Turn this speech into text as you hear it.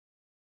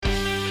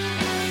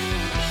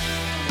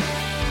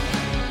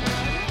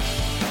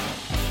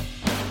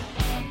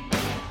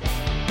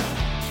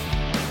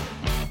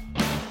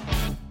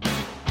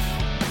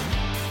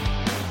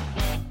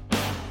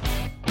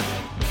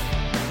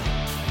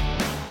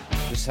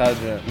Just had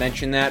to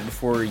mention that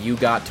before you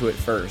got to it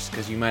first,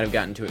 because you might have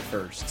gotten to it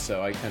first,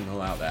 so I couldn't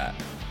allow that.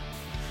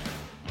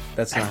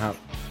 That's not how...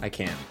 I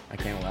can't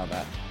allow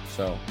that.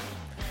 So...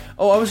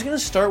 Oh, I was going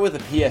to start with a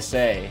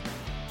PSA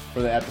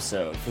for the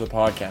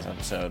podcast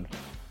episode,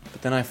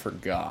 but then I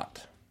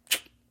forgot.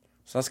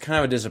 So that's kind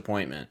of a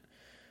disappointment.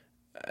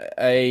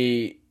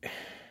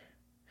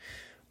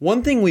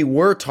 One thing we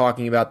were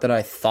talking about that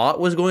I thought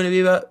was going to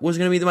be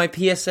my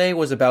PSA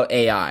was about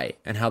AI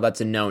and how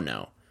that's a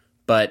no-no.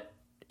 But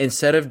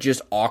instead of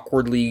just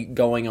awkwardly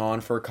going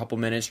on for a couple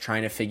minutes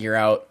trying to figure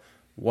out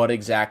what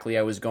exactly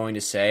I was going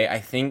to say, I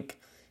think,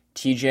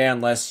 TJ,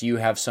 unless you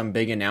have some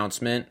big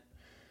announcement,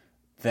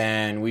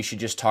 then we should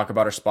just talk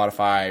about our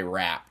Spotify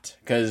Wrapped.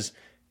 Because,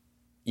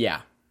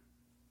 yeah.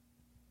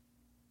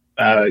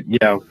 I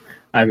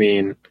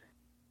mean,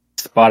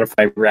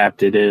 Spotify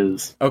Wrapped it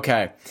is.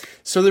 Okay.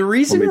 So the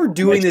reason we're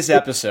doing this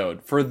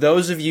episode, for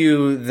those of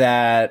you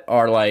that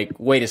are like,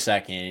 wait a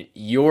second,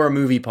 you're a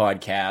movie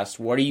podcast,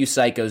 what are you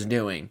psychos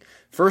doing?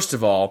 First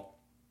of all,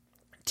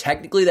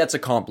 technically that's a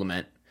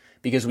compliment,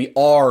 because we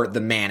are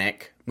the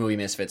Manic Movie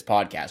Misfits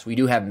podcast. We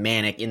do have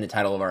Manic in the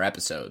title of our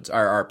episodes,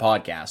 our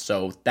podcast.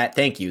 So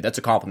thank you. That's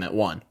a compliment,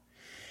 one.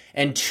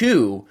 And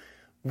two,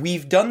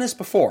 we've done this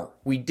before.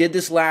 We did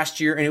this last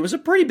year, and it was a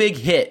pretty big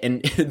hit.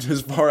 And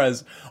as far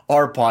as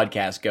our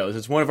podcast goes,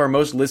 it's one of our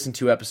most listened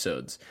to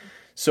episodes.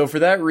 So for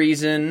that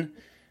reason,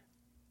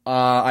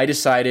 I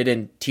decided,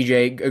 and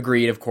TJ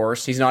agreed, of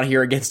course. He's not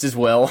here against his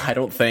will, I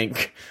don't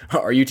think.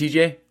 Are you,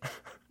 TJ?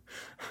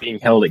 Being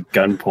held at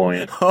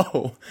gunpoint.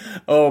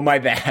 Oh, my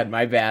bad.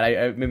 Maybe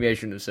I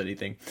shouldn't have said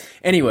anything.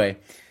 Anyway,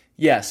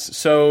 yes.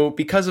 So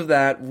because of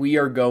that, we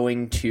are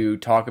going to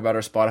talk about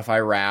our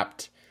Spotify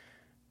Wrapped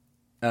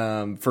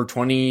for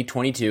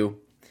 2022.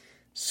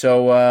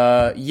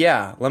 So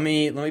yeah, let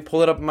me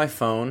pull it up on my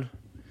phone.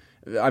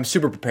 I'm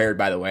super prepared,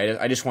 by the way.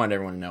 I just wanted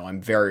everyone to know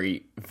I'm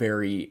very,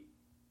 very,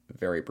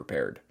 very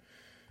prepared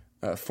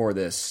for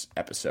this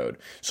episode.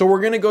 So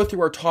we're gonna go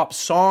through our top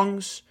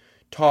songs,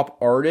 top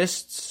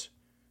artists.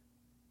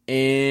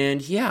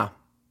 And yeah,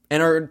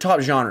 and our top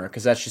genre,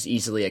 because that's just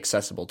easily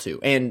accessible too.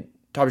 And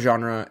top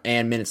genre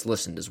and minutes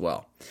listened as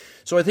well.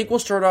 So I think we'll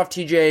start off,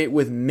 TJ,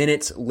 with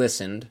minutes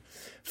listened.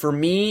 For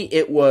me,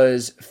 it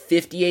was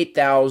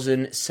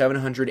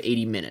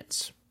 58,780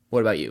 minutes.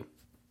 What about you?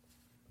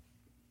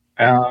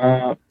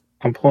 I'm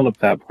pulling up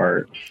that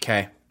part.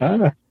 Okay.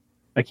 I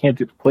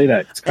can't play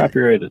that. It's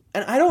copyrighted.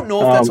 And I don't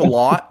know if that's a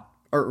lot.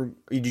 Or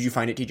did you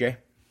find it, TJ?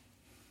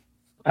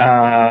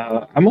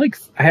 I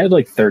had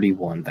like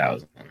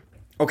 31,000.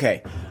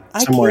 Okay.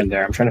 Somewhere in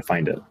there. I'm trying to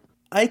find it.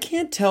 I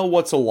can't tell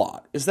what's a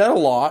lot. Is that a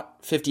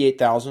lot?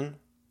 58,000?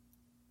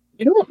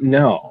 You don't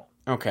know.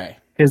 Okay.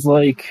 Because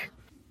like...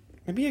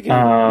 Maybe I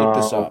can look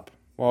this up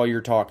while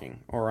you're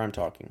talking, or I'm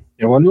talking.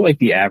 I wonder like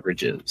the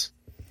averages.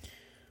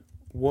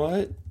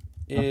 What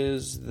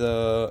is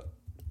the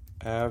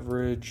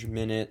average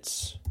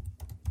minutes...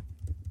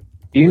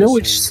 Do you know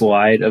which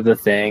slide of the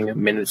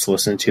thing minutes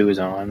listened to is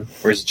on?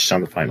 Or is it just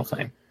on the final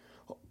thing?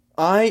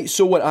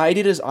 So what I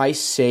did is I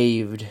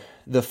saved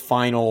the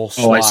final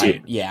slide. Oh, I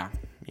see. Yeah.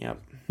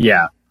 Yep.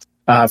 Yeah.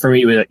 For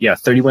me, it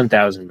was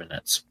 31,000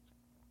 minutes.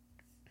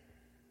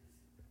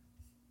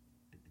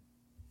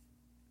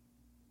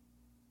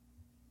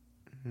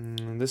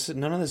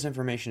 None of this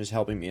information is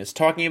helping me. It's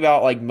talking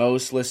about like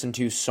most listened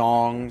to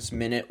songs,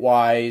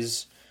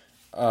 minute-wise,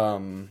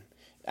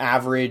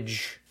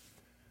 average...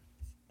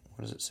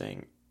 What is it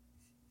saying?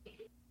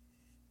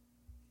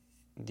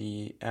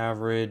 The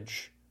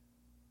average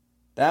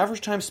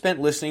time spent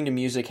listening to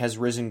music has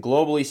risen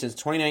globally since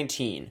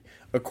 2019,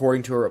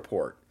 according to a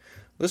report.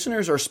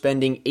 Listeners are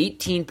spending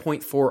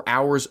 18.4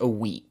 hours a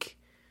week,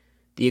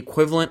 the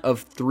equivalent of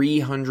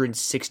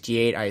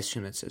 368, I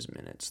assume it says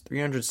minutes,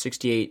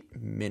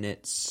 368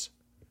 minutes,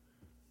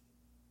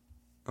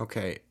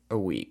 okay, a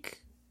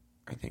week,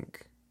 I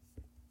think.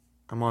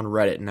 I'm on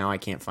Reddit, now I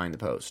can't find the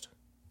post.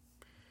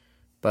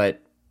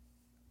 But...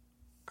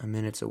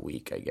 minutes a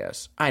week, I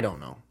guess. I don't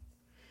know.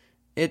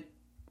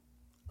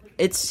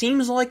 It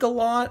seems like a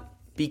lot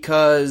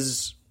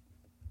because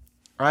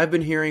I've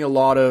been hearing a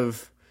lot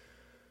of...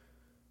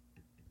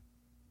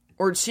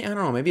 I don't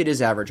know, maybe it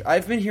is average.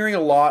 I've been hearing a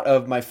lot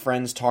of my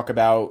friends talk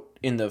about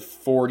in the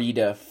 40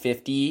 to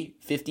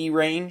 50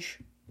 range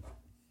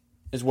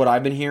is what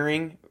I've been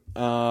hearing,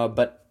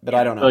 but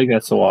I don't know. I feel like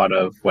that's a lot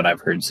of what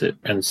I've heard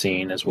and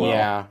seen as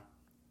well.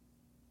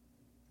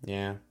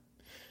 Yeah.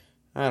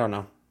 I don't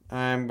know.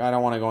 I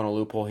don't want to go on a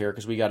loophole here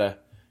because we got to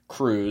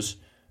cruise.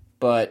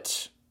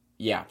 But,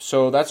 yeah.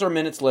 So that's our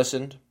minutes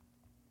listened.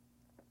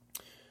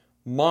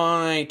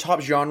 My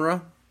top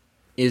genre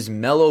is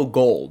mellow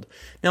gold.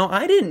 Now,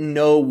 I didn't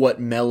know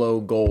what mellow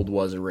gold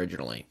was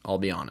originally, I'll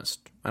be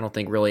honest. I don't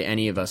think really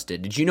any of us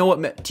did. Did you know what...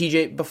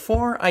 TJ,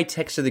 before I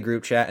texted the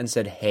group chat and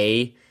said,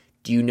 hey,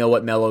 do you know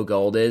what mellow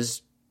gold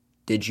is?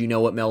 Did you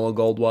know what mellow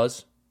gold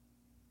was?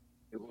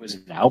 It was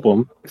an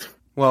album.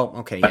 Well,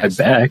 okay, yes.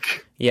 By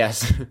Beck.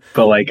 Yes.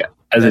 But, like,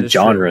 as a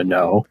genre,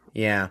 no.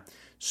 Yeah.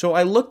 So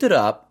I looked it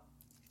up,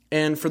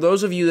 And for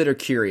those of you that are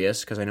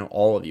curious, because I know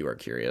all of you are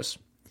curious,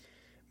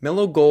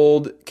 Mellow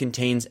Gold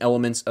contains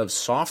elements of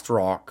soft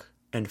rock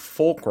and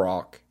folk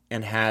rock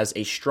and has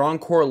a strong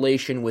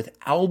correlation with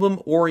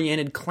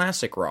album-oriented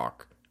classic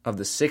rock of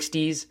the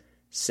 60s,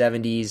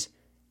 70s,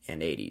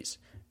 and 80s.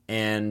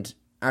 And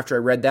after I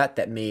read that,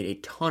 that made a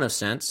ton of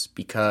sense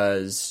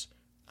because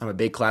I'm a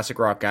big classic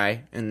rock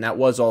guy, and that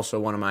was also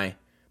one of my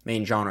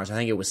main genres. I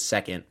think it was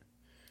second.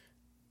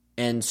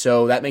 And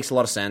so that makes a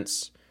lot of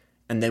sense.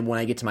 And then when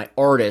I get to my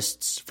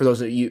artists, for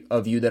those of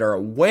you that are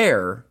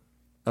aware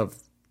of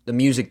the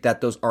music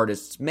that those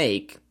artists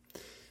make,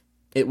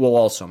 it will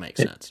also make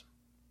sense.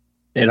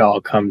 It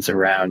all comes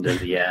around in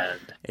the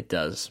end. It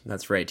does.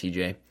 That's right,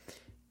 TJ.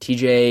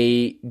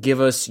 TJ, give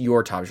us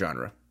your top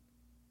genre.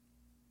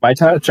 My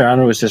top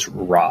genre was just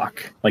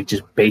rock, like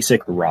just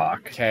basic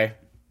rock. Okay.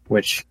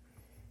 Which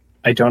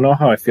I don't know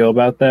how I feel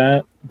about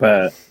that,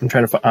 but I'm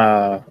trying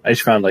to. I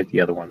just found like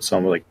the other one, so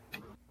I'm like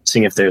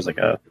seeing if there's like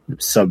a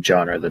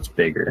subgenre that's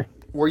bigger.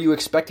 Were you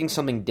expecting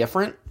something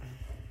different?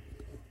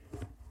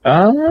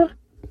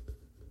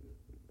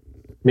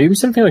 Maybe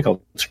something like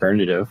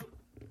alternative.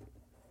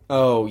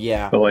 Oh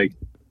yeah. But like,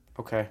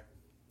 okay.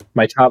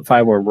 My top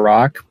 5 were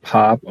rock,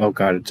 pop. Oh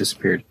god, it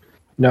disappeared.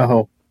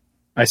 No,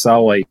 I saw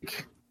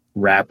like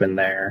rap in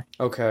there.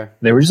 Okay.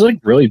 They were just like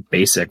really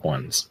basic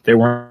ones. They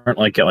weren't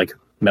like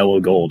Mellow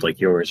Gold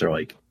like yours or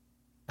like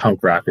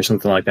punk rock or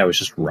something like that. It was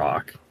just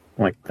rock.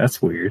 I'm like,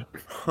 that's weird.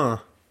 Huh.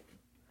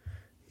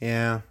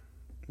 Yeah.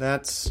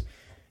 That's...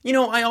 You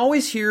know, I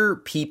always hear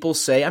people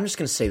say... I'm just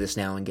going to say this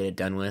now and get it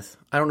done with.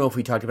 I don't know if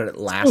we talked about it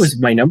last... It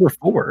was my number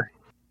 4.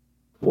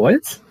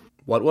 What?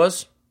 What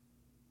was?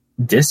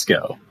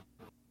 Disco.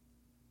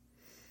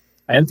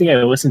 I didn't think I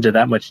listened to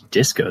that much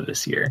disco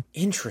this year.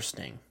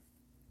 Interesting.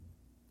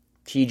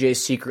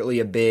 TJ's secretly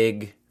a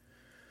big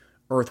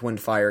Earth, Wind,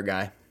 Fire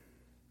guy.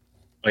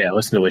 Oh yeah, I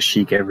listen to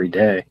Chic every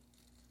day.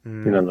 You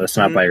know, that's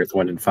not by Earth,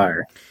 Wind, and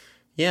Fire.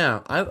 Yeah,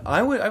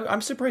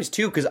 I'm surprised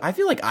too, because I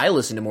feel like I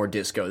listen to more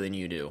disco than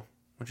you do,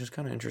 which is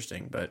kind of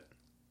interesting, but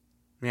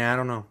yeah, I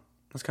don't know.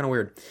 That's kind of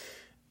weird.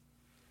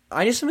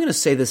 I'm going to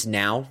say this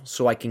now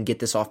so I can get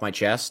this off my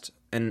chest,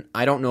 and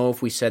I don't know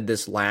if we said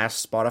this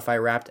last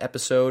Spotify Wrapped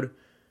episode,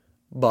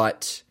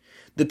 but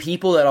the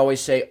people that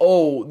always say,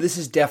 "Oh, this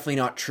is definitely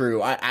not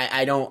true.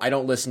 I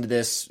don't listen to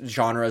this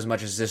genre as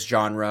much as this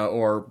genre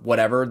or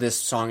whatever, this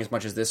song as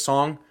much as this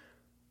song,"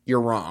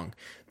 you're wrong,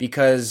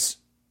 because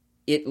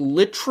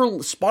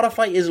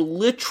Spotify is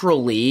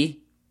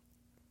literally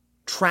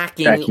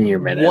tracking your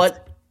minutes.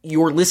 what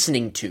you're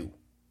listening to.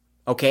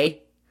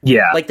 Okay?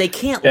 Yeah. Like they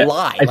can't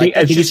lie. I think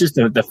it's just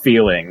the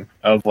feeling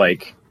of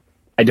like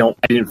I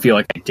didn't feel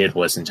like I did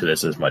listen to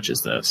this as much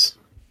as this.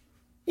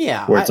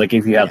 Yeah. Where it's like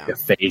if you have like a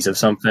phase of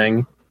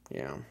something.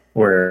 Yeah.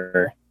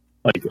 Where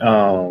like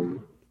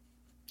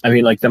I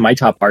mean like my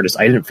top artist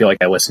I didn't feel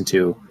like I listened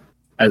to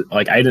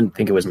I didn't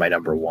think it was my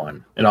number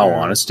 1 in all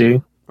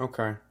honesty.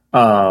 Okay.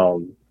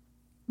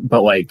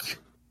 But like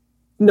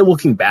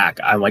looking back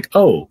I'm like,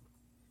 oh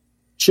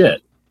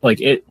shit.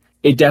 Like it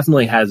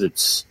definitely has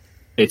its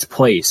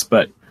place,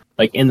 but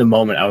like in the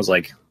moment I was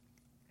like,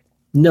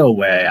 no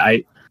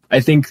way. I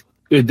think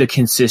the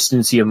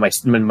consistency of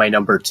my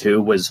number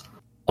 2 was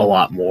a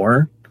lot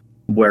more,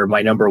 where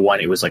my number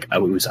 1 it was like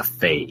it was a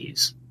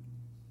phase,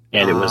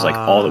 and it was like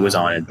all that was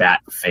on in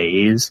that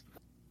phase,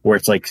 where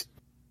it's like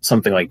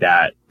something like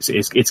that.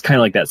 It's kind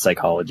of like that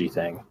psychology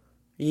thing.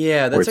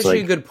 Yeah, that's actually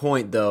like, a good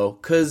point though,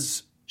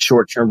 because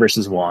short term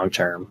versus long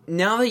term.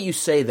 Now that you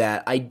say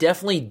that, I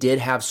definitely did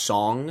have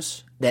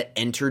songs that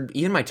entered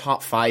even my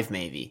top 5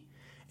 maybe,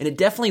 and it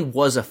definitely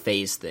was a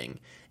phase thing.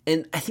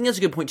 And I think that's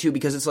a good point too,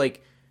 because it's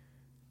like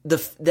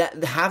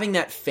having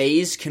that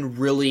phase can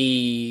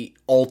really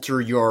alter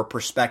your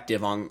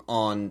perspective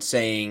on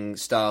saying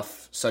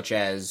stuff such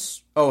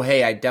as, oh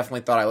hey, I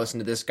definitely thought I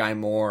listened to this guy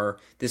more,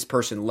 this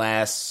person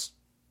less,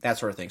 that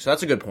sort of thing. So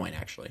that's a good point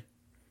actually.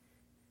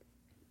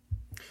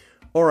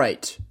 All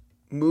right,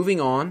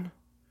 moving on.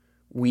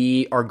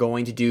 We are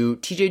going to do...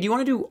 TJ, do you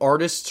want to do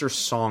artists or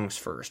songs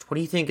first? What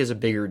do you think is a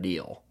bigger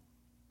deal?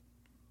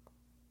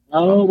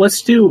 Oh,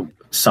 let's do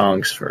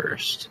songs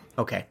first.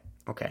 Okay.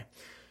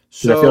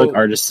 So I feel like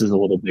artists is a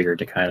little bigger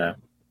to kind of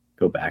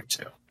go back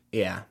to.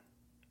 Yeah.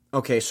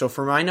 Okay, so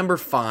for my number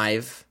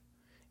 5,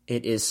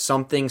 it is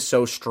Something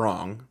So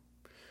Strong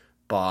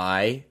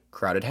by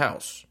Crowded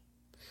House.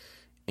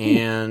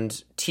 And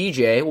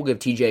TJ, we'll give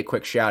TJ a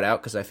quick shout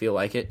out because I feel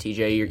like it.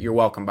 TJ, you're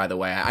welcome, by the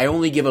way. I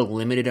only give a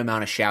limited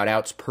amount of shout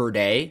outs per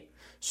day,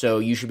 so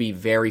you should be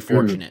very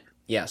fortunate.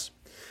 Yes.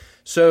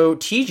 So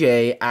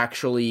TJ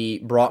actually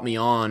brought me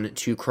on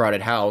to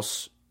Crowded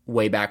House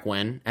way back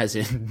when, as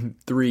in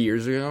 3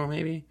 years ago,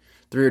 maybe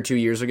 3 or 2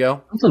 years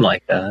ago. Something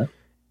like that.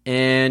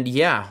 And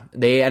yeah,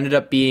 they ended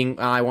up being,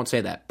 I won't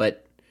say that,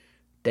 but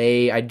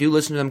I do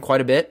listen to them quite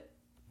a bit.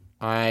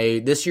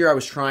 This year I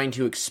was trying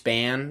to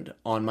expand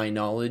on my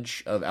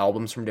knowledge of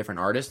albums from different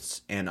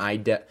artists, and I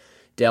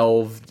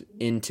delved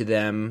into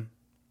them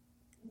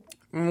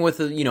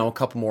with a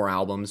couple more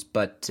albums.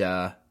 But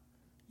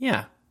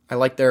yeah, I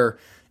like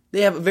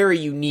they have a very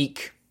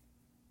unique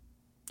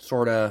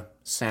sort of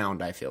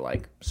sound, I feel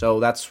like. So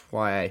that's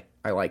why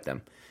I like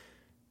them.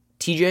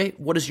 TJ,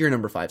 what is your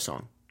number 5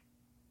 song?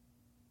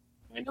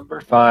 My number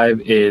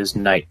 5 is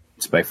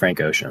Nights by Frank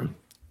Ocean.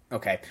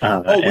 Okay.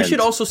 We should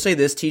also say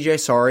this, TJ.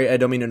 Sorry, I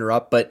don't mean to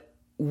interrupt, but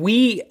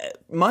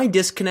my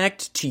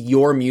disconnect to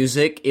your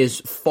music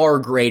is far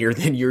greater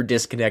than your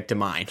disconnect to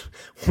mine.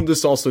 We'll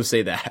just also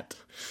say that.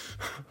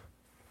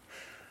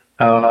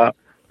 I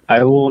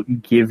will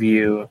give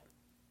you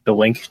the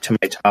link to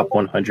my top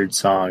 100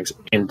 songs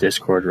in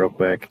Discord real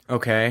quick.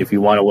 Okay. If you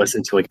want to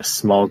listen to like a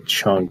small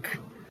chunk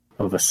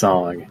of a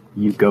song,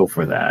 you go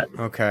for that.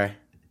 Okay.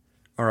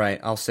 All right,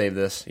 I'll save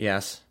this.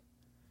 Yes.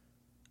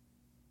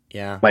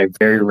 Yeah. My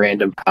very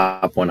random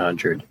top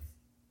 100.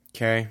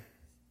 Okay.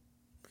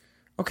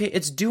 Okay,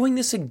 it's doing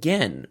this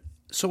again.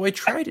 So I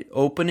tried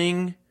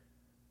opening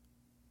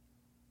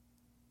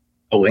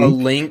A a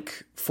link?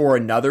 link for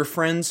another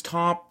friend's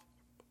top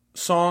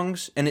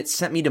songs, and it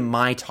sent me to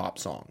my top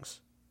songs.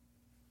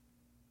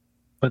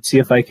 Let's see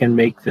if I can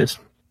make this.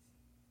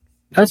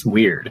 That's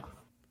weird.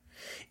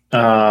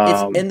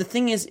 And the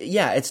thing is,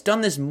 yeah, it's done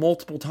this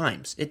multiple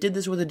times. It did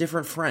this with a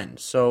different friend,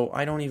 so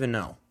I don't even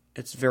know.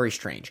 It's very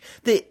strange.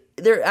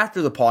 They're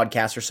after the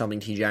podcast or something,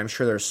 TJ. I'm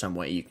sure there's some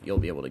way you'll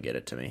be able to get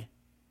it to me.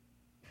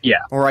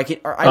 Yeah. Or I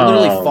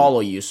literally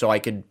follow you, so I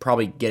could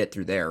probably get it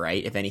through there,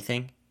 right? If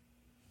anything.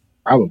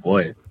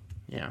 Probably.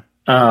 Yeah.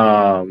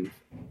 But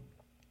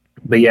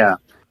yeah.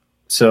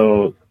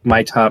 So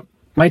my top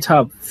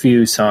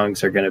few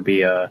songs are going to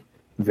be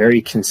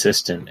very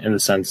consistent in the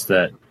sense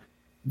that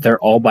they're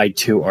all by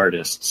 2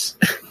 artists.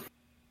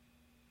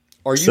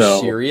 Are you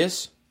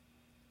serious?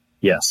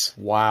 Yes.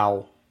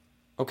 Wow.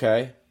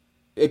 Okay.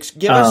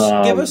 Give us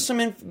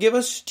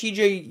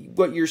TJ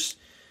what your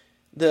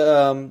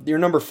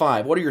number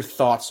 5. What are your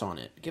thoughts on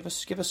it? Give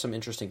us some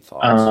interesting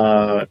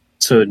thoughts.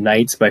 So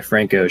Nights by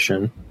Frank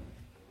Ocean.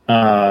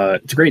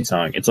 It's a great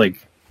song. It's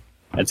like,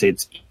 I'd say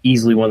it's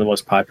easily one of the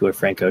most popular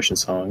Frank Ocean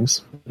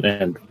songs,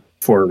 and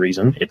for a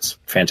reason. It's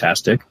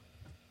fantastic.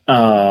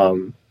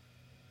 It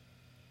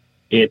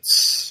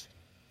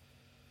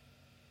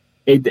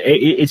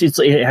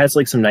has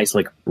like some nice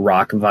like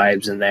rock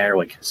vibes in there,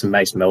 like some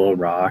nice mellow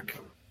rock,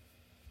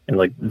 and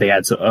like they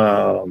had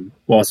while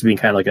also being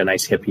kind of like a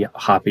nice hippie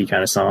hoppy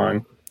kind of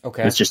song.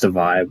 Okay, it's just a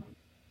vibe.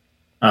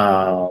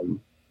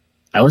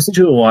 I listened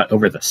to it a lot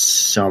over the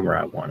summer.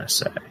 I want to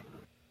say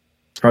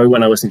it's probably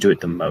when I listened to it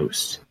the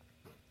most.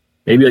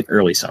 Maybe like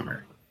early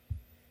summer.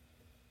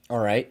 All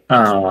right.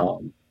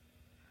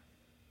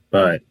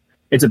 But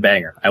it's a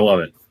banger. I love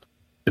it.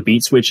 The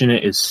beat switch in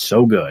it is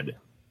so good.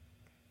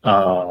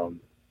 And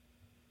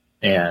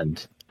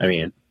I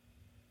mean,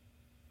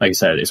 like I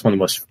said, it's one of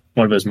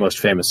his most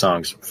famous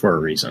songs for a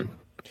reason.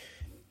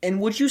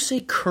 And would you say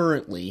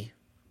currently,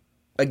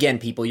 again,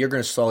 people, you're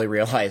going to slowly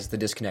realize the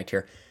disconnect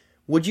here.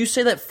 Would you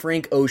say that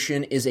Frank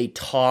Ocean is a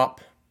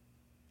top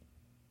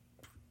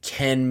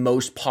 10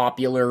 most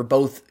popular,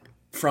 both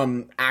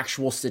from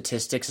actual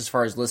statistics as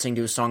far as listening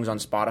to his songs on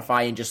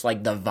Spotify and just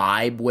like the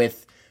vibe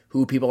with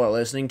who people are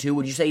listening to?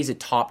 Would you say he's a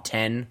top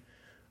 10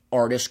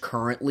 artist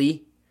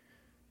currently?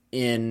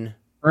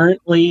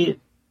 Currently,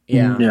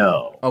 yeah.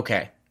 No.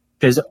 Okay.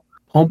 Because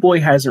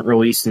Homeboy hasn't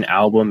released an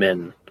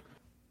album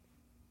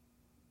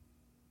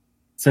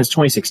since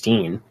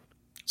 2016.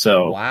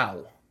 So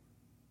wow.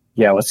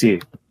 Yeah, let's see.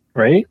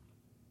 Right?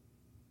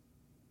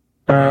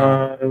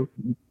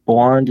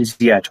 Blonde is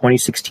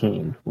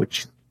 2016,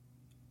 which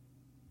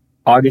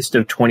August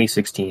of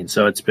 2016.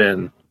 So it's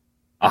been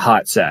a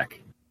hot sec.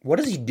 What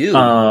does he do?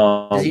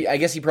 I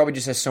guess he probably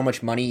just has so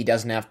much money he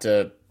doesn't have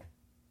to.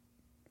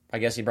 I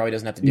guess he probably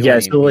doesn't have to do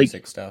any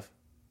music stuff.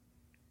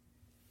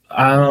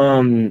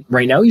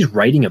 Right now he's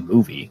writing a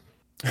movie.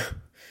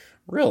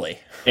 Really?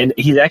 And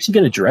he's actually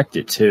going to direct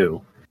it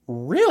too.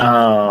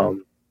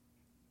 Really?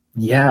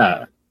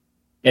 Yeah.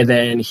 And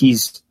then he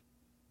has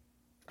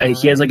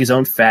like his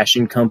own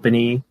fashion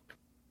company,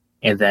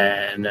 and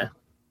then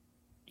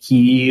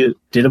he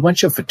did a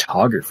bunch of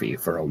photography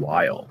for a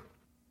while.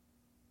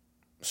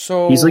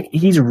 So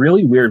he's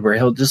really weird where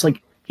he'll just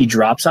like, he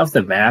drops off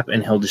the map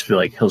and he'll just be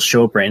like, he'll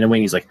show up randomly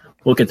and he's like,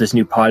 look at this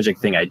new project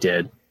thing I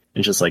did.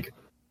 And just like,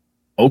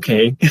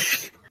 okay.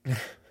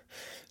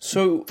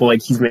 So, but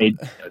like he's made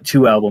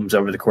 2 albums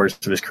over the course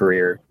of his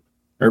career,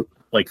 or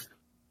like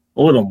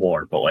a little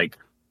more, but like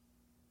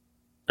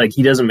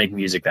he doesn't make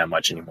music that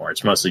much anymore.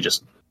 It's mostly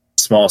just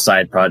small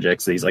side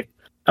projects that he's like,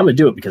 I'm gonna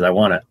do it because I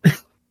want it.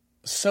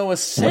 So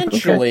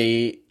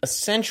essentially,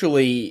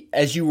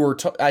 as you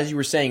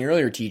were saying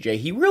earlier, TJ,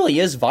 he really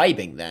is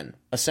vibing. Then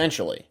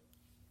essentially,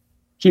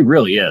 he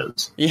really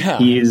is. Yeah,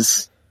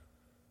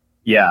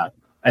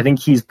 I think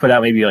he's put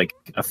out maybe like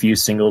a few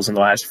singles in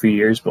the last few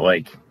years, but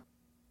like,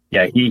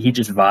 yeah, he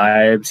just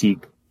vibes. He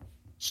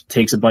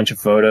takes a bunch of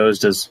photos,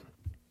 does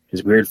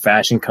his weird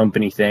fashion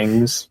company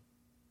things,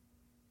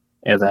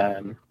 and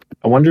then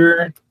I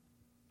wonder,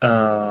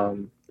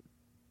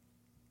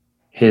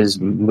 his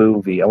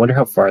movie. I wonder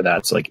how far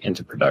that's like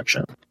into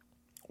production.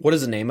 What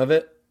is the name of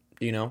it?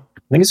 Do you know?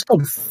 I think it's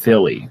called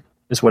Philly.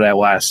 Is what I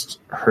last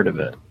heard of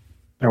it,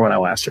 or when I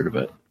last heard of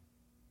it.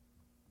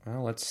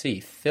 Well, let's see.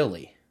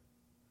 Philly.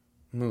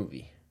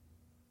 Movie.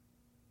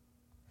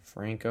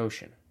 Frank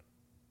Ocean.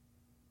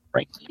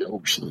 Frankie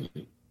Ocean.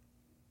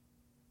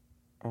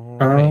 All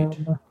right.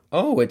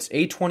 Oh, it's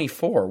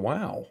A24.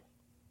 Wow.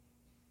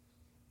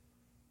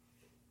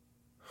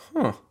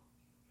 Huh.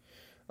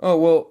 Oh,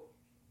 well,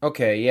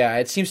 okay, yeah,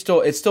 it's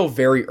still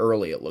very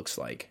early, it looks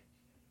like.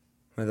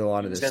 With a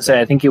lot of this. I was gonna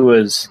say, I think it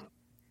was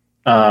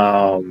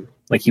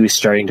like he was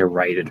starting to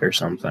write it or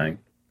something.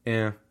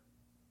 Yeah.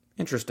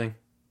 Interesting.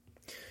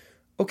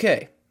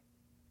 Okay.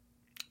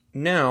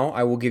 Now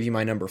I will give you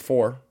my number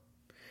 4,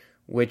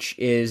 which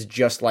is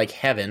Just Like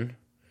Heaven.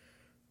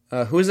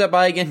 Who is that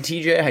by again,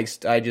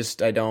 TJ?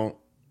 I don't.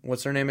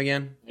 What's their name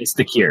again? It's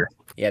The Cure.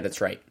 Yeah,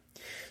 that's right.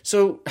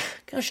 So,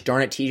 gosh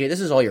darn it, TJ, this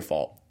is all your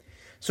fault.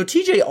 So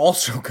TJ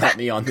also got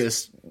me on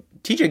this.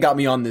 TJ got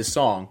me on this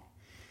song.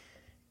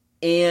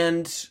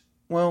 And,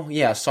 well,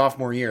 yeah,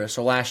 sophomore year,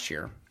 so last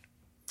year.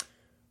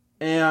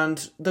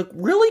 And the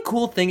really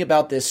cool thing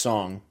about this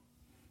song,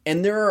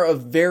 and there are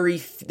very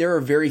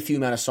few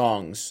amount of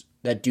songs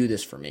that do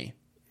this for me.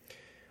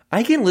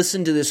 I can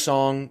listen to this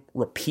song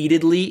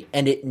repeatedly,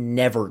 and it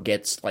never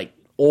gets, like,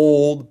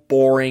 old,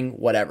 boring,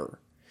 whatever.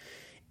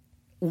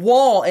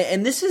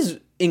 And this is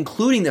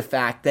including the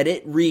fact that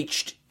it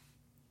reached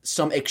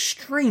some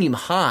extreme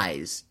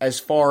highs as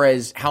far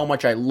as how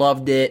much I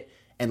loved it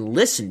and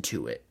listened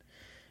to it.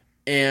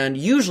 And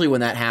usually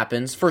when that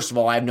happens, first of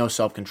all, I have no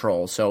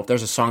self-control. So if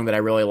there's a song that I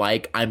really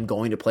like, I'm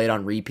going to play it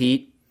on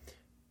repeat.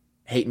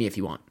 Hate me if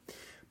you want.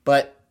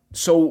 But,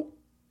 so,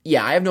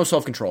 yeah, I have no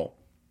self-control.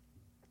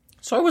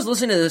 So I was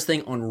listening to this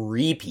thing on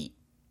repeat.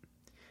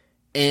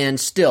 And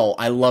still,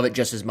 I love it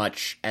just as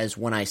much as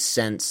when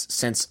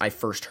since I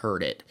first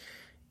heard it.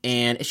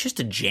 And it's just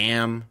a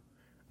jam.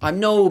 I'm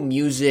no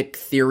music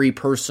theory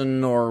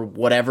person or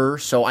whatever,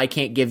 so I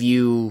can't give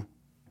you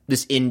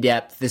this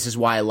in-depth, this is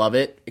why I love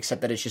it,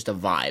 except that it's just a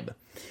vibe.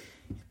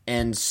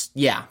 And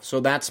yeah,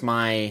 so that's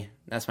my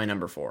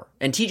number 4.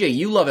 And TJ,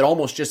 you love it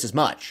almost just as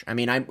much. I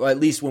mean, at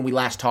least when we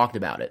last talked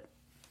about it.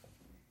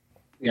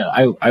 Yeah,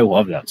 I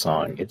love that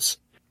song. It's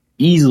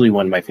easily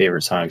one of my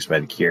favorite songs by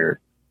The Cure.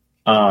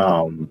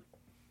 Then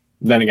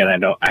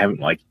again, I haven't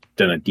like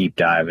done a deep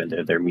dive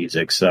into their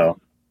music, so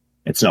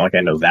it's not like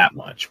I know that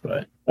much.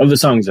 But of the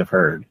songs I've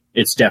heard,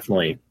 it's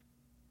definitely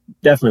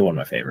one of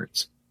my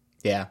favorites.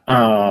 Yeah.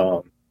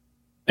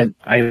 And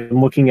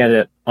I'm looking at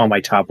it on my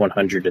top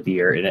 100 of the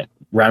year, and it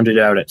rounded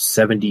out at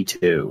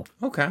 72.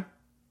 Okay.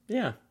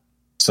 Yeah.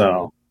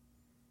 So.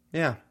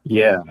 Yeah.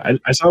 Yeah,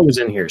 I saw it was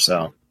in here,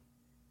 so.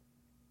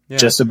 Yeah.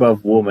 Just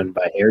Above Woman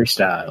by Harry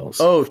Styles.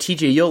 Oh,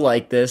 TJ, you'll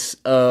like this.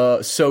 So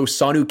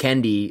Sonu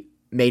Kendi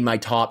made my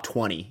top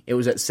 20. It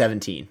was at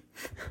 17.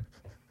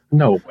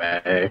 No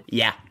way.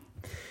 Yeah.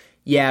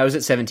 Yeah, I was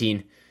at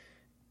 17.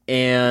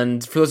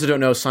 And for those who don't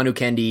know, Sonu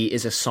Kendi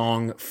is a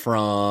song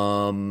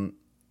from...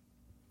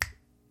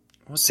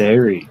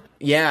 Kasari.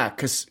 Yeah,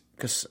 because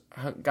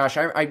gosh,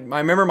 I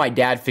remember my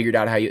dad figured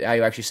out how you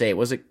actually say it.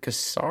 Was it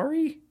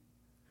Kasari?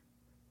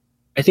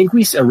 I think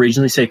we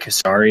originally said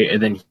Kasari,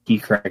 and then he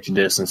corrected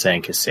us and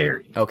saying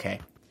Kasari. Okay.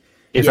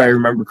 If I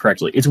remember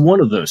correctly. It's one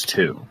of those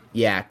two.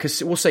 Yeah,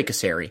 we'll say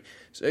Kasari.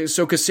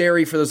 So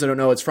Kasari, for those that don't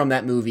know, it's from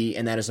that movie,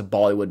 and that is a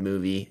Bollywood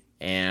movie,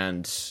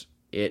 and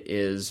it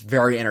is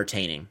very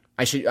entertaining.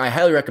 I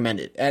highly recommend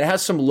it. And it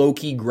has some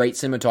low-key great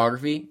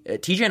cinematography.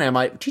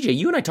 TJ,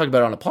 you and I talked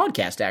about it on a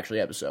podcast, actually,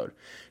 episode.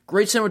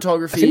 Great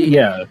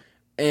cinematography.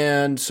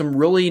 And some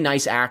really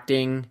nice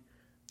acting.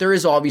 There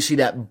is obviously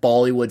that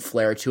Bollywood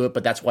flair to it,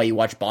 but that's why you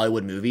watch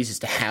Bollywood movies, is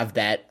to have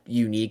that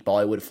unique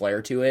Bollywood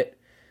flair to it.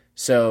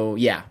 So,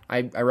 yeah,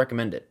 I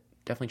recommend it.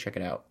 Definitely check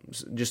it out.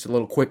 Just a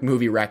little quick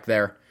movie rec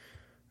there.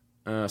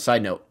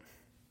 Side note.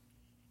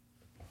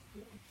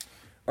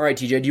 All right,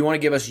 TJ, do you want to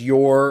give us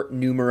your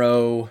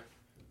numero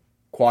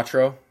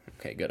quattro?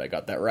 Okay, good. I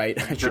got that right.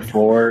 I should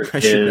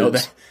know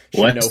that.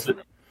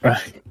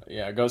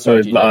 Yeah, go.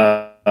 Sorry,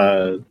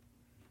 TJ.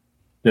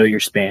 Know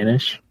your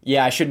Spanish?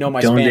 Yeah, I should know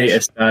my Spanish. ¿Dónde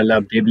está la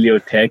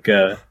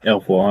biblioteca,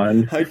 El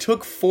Juan? I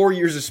took 4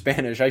 years of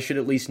Spanish. I should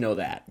at least know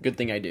that. Good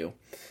thing I do.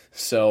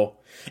 So,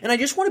 and I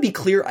just want to be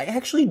clear, I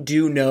actually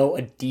do know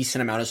a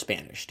decent amount of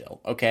Spanish still,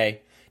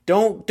 okay?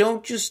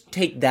 Don't just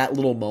take that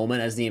little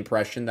moment as the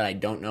impression that I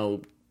don't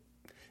know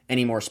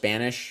any more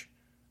Spanish.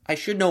 I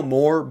should know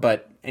more,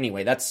 but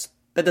anyway, that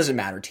doesn't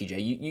matter,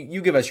 TJ.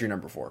 You give us your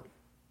number 4.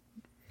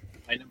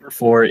 My number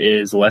 4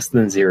 is Less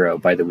Than Zero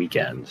by The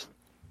Weeknd.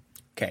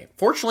 Okay.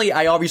 Fortunately,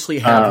 I obviously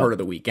have heard of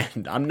The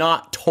Weeknd. I'm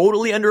not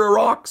totally under a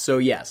rock, so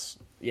yes,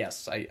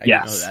 I know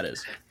who that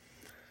is.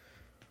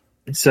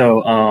 So,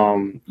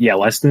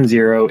 Less Than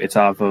Zero. It's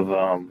off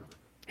of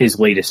his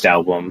latest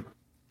album,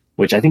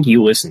 which I think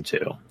you listened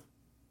to.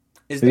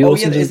 Is that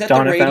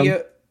the radio?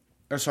 FM?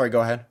 Oh, sorry,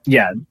 go ahead.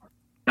 Yeah,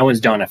 that one's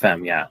Dawn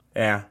FM.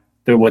 Yeah.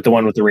 The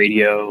one with the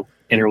radio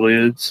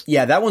interludes.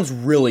 Yeah, that one's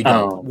really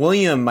good.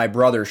 William, my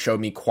brother, showed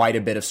me quite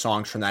a bit of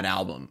songs from that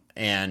album,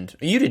 and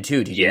you did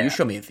too, TJ. Yeah. You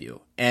showed me a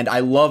few, and I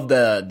love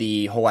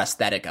the whole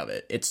aesthetic of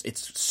it.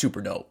 It's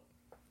super dope.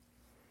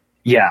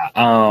 Yeah,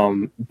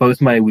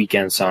 both my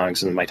Weeknd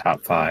songs in my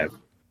top 5.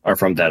 are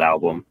from that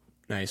album.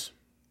 Nice.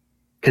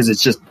 Because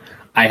it's just,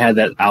 I had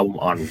that album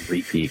on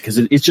repeat because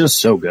it's just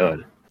so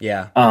good.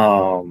 Yeah.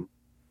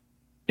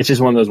 It's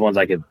just one of those ones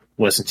I could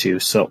listen to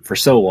for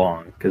so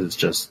long because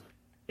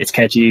it's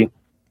catchy.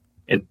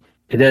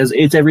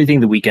 It's everything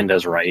The Weeknd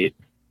does right,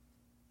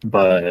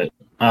 but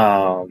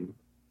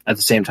at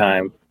the same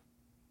time,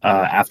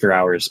 After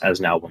Hours as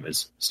an album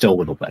is still a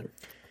little better.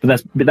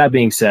 But that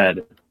being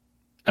said,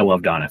 I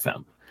love Dawn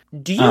FM.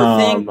 Do you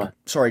think?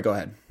 Sorry, go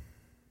ahead.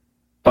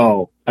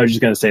 Oh, I was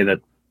just gonna say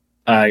that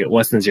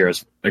Less Than Zero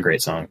is a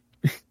great song.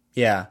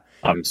 Yeah,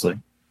 obviously.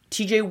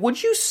 TJ,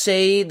 would you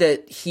say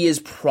that he is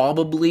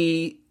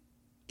probably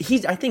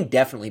I think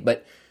definitely,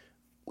 but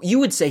you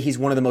would say he's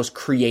one of the most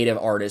creative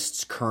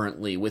artists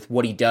currently with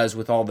what he does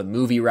with all the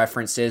movie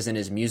references in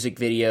his music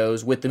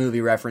videos, with the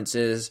movie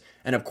references,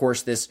 and of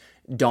course this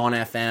Dawn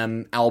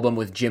FM album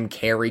with Jim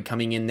Carrey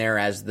coming in there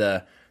as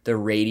the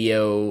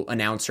radio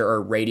announcer or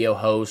radio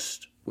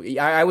host.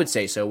 I would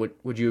say so.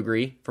 Would you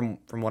agree from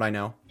what I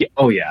know? Yeah.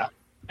 Oh yeah.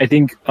 I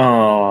think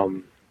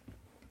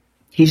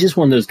he's just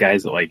one of those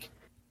guys that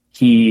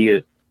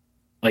he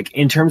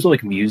in terms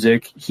of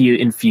music, he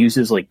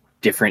infuses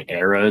different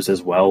eras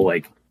as well.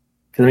 Because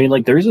I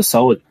mean, there's a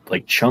solid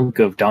chunk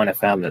of Dawn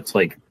FM that's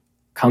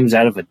comes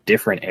out of a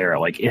different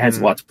era. It has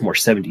lots more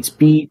 70s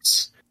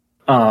beats.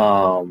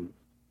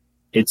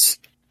 It's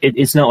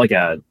not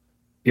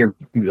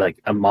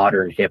a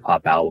modern hip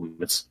hop album.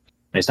 It's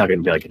not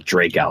going to be a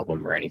Drake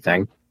album or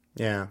anything.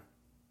 Yeah.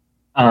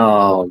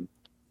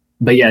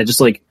 But yeah,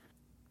 just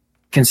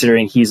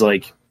considering he's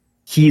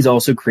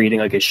also creating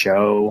a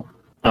show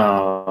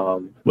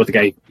with a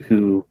guy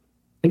who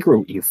I think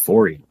wrote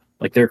Euphoria.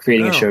 They're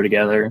creating a show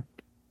together,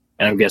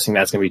 and I'm guessing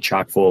that's going to be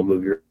chock full of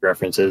movie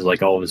references,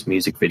 all of his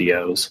music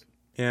videos.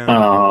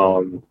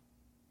 Yeah.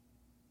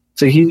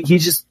 So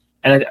he's just,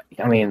 and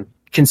I mean,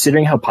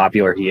 considering how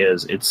popular he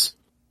is, it's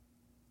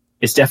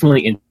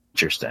definitely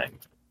interesting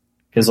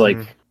because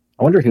I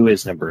wonder who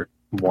is number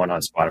one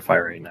on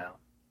Spotify right now.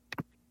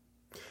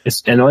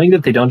 It's annoying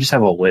that they don't just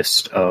have a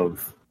list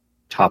of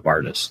top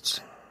artists.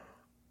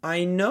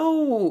 I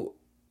know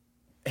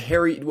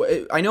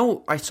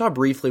I saw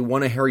briefly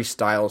one of Harry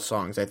Styles'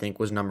 songs, I think,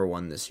 was number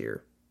one this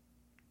year.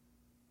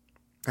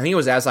 I think it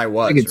was As I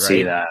Was, I could right?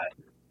 see that.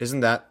 Isn't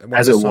that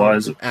As It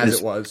Was? As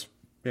It Was.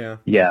 Yeah.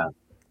 Yeah.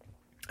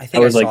 I think that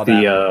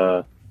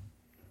was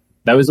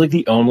that was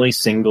the only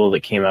single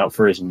that came out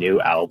for his new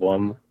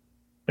album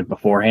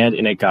beforehand,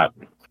 and it got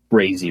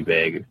crazy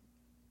big.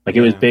 It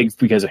was big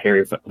because of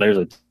Harry. There's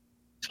a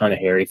ton of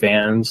Harry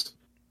fans,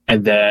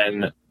 and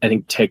then I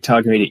think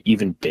TikTok made it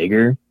even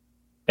bigger,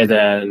 and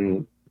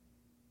then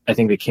I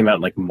think they came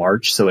out in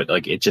March, so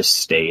it just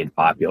stayed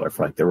popular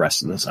for the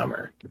rest of the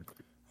summer.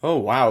 Oh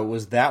wow, it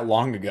was that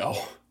long ago.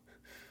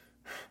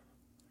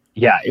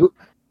 Yeah,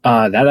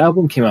 that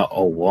album came out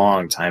a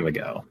long time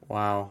ago.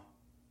 Wow,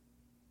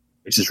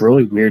 which is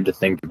really weird to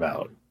think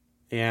about.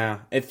 Yeah,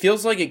 it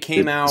feels like it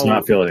came out. It's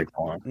not feel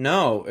long.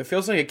 No, it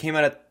feels like it came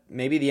out at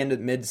maybe the end of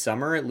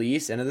midsummer, at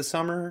least end of the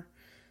summer.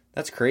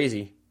 That's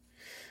crazy.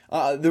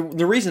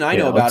 The reason I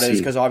know about it is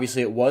because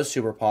obviously it was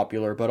super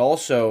popular, but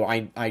also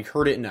I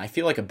heard it in I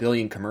feel like a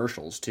billion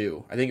commercials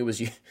too. I think it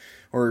was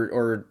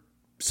or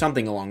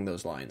something along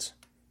those lines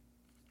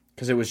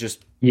because it was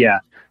just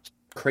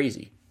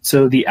crazy.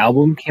 So the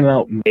album came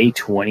out May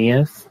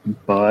 20th,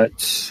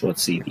 but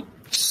let's see, the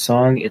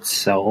song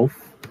itself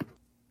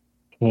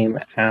came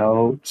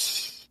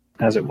out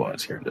As It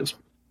Was. Here it is.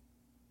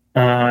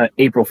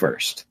 April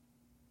 1st.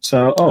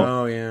 So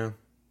oh yeah,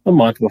 a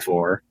month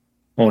before,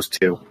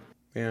 almost 2.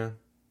 Yeah.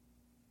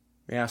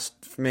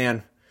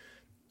 Man,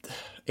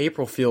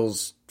 April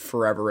feels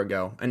forever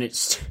ago, and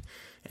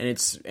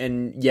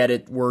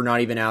yet we're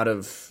not even out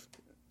of.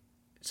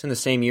 It's in the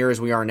same year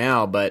as we are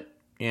now, but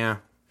yeah,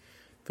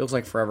 feels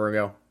like forever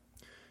ago.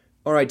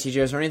 All right, TJ,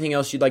 is there anything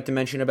else you'd like to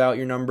mention about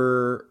your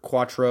number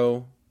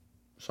Quattro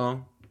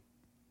song?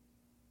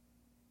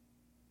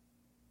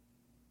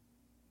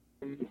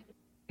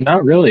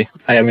 Not really.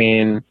 I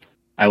mean,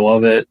 I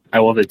love it. I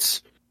love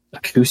its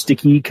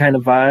acoustic-y kind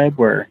of vibe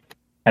where it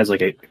has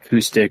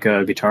acoustic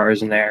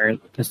guitars in there.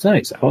 It's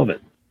nice. I love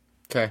it.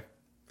 Okay.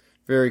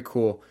 Very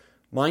cool.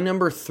 My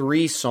number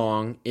 3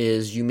 song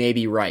is You May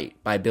Be Right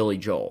by Billy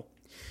Joel.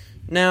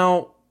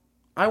 Now,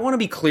 I want to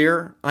be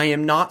clear. I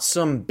am not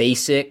some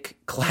basic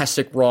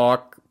classic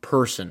rock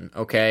person,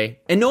 okay?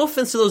 And no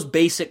offense to those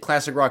basic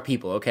classic rock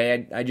people,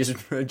 okay? I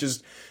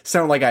just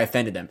sound like I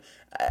offended them.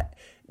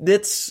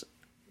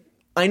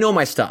 I know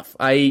my stuff.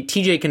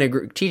 TJ can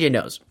agree. TJ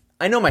knows.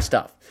 I know my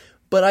stuff.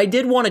 But I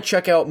did want to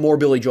check out more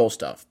Billy Joel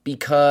stuff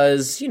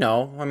because, I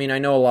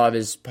know a lot of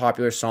his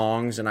popular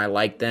songs and I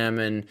like them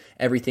and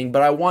everything,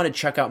 but I want to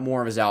check out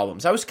more of his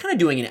albums. I was kind of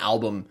doing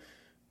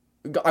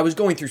I was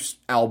going through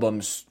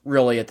albums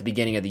really at the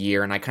beginning of the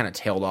year, and I kind of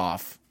tailed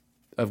off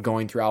of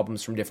going through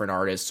albums from different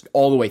artists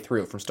all the way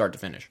through from start to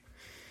finish.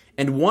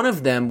 And one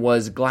of them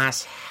was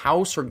Glass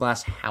House or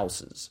Glass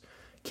Houses.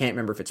 Can't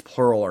remember if it's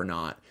plural or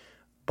not,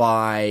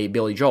 by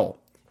Billy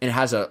Joel. And it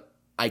has a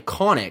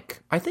iconic,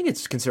 I think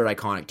it's considered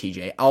iconic,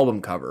 TJ,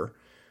 album cover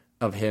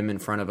of him in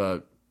front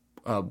of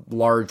a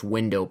large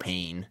window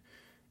pane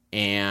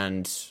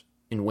and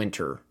in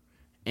winter.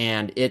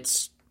 And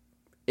it's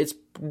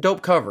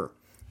dope cover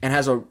and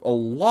has a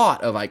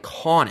lot of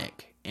iconic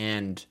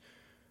and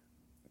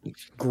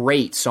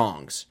great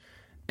songs.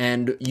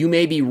 And You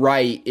May Be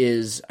Right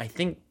is, I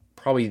think,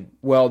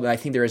 I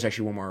think there is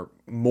actually one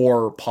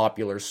more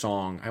popular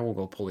song. I will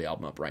go pull the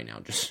album up right now,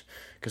 just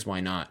because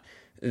why not,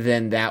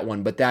 than that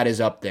one. But that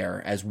is up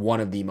there as one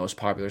of the most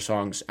popular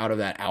songs out of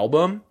that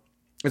album.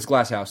 It's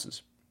Glass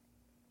Houses.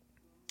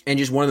 And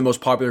just one of the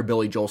most popular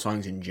Billy Joel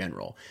songs in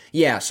general.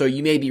 Yeah, so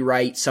You May Be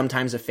Right,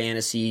 Sometimes a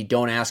Fantasy,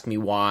 Don't Ask Me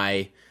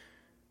Why.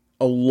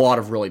 A lot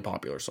of really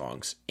popular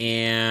songs.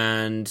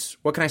 And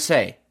what can I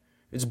say?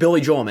 It's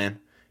Billy Joel, man.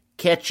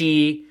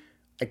 Catchy,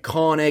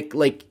 iconic,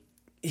 like,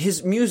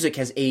 his music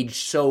has aged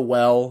so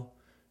well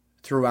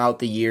throughout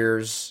the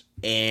years,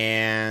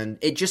 and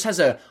it just has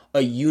a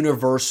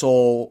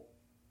universal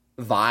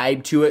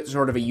vibe to it,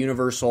 sort of a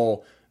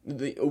universal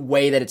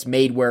way that it's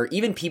made where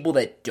even people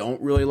that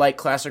don't really like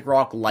classic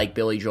rock like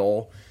Billy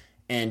Joel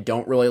and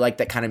don't really like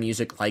that kind of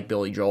music like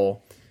Billy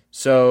Joel.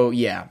 So,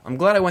 yeah, I'm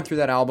glad I went through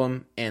that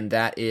album, and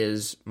that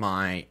is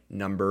my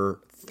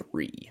number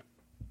 3.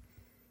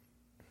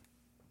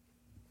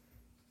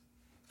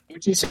 What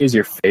would you say is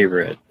your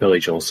favorite Billy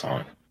Joel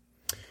song?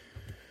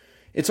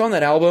 It's on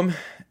that album,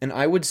 and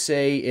I would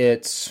say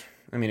it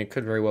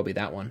could very well be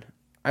that one.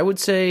 I would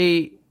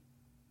say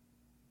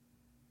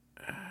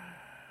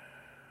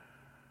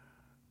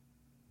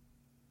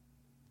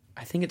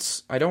I think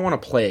it's, I don't want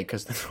to play it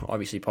because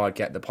obviously the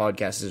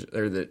podcast is,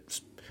 we're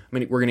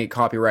going to get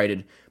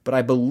copyrighted, but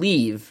I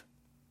believe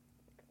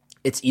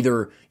it's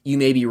either You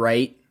May Be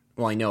Right,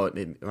 well, I know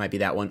it might be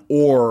that one,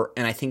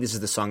 and I think this is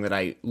the song that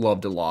I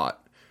loved a lot,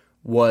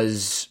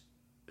 was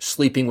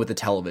Sleeping with the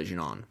Television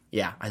On.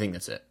 Yeah, I think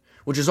that's it,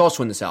 which is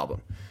also in this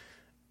album.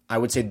 I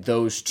would say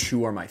those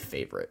two are my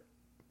favorite,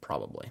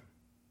 probably.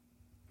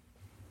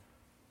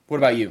 What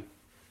about you?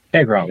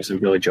 Can't go wrong with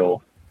Billy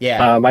Joel.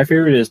 Yeah. My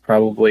favorite is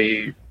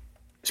probably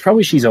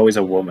She's Always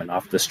a Woman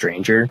off The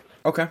Stranger.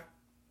 Okay.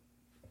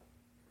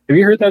 Have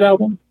you heard that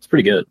album? It's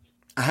pretty good.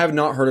 I have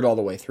not heard it all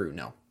the way through,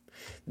 no.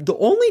 The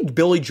only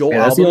Billy Joel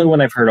album... That's the only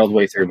one I've heard all the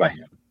way through by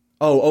him.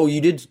 Oh,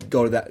 you did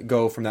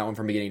go from that one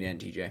from beginning to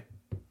end, TJ.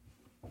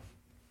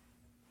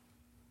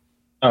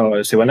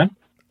 Oh, so what now?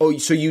 Oh,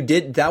 so you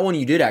did that one?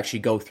 You did actually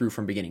go through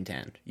from beginning to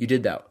end. You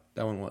did that.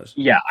 That one was.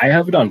 Yeah, I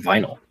have it on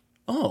vinyl.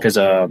 Oh, because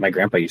my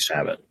grandpa used to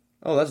have it.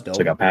 Oh, that's dope.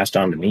 So it got passed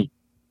on to me.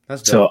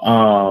 That's dope.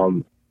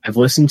 So I've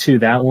listened to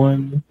that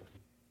one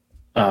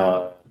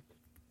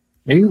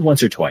maybe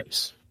once or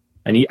twice.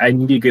 I need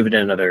to give it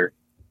another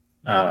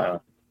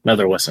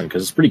listen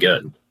because it's pretty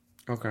good.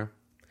 Okay.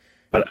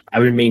 But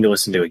I've been meaning to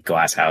listen to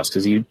Glass House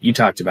because you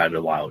talked about it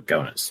a while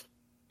ago.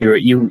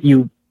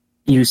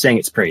 You sang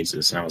its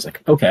praises, and I was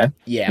like, okay,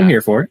 yeah, I'm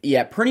here for it.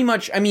 Yeah, pretty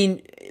much. I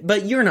mean,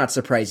 but you're not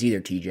surprised either,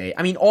 TJ.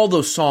 I mean, all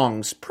those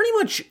songs, pretty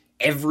much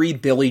every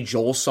Billy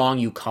Joel song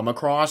you come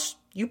across,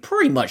 you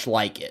pretty much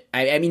like it.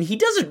 I mean, he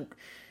doesn't.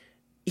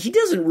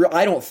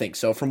 I don't think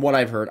so. From what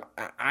I've heard,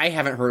 I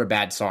haven't heard a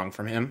bad song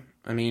from him.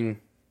 I mean,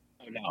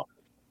 oh no,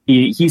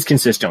 he's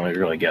consistently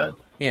really good.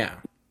 Yeah,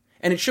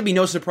 and it should be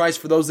no surprise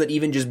for those that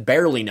even just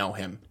barely know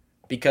him,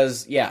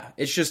 because yeah,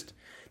 it's just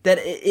that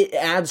it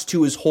adds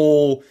to his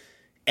whole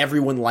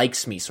everyone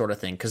likes me sort of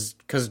thing, because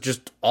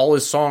just all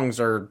his songs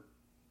are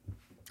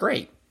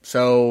great.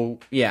 So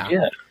yeah.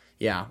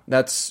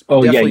 That's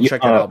definitely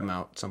check that album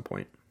out at some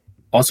point.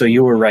 Also,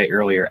 you were right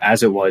earlier.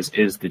 As It Was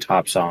is the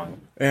top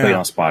song played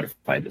on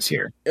Spotify this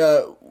year.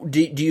 Do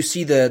you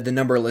see the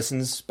number of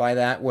listens by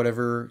that?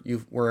 Wherever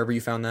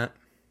you found that,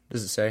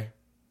 does it say?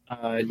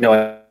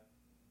 No,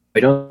 I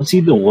don't see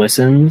the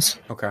listens.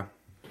 Okay,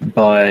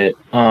 but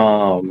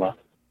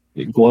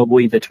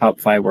globally, the top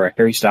 5 were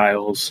Harry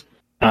Styles,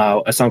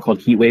 a song called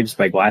 "Heat Waves"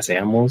 by Glass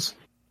Animals.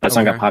 That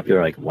song got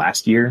popular like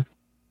last year,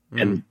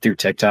 and through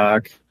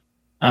TikTok.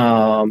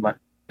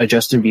 A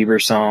Justin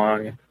Bieber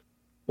song.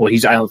 Well,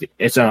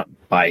 it's not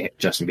by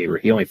Justin Bieber.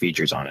 He only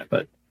features on it,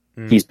 but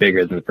he's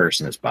bigger than the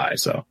person it's by.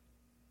 So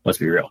let's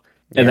be real.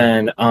 Yeah.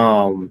 And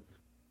then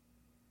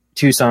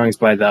 2 songs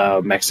by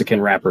the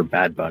Mexican rapper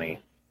Bad Bunny,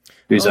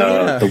 who's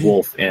the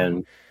wolf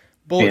in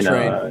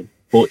Bullet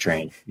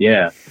Train.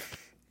 Yeah.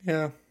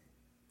 Yeah.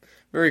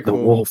 Very cool.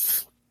 The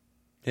wolf.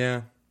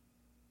 Yeah.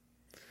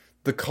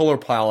 The color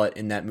palette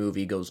in that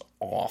movie goes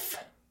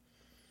off.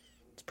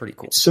 It's pretty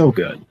cool. It's so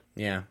good.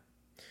 Yeah.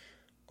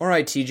 All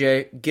right,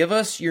 TJ, give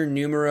us your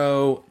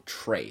numero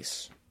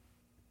tres.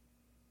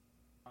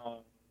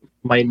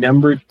 My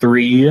number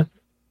 3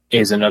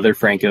 is another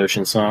Frank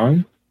Ocean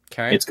song.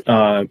 Okay. It's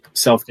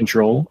Self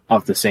Control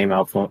off the same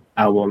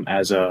album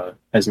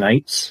as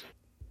Nights.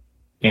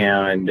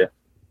 And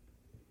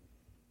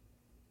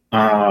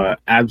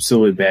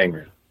absolute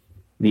banger.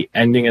 The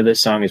ending of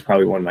this song is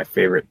probably one of my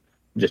favorite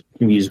just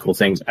musical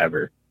things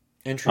ever.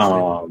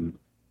 Interesting.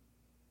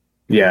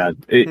 Yeah,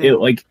 it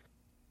like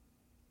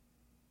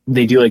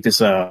they do like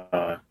this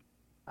I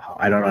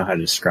don't know how to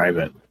describe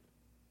it.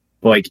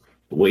 But like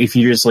if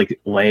you're just like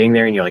laying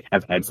there and you like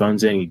have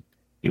headphones in,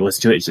 You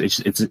listen to it,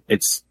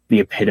 it's the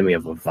epitome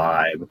of a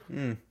vibe.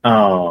 Mm.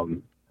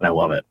 And I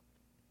love it.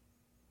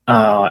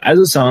 As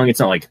a song, it's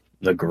not like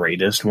the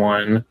greatest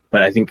one,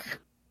 but I think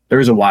there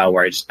was a while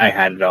where I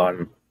had it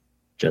on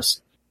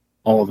just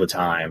all the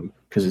time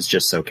because it's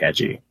just so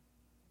catchy.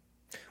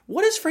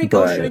 What is Frank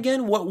Ocean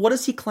again? What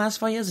does he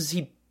classify as?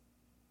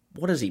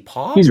 What is he,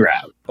 pop? He's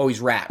rap. Oh,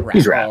 he's rap.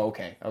 He's rap. Oh,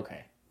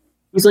 okay.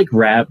 He's like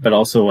rap, but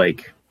also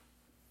like,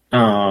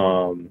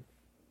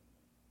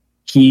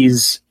 he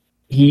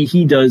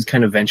does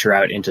kind of venture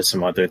out into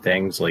some other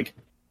things. Like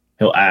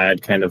he'll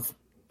add kind of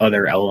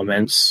other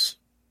elements.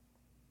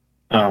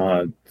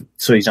 So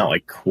he's not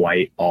like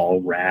quite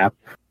all rap.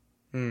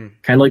 Kind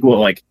of like what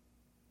like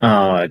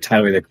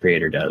Tyler the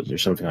Creator does or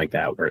something like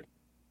that, where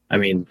I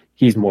mean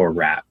he's more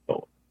rap,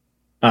 but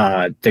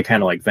they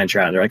kind of like venture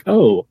out and they're like,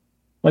 oh,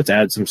 let's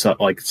add some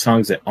like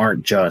songs that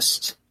aren't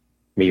just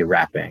me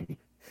rapping.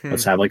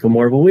 Let's have like a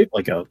more of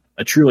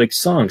a true like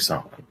song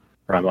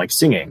where I'm like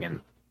singing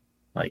and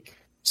like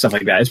stuff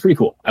like that. It's pretty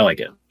cool. I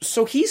like it.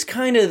 So he's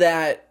kind of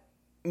that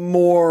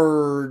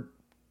more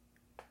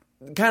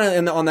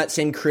kind of on that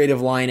same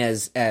creative line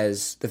as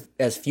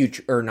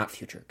Future, or not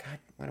Future. God,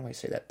 why do I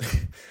say that?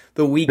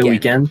 The Weeknd. The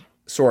Weeknd,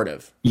 sort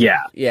of.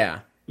 Yeah.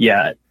 There,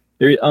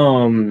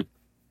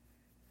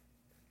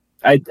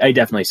 I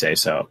definitely say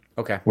so.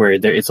 Okay. Where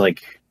it's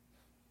like,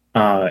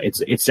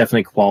 it's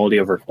definitely quality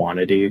over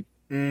quantity.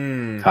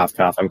 Cough,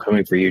 cough. I'm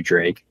coming for you,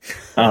 Drake.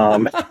 I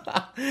want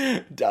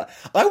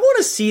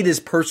to see this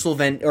personal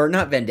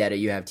not vendetta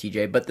you have,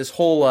 TJ, but this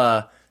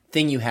whole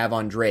thing you have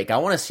on Drake. I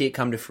want to see it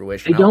come to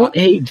fruition. I don't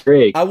hate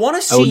Drake. I want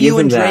to see you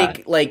and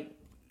Drake like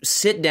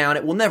sit down.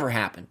 It will never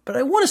happen, but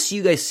I want to see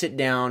you guys sit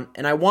down,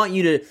 and I want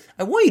you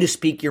to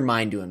speak your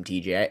mind to him,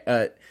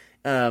 TJ.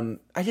 I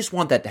just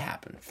want that to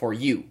happen for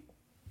you.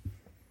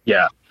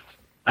 Yeah,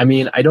 I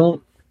mean, I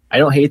don't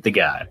hate the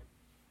guy.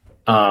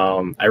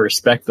 I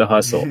respect the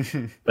hustle,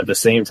 but at the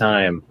same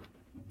time,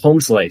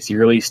 Home Slice, he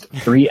released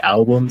 3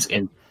 albums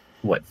in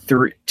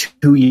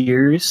 2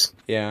 years?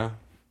 Yeah,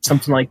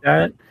 something like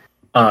that.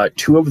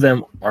 2 of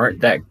them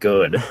aren't that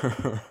good.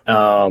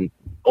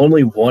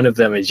 Only one of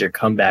them is your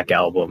comeback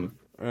album,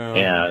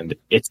 and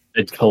it's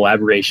a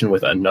collaboration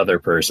with another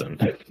person.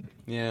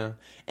 Yeah,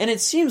 and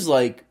it seems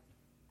like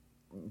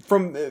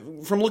from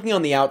looking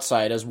on the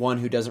outside as one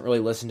who doesn't really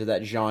listen to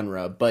that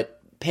genre, but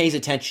pays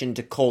attention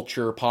to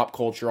culture, pop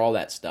culture, all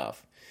that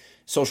stuff,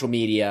 social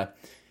media,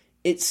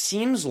 it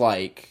seems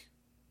like,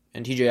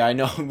 and TJ, I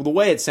know the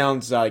way it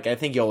sounds like, I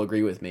think you'll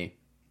agree with me.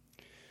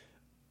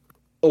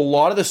 A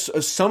lot of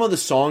some of the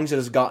songs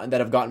that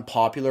have gotten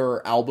popular,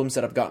 or albums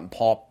that have gotten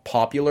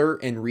popular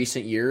in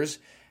recent years,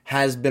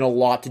 has been a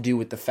lot to do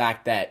with the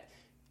fact that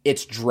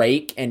it's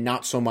Drake and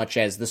not so much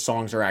as the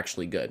songs are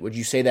actually good. Would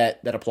you say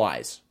that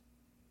applies?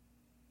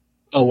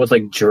 Oh, with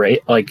like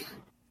Drake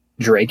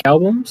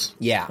albums?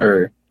 Yeah.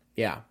 Or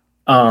yeah.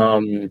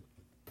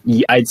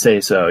 Yeah, I'd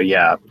say so,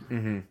 yeah.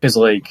 Because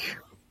like,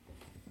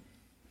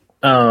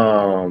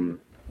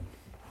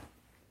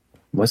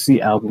 what's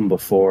the album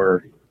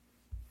before?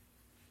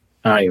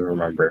 I don't even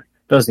remember.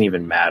 Doesn't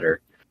even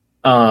matter.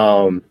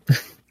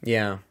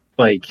 Yeah.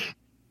 Like,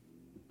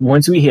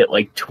 once we hit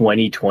like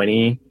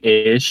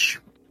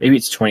 2020-ish, maybe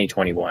it's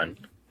 2021,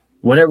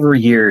 whatever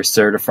year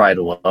Certified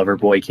Lover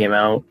Boy came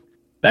out,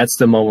 that's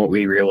the moment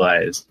we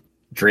realized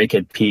Drake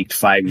had peaked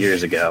 5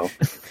 years ago.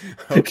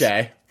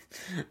 Okay.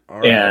 All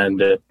right.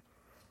 And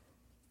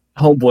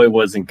Homeboy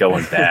wasn't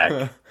going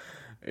back.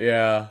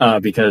 Yeah.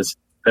 Because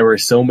there were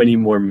so many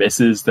more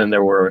misses than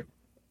there were,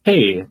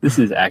 hey, this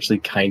is actually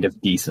kind of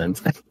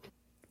decent.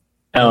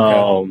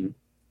 And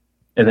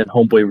then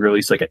Homeboy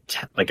released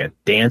like a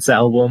dance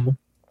album.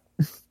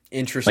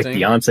 Interesting. Like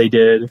Beyonce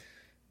did.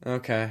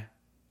 Okay.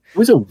 It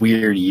was a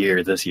weird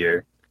year this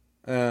year.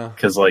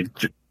 Because like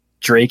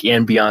Drake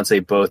and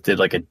Beyonce both did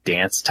like a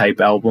dance type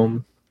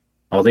album.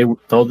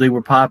 Although they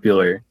were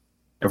popular,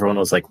 everyone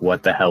was like,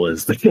 what the hell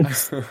is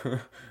this?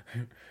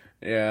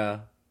 Yeah.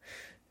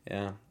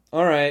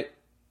 All right.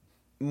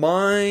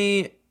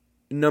 My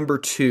number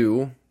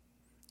 2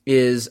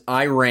 is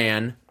I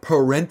Ran,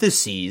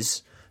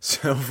 parentheses,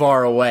 So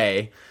Far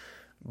Away,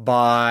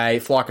 by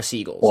Flock of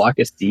Seagulls. Flock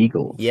of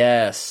Seagulls.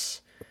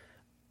 Yes.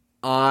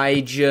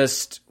 You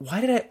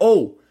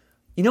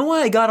know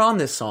why I got on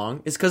this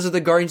song? It's because of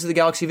the Guardians of the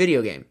Galaxy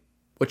video game,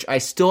 which I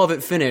still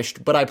haven't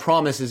finished, but I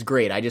promise is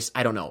great. I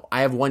don't know.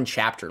 I have 1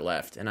 chapter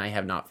left, and I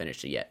have not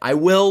finished it yet. I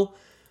will.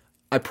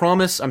 I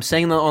promise. I'm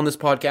saying that on this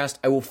podcast.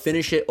 I will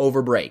finish it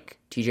over break.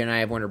 TJ and I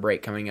have winter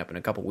break coming up in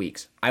a couple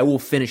weeks. I will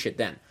finish it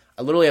then.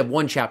 I literally have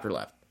 1 chapter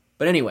left.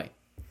 But anyway,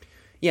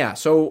 yeah.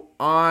 So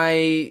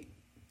I've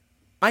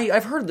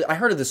heard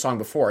of this song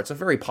before. It's a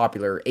very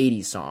popular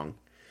 '80s song.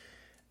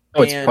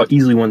 Oh, it's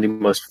easily one of the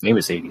most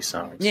famous '80s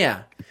songs.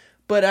 Yeah.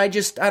 But I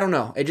don't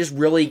know. It just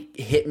really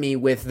hit me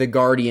with the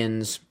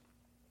Guardians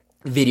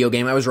video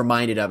game. I was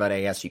reminded of it,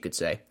 I guess you could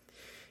say.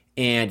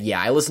 And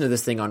yeah, I listened to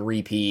this thing on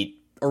repeat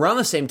around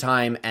the same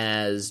time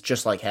as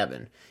Just Like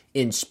Heaven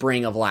in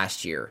spring of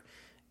last year.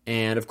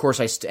 And of course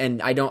I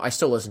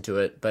still listen to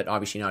it, but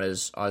obviously not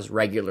as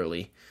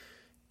regularly.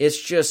 it's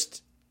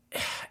just,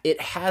 it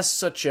has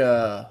such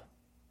a,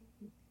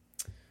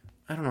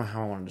 I don't know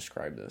how I want to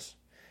describe this.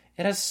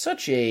 It has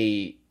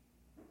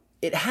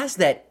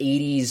that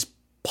 80s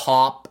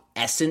pop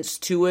essence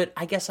to it,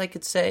 I guess I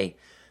could say,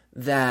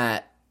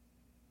 that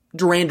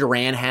Duran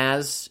Duran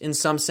has in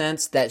some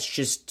sense, that's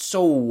just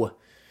so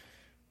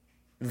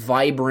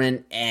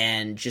vibrant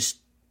and just,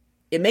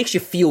 it makes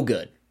you feel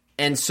good.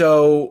 And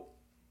so,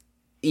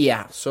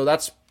 yeah, so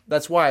that's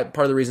why,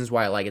 part of the reasons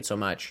why I like it so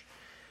much.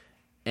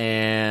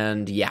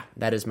 And yeah,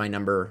 that is my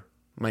number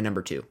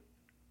 2.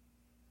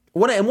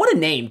 What a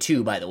name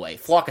too, by the way.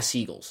 Flock of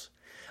Seagulls.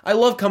 I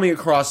love coming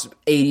across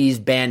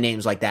 80s band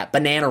names like that.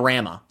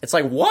 Bananarama. It's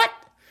like, what?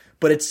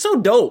 But it's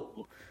so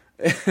dope.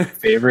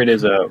 Favorite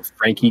is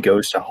Frankie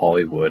Goes to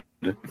Hollywood.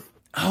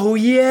 Oh,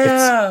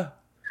 yeah. It's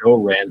so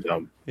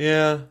random.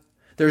 Yeah.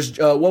 There's,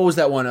 what was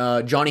that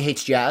one? Johnny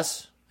Hates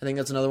Jazz. I think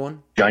that's another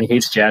one. Johnny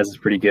Hates Jazz is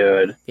pretty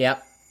good.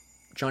 Yep.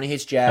 Johnny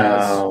Hates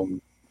Jazz.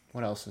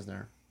 What else is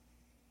there?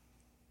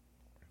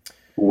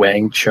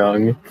 Wang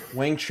Chung.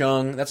 Wang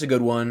Chung. That's a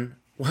good one.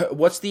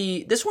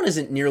 This one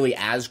isn't nearly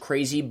as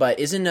crazy, but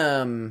isn't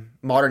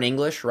Modern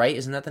English, right?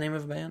 Isn't that the name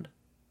of a band?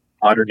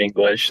 Modern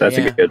English. That's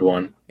a good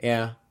one.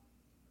 Yeah.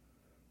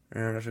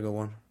 Yeah, that's a good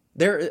one.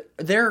 They're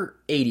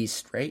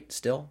 80s, right?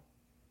 Still?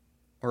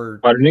 Or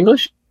Modern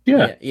English?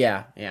 Yeah.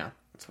 Yeah.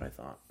 That's what I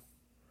thought.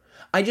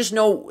 I just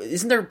know,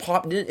 isn't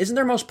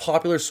their most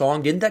popular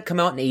song, didn't that come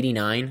out in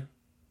 89?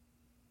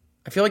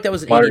 I feel like that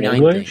was an Modern 89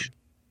 English? thing.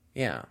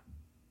 Yeah.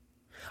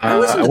 I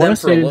listened to them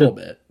for a little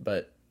bit,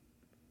 but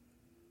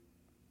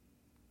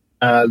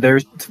their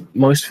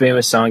most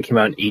famous song came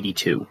out in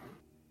 82.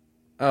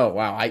 Oh,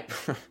 wow.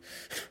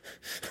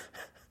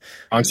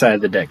 Wrong side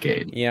of the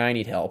decade. Yeah, I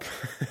need help.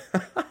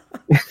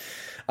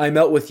 I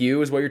Melt With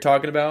You is what you're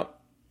talking about?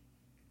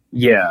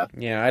 Yeah.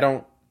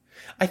 Yeah,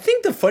 I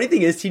think the funny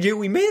thing is, TJ,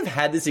 we may have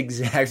had this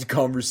exact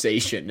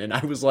conversation, and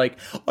I was like,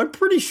 I'm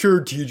pretty sure,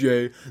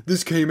 TJ,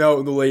 this came out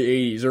in the late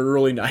 80s or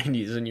early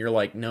 90s, and you're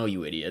like, no,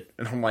 you idiot.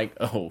 And I'm like,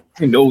 oh.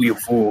 No, you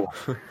fool.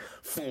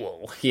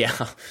 Fool.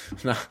 Yeah.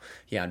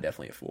 Yeah, I'm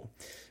definitely a fool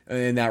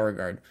in that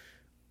regard.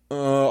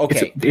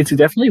 Okay. It's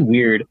definitely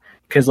weird,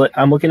 because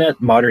I'm looking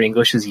at Modern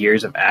English's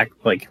years of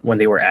when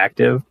they were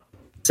active.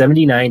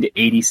 79 to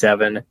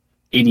 87,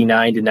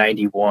 89 to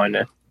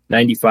 91,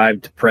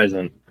 95 to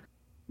present.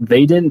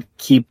 They didn't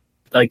keep,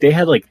 they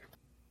had,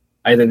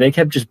 either they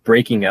kept just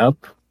breaking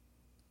up,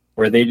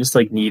 or they just,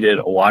 needed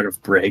a lot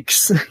of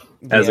breaks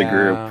as a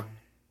group.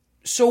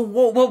 So,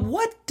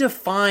 what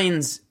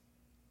defines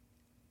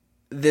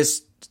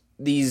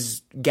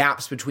these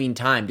gaps between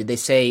time? Did they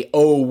say,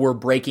 oh, we're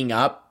breaking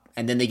up,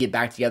 and then they get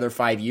back together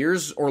 5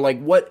 years? Or,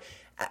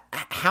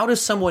 how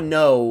does someone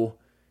know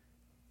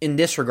in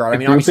this regard? I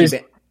mean,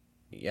 obviously...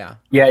 Yeah,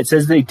 it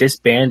says they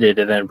disbanded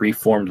and then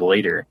reformed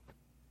later.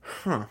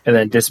 Huh. And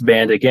then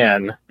disband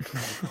again.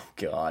 Oh,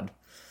 God.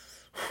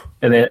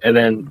 And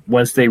then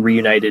once they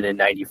reunited in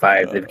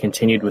 95, they've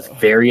continued with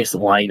various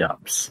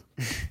lineups.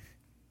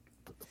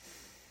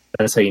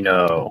 That's how you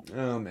know.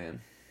 Oh,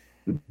 man.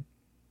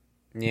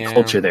 Yeah.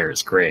 Culture there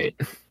is great.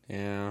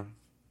 Yeah.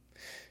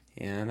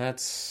 Yeah,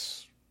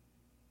 that's...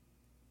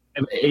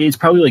 It's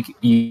probably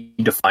you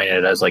define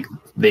it as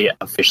they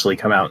officially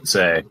come out and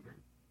say,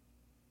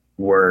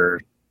 we're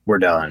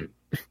done.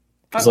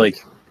 Because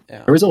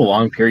there was a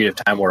long period of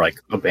time where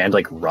a band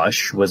like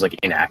Rush was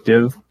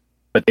inactive,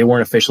 but they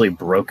weren't officially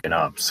broken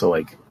up. So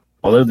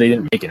although they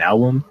didn't make an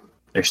album,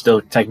 they're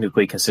still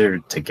technically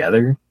considered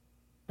together,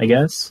 I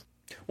guess.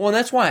 Well, and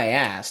that's why I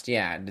asked.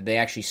 Yeah, did they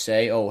actually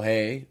say, "Oh,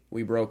 hey,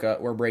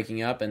 we're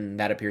breaking up," and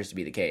that appears to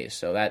be the case.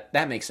 So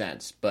that makes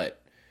sense.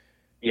 But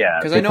yeah,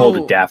 because they pulled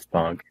a Daft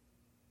Punk.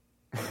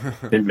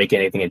 Didn't make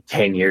anything in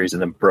 10 years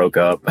and then broke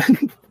up.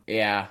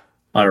 Yeah.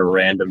 On a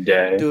random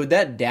day. Dude,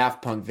 that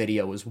Daft Punk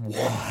video was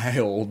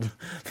wild.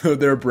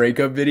 Their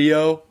breakup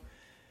video.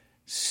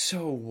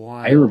 So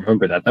wild. I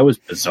remember that. That was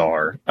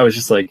bizarre. I was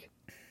just like,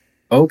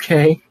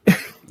 okay.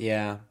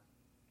 Yeah.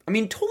 I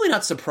mean, totally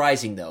not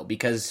surprising, though,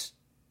 because,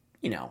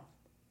 in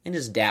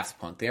this Daft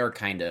Punk, they're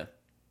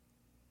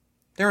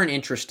an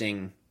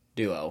interesting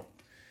duo.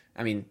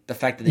 I mean, the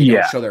fact that they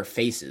don't show their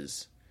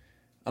faces,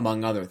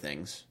 among other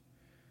things.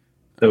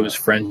 Those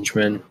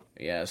Frenchmen.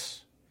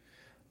 Yes.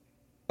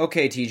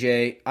 Okay,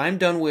 TJ, I'm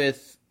done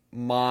with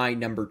my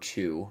number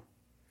 2.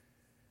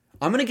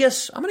 I'm gonna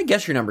guess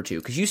your number 2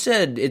 because you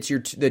said it's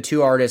the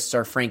two artists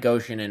are Frank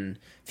Ocean and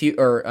The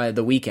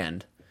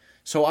Weeknd.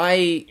 So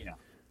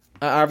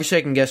obviously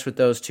I can guess with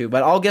those two,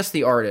 but I'll guess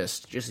the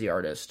artist, just the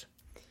artist.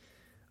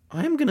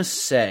 I'm gonna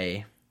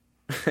say,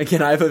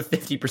 again, I have a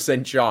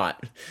 50%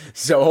 shot,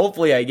 so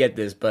hopefully I get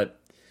this. But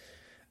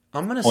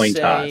I'm gonna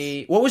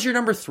say, what was your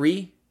number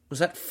 3? Was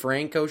that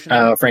Frank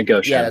Ocean? Frank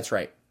Ocean. Yeah, that's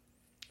right.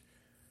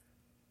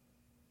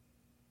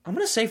 I'm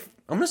gonna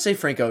say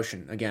Frank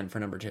Ocean again for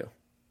number 2.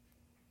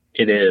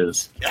 It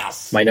is.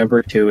 Yes. My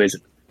number 2 is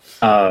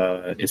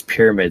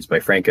Pyramids by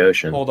Frank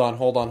Ocean. Hold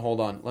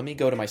on. Let me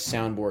go to my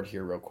soundboard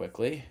here real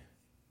quickly.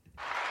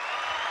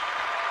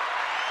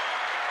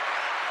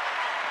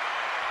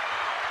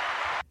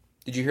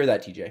 Did you hear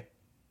that, TJ?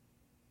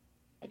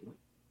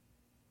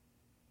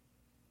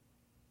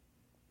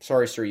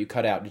 Sorry, sir, you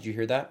cut out. Did you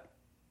hear that?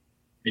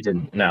 I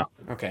didn't. No.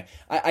 Okay.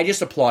 I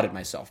just applauded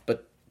myself,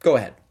 but go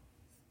ahead.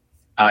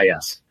 Ah,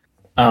 yes.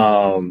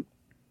 But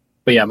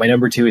yeah, my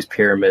number two is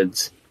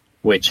Pyramids,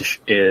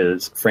 which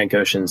is Frank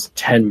Ocean's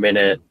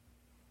 10-minute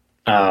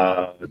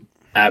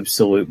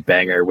absolute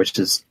banger, which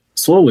has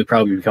slowly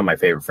probably become my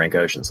favorite Frank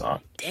Ocean song.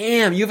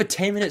 Damn, you have a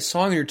 10-minute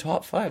song in your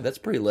top 5. That's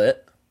pretty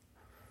lit.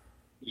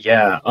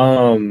 Yeah,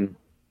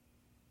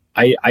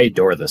 I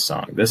adore this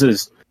song. This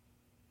is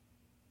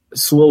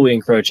slowly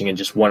encroaching in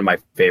just one of my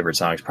favorite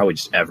songs, probably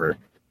just ever.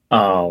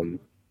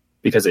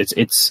 Because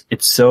it's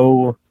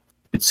so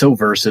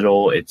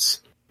versatile.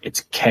 It's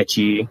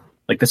catchy.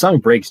 Like the song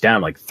breaks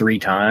down like 3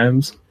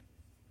 times.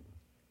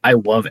 I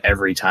love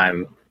every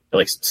time it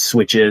like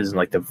switches and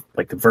like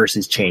the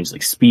verses change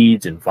like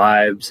speeds and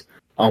vibes.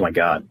 Oh my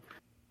god.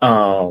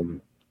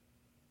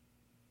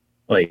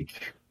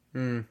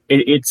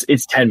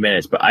 It's 10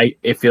 minutes, but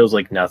it feels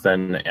like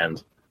nothing,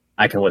 and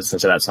I can listen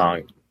to that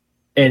song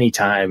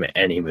anytime,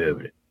 any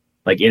mood.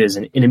 Like it is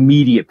an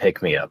immediate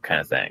pick me up kind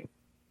of thing.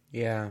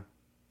 Yeah.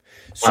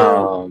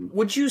 So,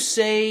 would you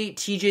say,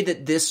 TJ,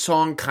 that this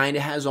song kind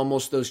of has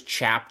almost those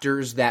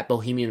chapters that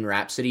Bohemian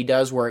Rhapsody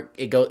does, where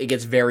it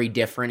gets very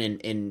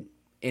different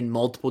in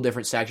multiple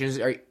different sections?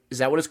 Is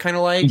that what it's kind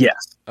of like?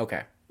 Yes.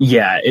 Okay.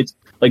 Yeah, it's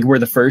like where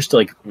the first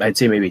like I'd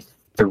say maybe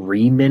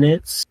 3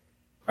 minutes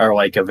are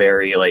like a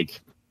very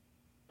like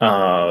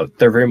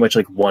they're very much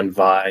like one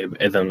vibe,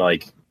 and then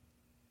like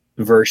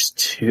verse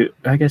 2,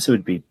 I guess it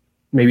would be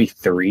maybe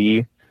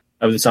 3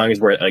 of the song is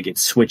where like it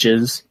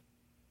switches,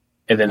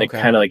 and then it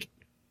kind of like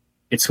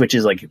it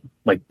switches like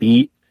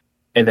beat,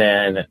 and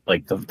then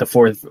like the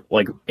fourth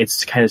like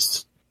it's kind of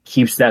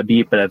keeps that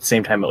beat, but at the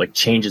same time it like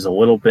changes a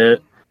little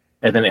bit,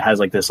 and then it has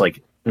like this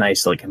like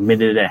nice like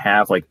minute and a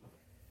half like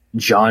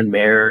John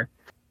Mayer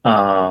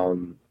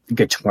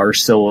guitar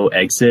solo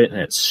exit,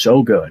 and it's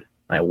so good.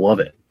 I love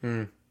it.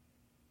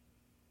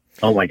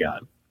 Oh my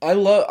god. I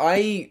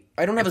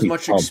don't have as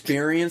much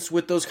experience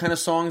with those kind of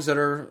songs that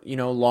are,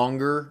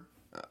 longer,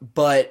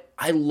 but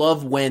I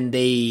love when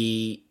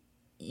they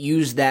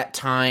use that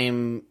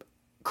time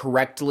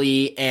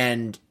correctly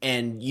and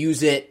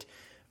uses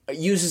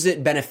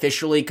it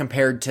beneficially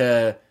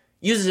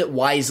uses it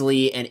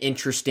wisely and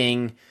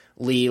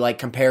interestingly, like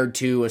compared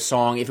to a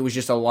song if it was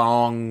just a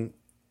long,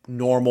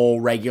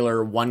 normal,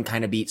 regular one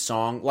kind of beat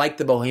song, like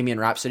the Bohemian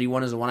Rhapsody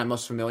one is the one I'm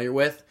most familiar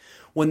with.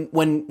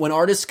 When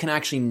artists can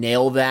actually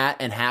nail that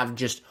and have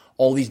just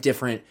all these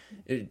different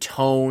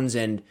tones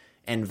and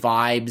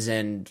vibes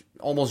and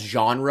almost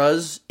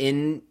genres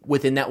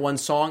within that one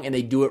song, and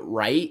they do it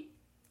right,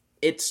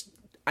 it's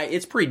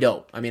pretty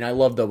dope. I mean, I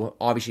love the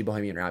obviously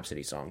Bohemian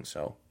Rhapsody song.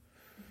 So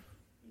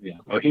yeah,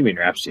 Bohemian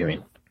Rhapsody. I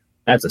mean,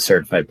 that's a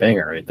certified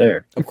banger right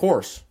there. Of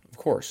course,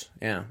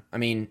 yeah. I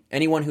mean,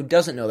 anyone who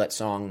doesn't know that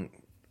song,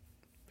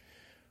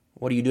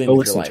 what are you doing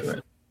with your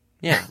life?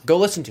 Yeah, go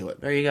listen to it.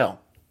 There you go.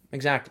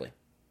 Exactly.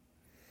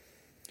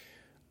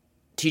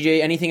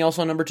 TJ, anything else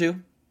on number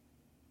 2?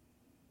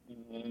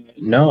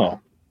 No.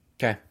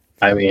 Okay.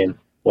 I mean,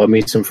 love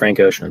me some Frank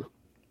Ocean.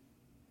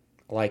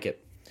 I like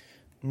it.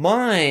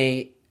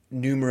 My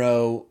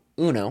numero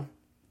uno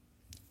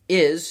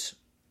is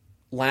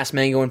Last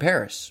Mango in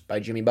Paris by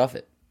Jimmy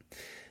Buffett.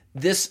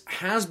 This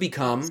has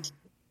become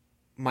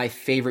my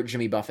favorite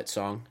Jimmy Buffett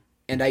song,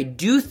 and I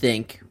do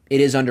think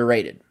it is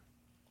underrated.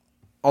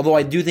 Although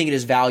I do think it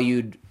is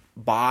valued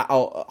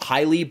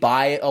highly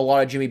by a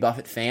lot of Jimmy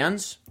Buffett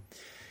fans,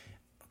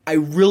 I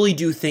really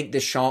do think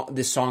this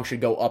song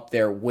should go up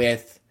there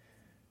with,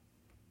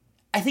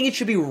 I think it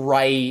should be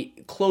right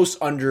close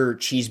under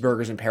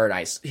Cheeseburgers in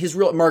Paradise. His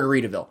real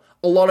Margaritaville.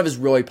 A lot of his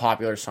really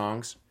popular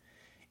songs.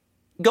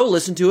 Go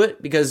listen to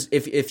it because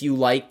if you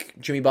like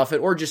Jimmy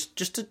Buffett, or just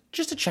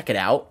to check it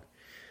out.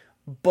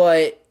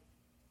 But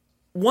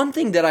one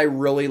thing that I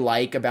really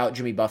like about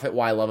Jimmy Buffett,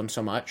 why I love him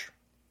so much,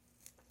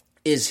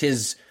 is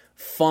his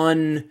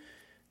fun,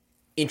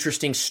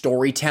 interesting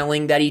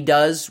storytelling that he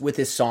does with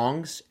his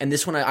songs. And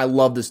this one, I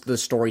love the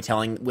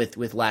storytelling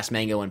with Last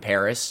Mango in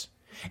Paris.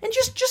 And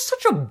just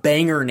such a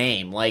banger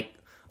name, like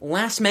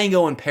Last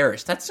Mango in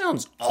Paris. That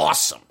sounds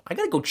awesome. I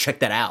gotta go check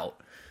that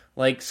out.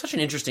 Like, such an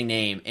interesting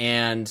name,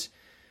 and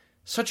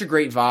such a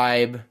great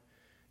vibe.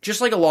 Just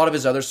like a lot of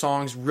his other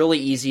songs, really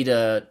easy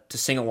to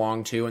sing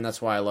along to, and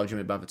that's why I love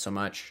Jimmy Buffett so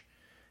much.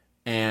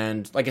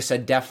 And like I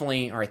said,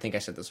 definitely, or I think I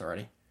said this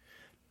already,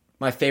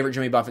 my favorite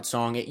Jimmy Buffett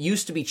song. It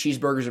used to be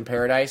Cheeseburgers in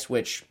Paradise,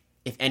 which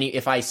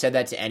if I said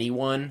that to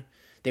anyone,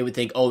 they would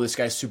think, oh, this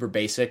guy's super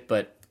basic.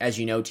 But as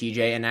you know,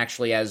 TJ, and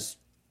actually as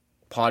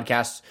the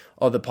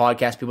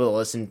podcast people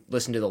that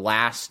listen to the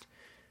last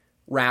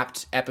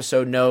Wrapped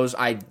episode knows,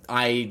 I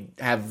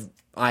have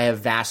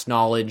vast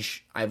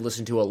knowledge. I've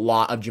listened to a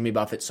lot of Jimmy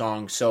Buffett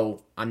songs,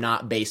 so I'm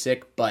not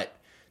basic, but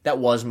that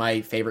was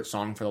my favorite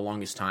song for the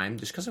longest time,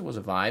 just because it was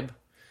a vibe.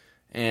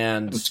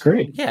 And it's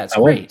great. Yeah, it's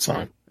I great. love the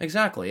song.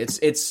 Exactly.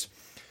 It's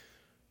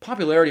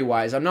popularity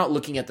wise. I'm not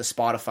looking at the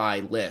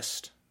Spotify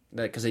list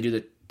because they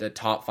do the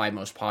top 5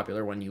 most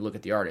popular when you look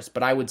at the artist.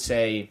 But I would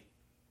say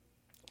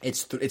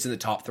it's in the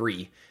top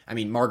 3. I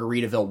mean,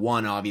 Margaritaville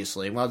 1,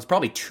 obviously. Well, it's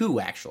probably 2,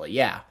 actually.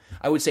 Yeah,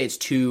 I would say it's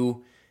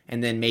 2,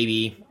 and then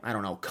maybe, I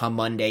don't know, Come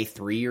Monday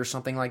 3 or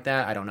something like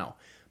that. I don't know,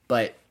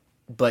 but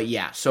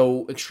yeah.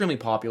 So extremely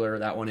popular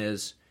that one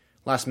is.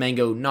 Last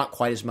Mango, not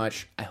quite as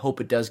much. I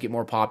hope it does get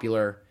more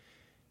popular.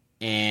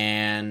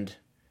 And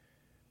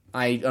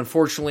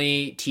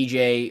unfortunately,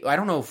 TJ, I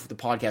don't know if the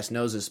podcast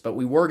knows this, but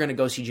we were going to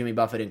go see Jimmy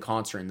Buffett in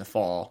concert in the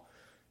fall,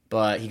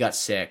 but he got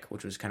sick,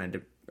 which was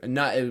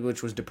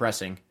which was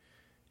depressing.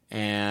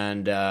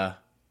 And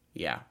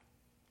yeah,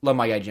 love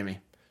my guy Jimmy.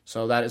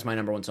 So that is my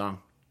number 1 song.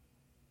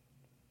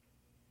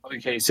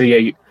 Okay, so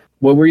yeah,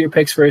 what were your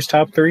picks for his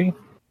top 3?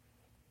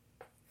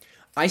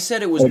 I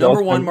said it was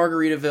number 1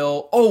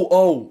 Margaritaville.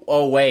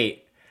 Oh,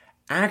 wait.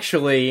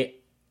 Actually,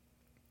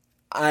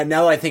 now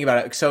that I think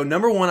about it, so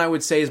number 1 I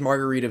would say is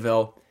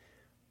Margaritaville.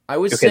 I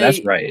would say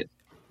that's right.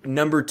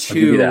 Number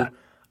 2,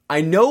 I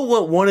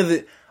know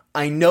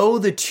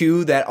the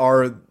 2 that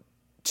are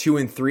 2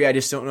 and 3. I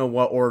just don't know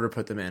what order to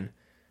put them in.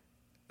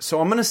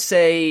 So I'm gonna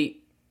say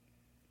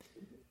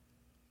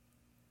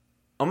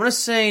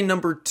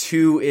number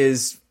 2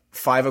 is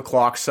 5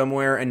 o'clock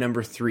somewhere, and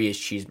number 3 is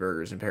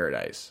Cheeseburgers in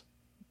Paradise.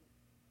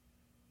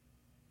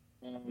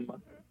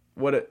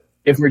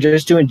 If we're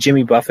just doing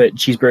Jimmy Buffett,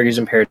 Cheeseburgers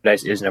in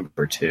Paradise is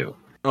number 2.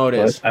 Oh, it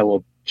is. I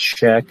will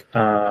check.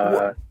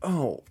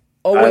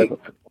 Wait.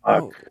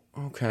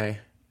 Okay.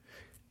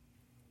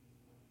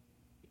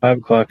 5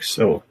 o'clock.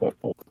 So.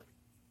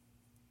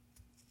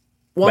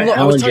 Well,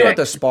 I was talking about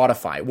the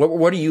Spotify.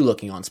 What are you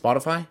looking on?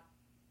 Spotify?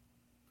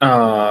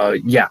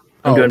 Yeah.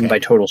 I'm doing by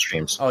total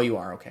streams. Oh, you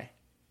are? Okay.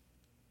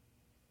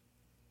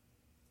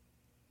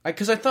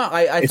 Because I thought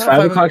it's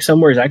 5 o'clock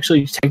somewhere is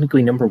actually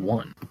technically number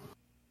 1.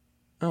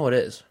 Oh, it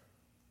is.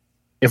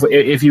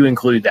 If you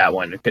include that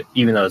one,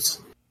 even though it's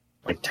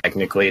like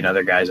technically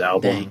another guy's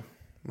album. Dang.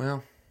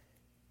 Well,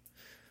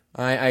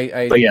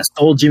 But yeah,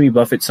 old Jimmy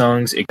Buffett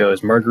songs. It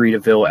goes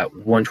Margaritaville at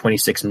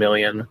 126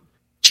 million,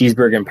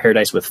 Cheeseburger in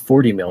Paradise with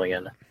 40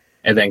 million,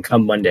 and then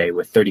Come Monday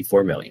with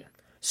 34 million.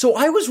 So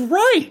I was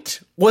right.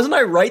 Wasn't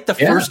I right the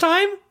first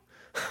time?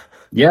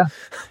 Yeah.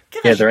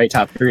 Yeah, the right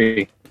top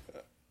 3.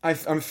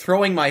 I'm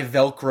throwing my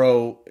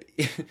Velcro.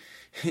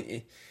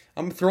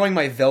 I'm throwing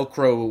my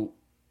Velcro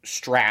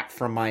strap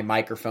from my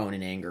microphone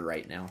in anger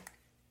right now.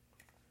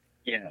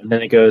 Yeah. And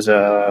then it goes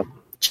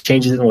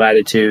Changes in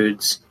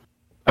Latitudes,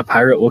 A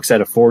Pirate Looks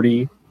at a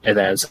 40, and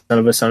then Son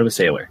of a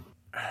Sailor.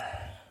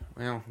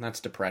 Well, that's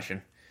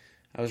depression.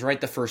 I was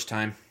right the first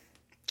time.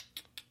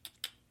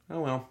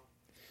 Oh well.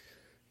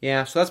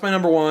 Yeah, so that's my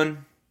number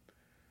 1.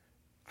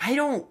 I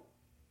don't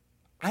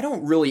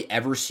really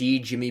ever see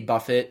Jimmy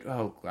Buffett.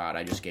 Oh God,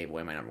 I just gave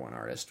away my number 1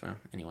 artist. Well,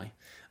 anyway,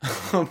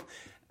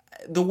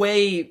 the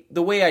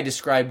way I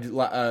described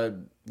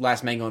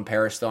Last Mango in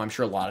Paris, though, I'm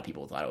sure a lot of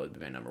people thought it would be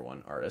my number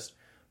 1 artist.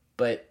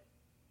 But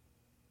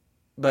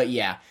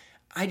yeah,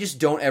 I just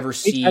don't ever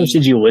see. How many times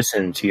did you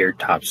listen to your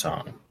top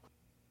song?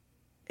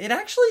 It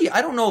actually,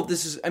 I don't know if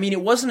this is. I mean, it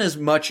wasn't as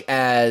much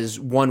as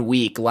 1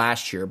 week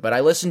last year, but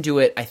I listened to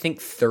it, I think,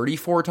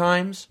 34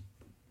 times.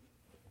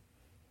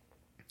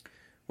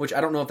 Which I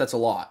don't know if that's a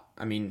lot.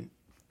 I mean,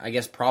 I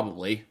guess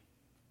probably,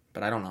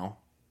 but I don't know.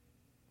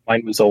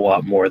 Mine was a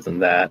lot more than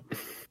that.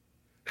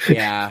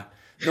 Yeah.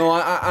 No,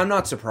 I'm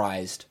not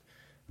surprised.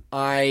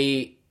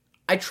 I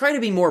try to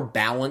be more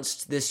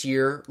balanced this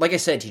year. Like I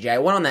said, TJ, I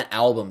went on that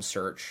album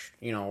search,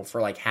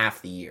 for like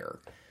half the year.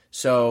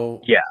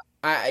 So yeah.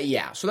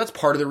 So that's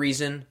part of the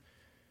reason.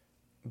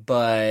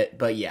 But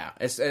yeah,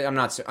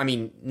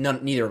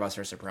 neither of us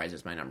are surprised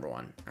it's my number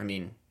 1. I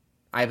mean,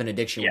 I have an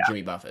addiction with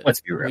Jimmy Buffett.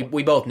 Let's be real.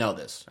 We both know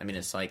this. I mean,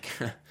 it's like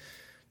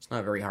it's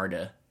not very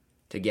hard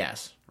to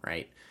guess,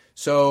 right?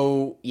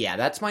 So yeah,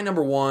 that's my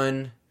number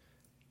 1.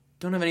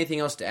 Don't have anything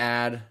else to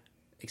add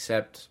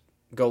except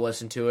go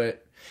listen to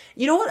it.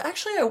 You know what?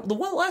 Actually, the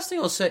last thing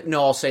I'll say.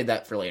 No, I'll save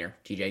that for later.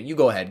 TJ, you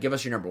go ahead. Give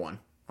us your number 1.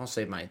 I'll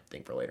save my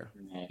thing for later.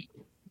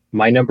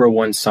 My number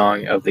 1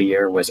 song of the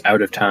year was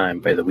 "Out of Time"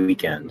 by The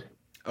Weeknd.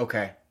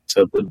 Okay.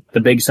 So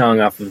the big song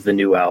off of the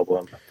new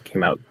album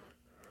came out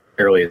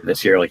earlier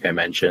this year, like I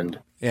mentioned.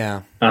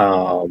 Yeah.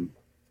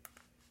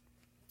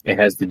 It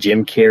has the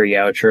Jim Carrey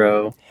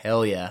outro.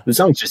 Hell yeah. The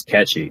song's just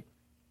catchy.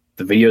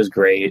 The video's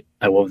great.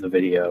 I love the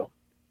video.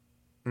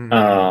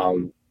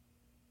 Mm-hmm.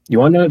 You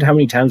want to know how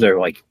many times I've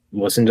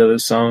listened to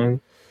this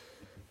song?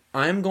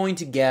 I'm going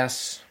to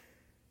guess.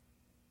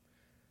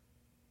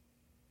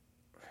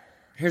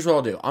 Here's what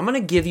I'll do. I'm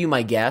going to give you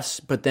my guess,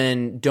 but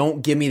then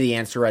don't give me the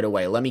answer right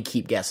away. Let me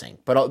keep guessing.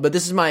 But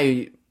this is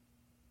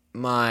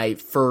my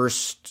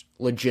first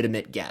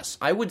legitimate guess.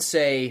 I would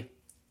say, I'm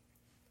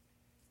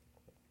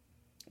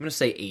going to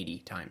say 80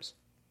 times.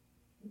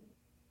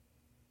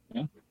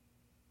 Yeah.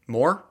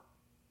 More?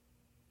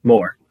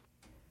 More.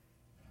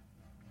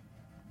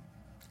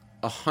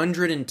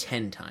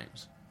 110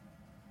 times.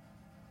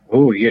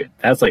 Oh,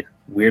 that's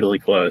weirdly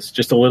close.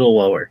 Just a little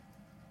lower.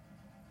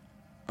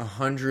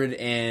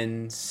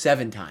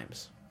 107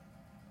 times.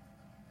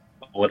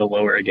 A little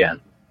lower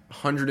again.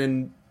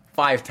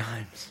 105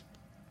 times.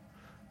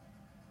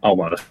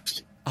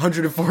 Almost.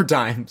 104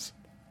 times.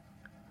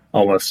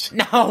 Almost.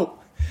 No!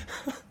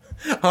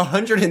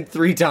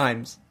 103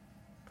 times.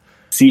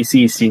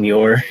 CC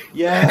Senor.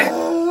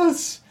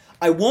 Yes!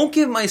 I won't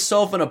give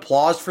myself an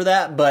applause for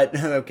that, but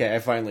okay, I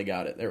finally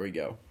got it. There we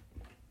go.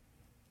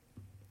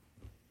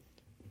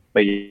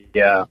 But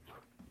yeah,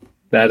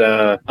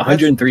 that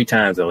 103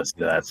 times I listened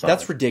to that song.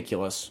 That's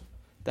ridiculous.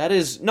 That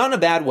is not in a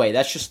bad way.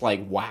 That's just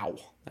like, wow.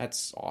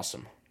 That's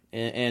awesome.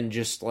 And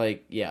just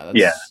like,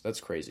 that's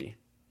crazy.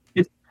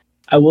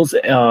 I will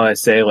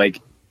say,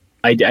 like,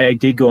 I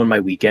did go on my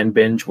weekend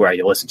binge where I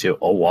listened to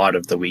a lot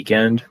of The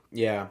Weeknd.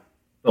 Yeah.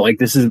 But, like,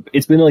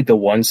 it's been, like, the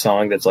one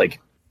song that's, like,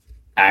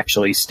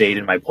 actually stayed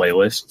in my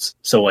playlists.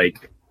 So,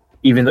 like,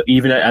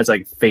 even as,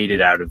 like,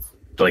 faded out of,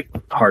 like,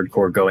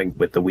 hardcore going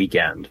with The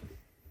Weeknd,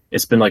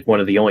 it's been, like, one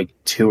of the only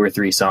 2 or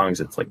 3 songs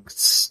that's, like,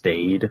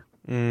 stayed.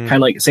 Kind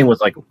of like, same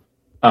with, like,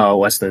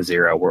 Less Than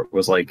Zero, where it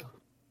was, like,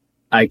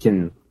 I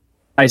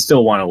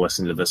still want to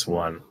listen to this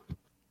one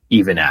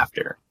even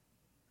after.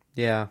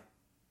 Yeah.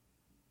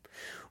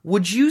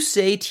 Would you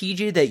say,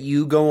 TJ, that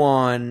you go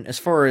on, as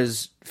far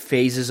as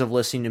phases of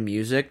listening to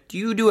music, do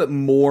you do it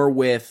more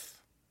with,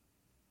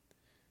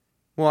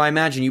 well, I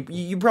imagine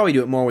you probably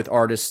do it more with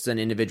artists than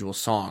individual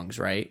songs,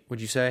 right? Would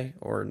you say?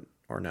 Or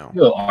no?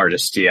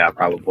 Artist, yeah,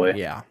 probably.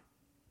 Yeah.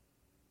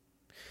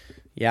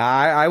 Yeah,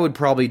 I would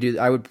probably do,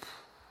 well,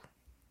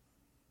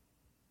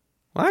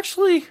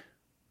 actually,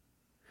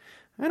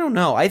 I don't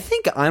know. I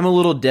think I'm a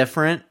little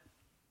different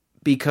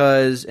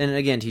because, and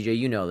again, TJ,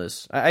 you know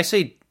this. I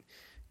say,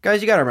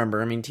 guys, you got to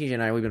remember, I mean, TJ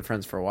and I, we've been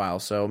friends for a while,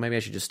 so maybe I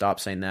should just stop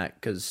saying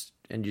that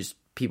and just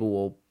people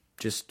will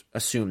just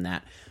assume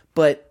that.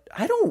 But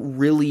I don't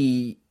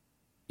really,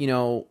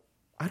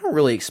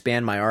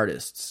 expand my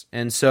artists.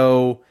 And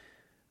so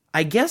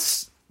I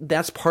guess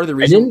that's part of the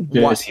reason. I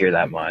didn't just hear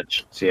that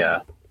much. So yeah,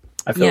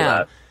 I feel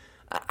that.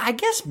 I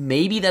guess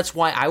maybe that's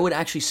why I would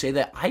actually say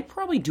that I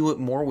probably do it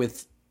more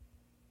with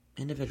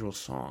individual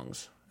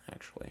songs,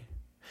 actually.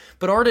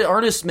 But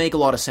artists make a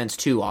lot of sense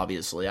too,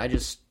 obviously. I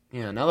just,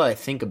 now that I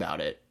think about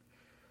it,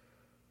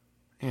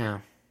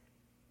 I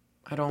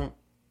don't.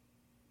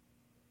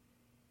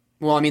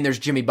 Well, I mean, there's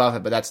Jimmy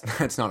Buffett, but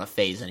that's not a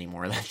phase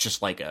anymore. That's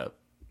just like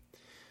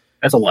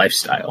that's a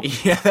lifestyle.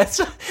 Yeah, that's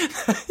right,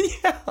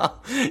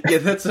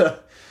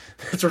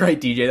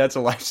 DJ. That's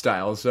a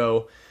lifestyle.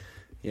 So,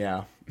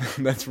 yeah,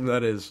 that's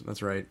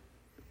right.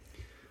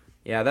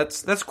 Yeah,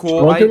 that's cool.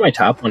 I went through my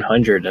top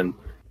 100, and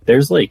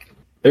there's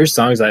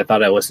songs that I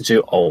thought I listened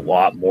to a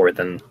lot more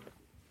than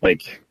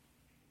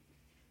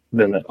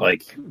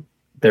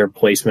their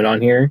placement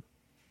on here.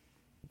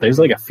 There's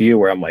like a few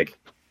where I'm like,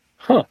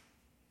 huh,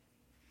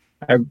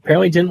 I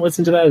apparently didn't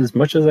listen to that as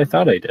much as I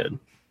thought I did.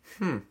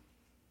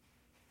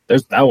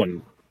 There's that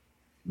one.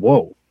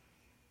 Whoa,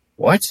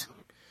 what?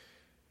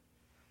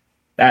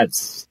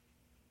 That's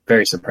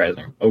very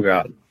surprising. Oh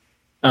god.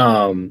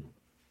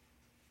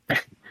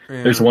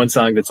 There's one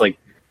song that's like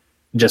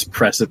just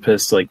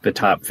precipice like the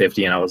top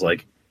 50, and I was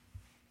like,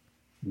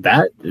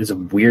 that is a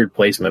weird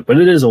placement, but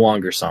it is a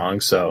longer song,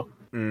 so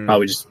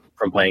probably just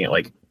from playing it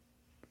like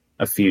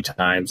a few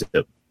times,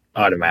 it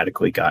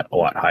automatically got a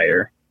lot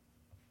higher.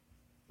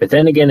 But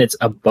then again, it's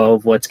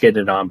above Let's Get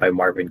It On by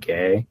Marvin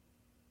Gaye,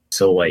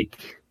 so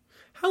like,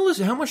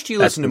 how much do you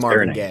listen to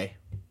Marvin Gaye?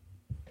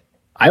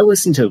 I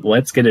listened to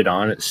Let's Get It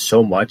On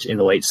so much in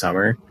the late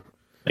summer,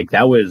 like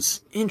that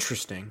was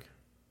interesting.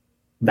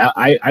 That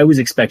I was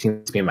expecting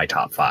it to be in my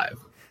top 5.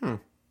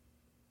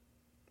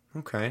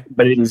 Okay.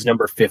 But it is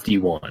number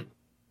 51.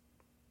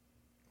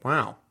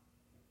 Wow.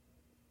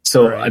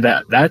 So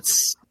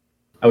that's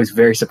I was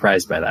very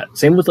surprised by that.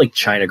 Same with like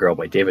China Girl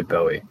by David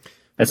Bowie.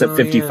 That's at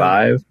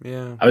 55.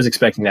 Yeah. I was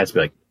expecting that to be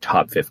like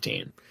top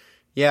 15.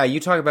 Yeah, I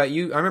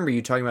remember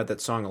you talking about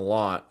that song a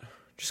lot.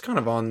 Just kind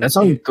of on that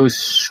song goes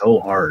so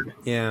hard.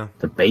 Yeah.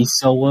 The bass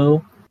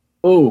solo.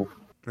 Oh.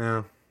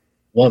 Yeah.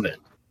 Love it.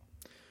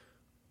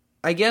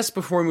 I guess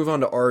before we move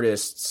on to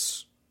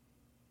artists,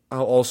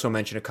 I'll also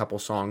mention a couple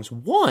songs.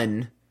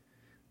 One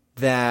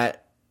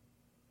that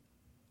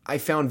I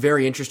found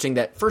very interesting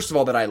that, first of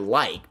all, that I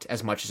liked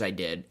as much as I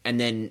did, and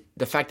then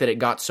the fact that it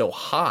got so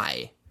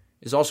high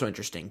is also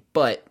interesting.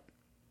 But,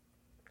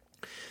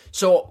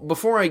 so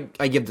before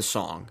I give the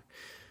song,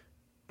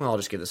 well, I'll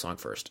just give the song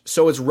first.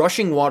 So it's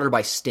Rushing Water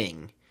by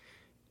Sting.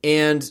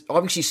 And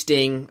obviously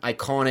Sting,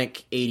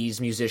 iconic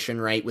 80s musician,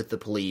 right, with the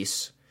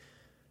Police.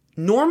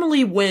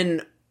 Normally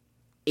when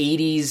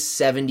 80s,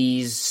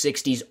 70s,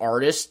 60s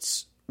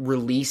artists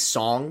release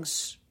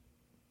songs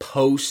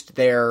post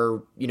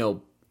their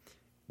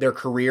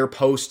career,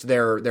 post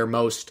their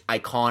most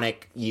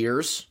iconic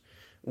years,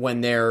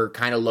 when they're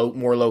kind of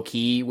more low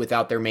key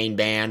without their main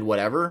band,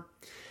 whatever.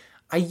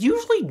 I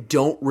usually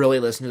don't really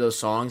listen to those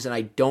songs, and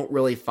I don't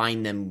really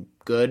find them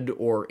good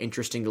or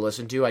interesting to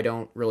listen to. I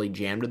don't really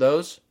jam to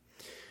those.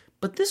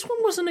 But this one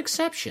was an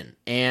exception,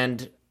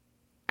 and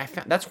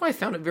that's why I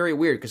found it very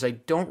weird, because I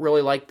don't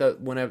really like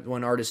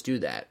when artists do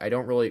that. I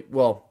don't really,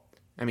 well,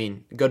 I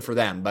mean, good for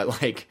them, but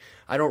like,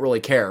 I don't really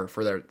care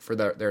for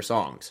their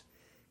songs.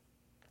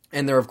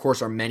 And there, of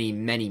course, are many,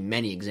 many,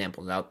 many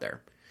examples out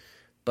there.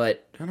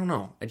 but I don't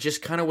know. It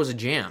just kind of was a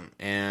jam,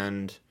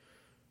 and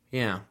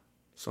yeah.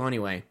 So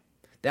anyway,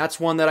 that's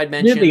one that I'd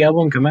When mention. did the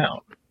album come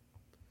out?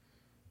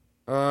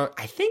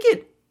 I think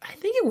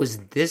it was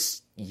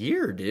this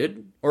year,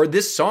 dude, or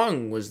this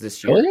song was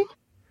this year. Really?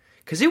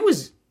 Because it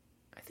was,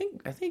 I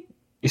think,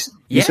 You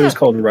said it was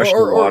called Rush the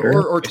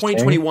Water? or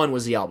 2021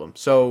 was the album.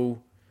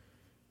 So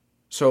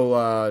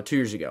 2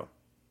 years ago.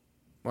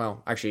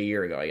 Well, actually a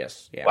year ago, I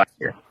guess. Yeah. Last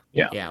year.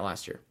 Yeah. Yeah,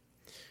 last year.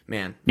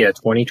 Man. Yeah,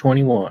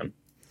 2021.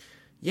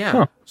 Yeah.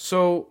 Huh.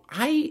 So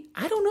I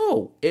don't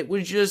know. It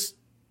was just,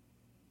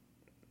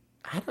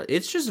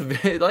 it's just,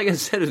 like I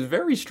said, it's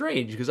very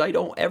strange because I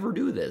don't ever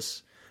do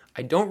this.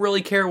 I don't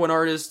really care when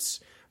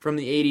artists from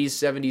the 80s,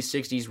 70s,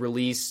 60s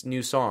release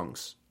new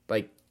songs.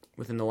 Like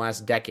within the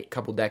last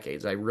couple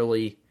decades. I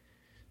really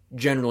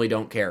generally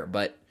don't care.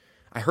 But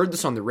I heard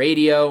this on the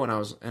radio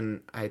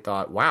and I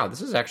thought, wow,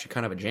 this is actually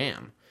kind of a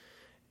jam.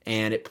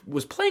 And it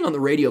was playing on the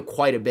radio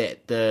quite a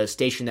bit. The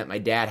station that my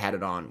dad had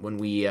it on when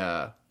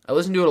I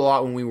listened to it a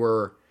lot when we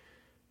were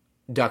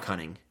duck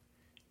hunting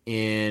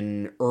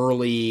in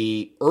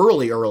early,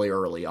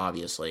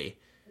 obviously,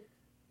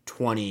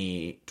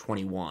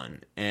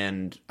 2021.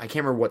 And I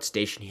can't remember what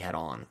station he had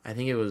on. I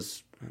think it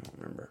was, I don't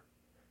remember.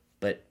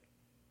 But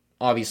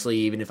obviously,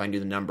 even if I knew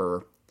the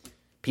number,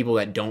 people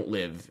that don't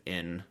live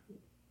in,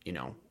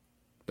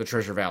 the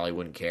Treasure Valley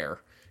wouldn't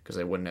care because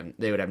they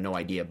would have no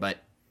idea. But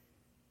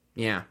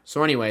yeah.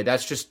 So anyway,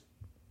 that's just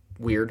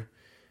weird.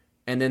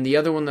 And then the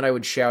other one that I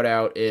would shout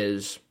out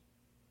is,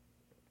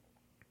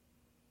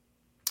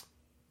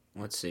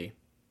 let's see,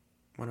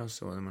 what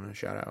else am I going to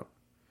shout out?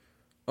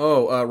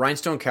 Oh,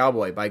 Rhinestone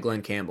Cowboy by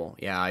Glenn Campbell.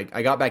 Yeah,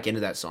 I got back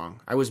into that song.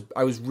 I was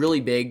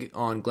really big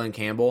on Glenn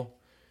Campbell.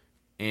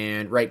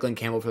 And Glenn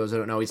Campbell, for those who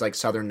don't know, he's like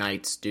Southern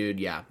Nights dude.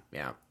 Yeah.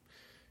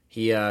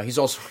 He's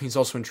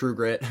also in True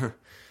Grit,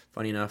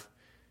 funny enough.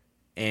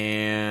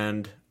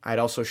 And I'd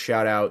also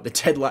shout out the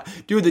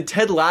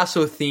Ted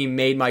Lasso theme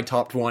made my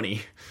top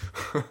 20.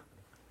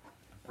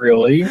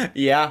 Really?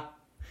 Yeah.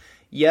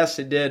 Yes,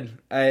 it did.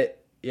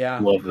 Yeah.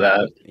 Love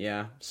that.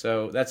 Yeah.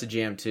 So that's a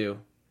jam too.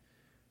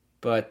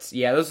 But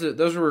yeah,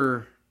 those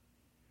were,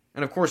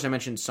 and of course I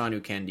mentioned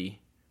Sanu Kendi,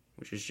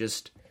 which is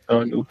just.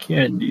 Oh, no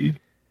candy.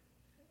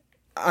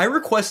 I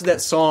requested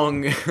that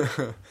song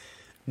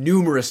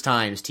numerous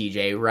times,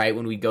 TJ, right,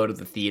 when we go to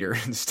the theater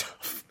and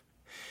stuff.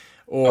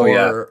 Or,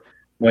 yeah.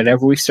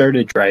 Whenever we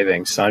started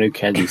driving, Sanu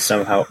Kendi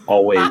somehow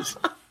always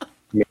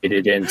made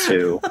it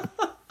into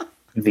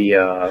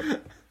the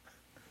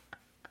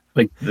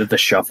the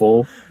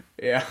shuffle.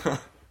 Yeah.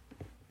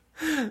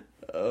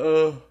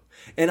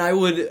 And I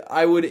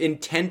would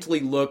intently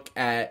look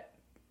at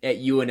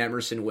you and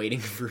Emerson waiting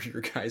for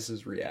your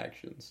guys'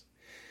 reactions.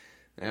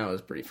 That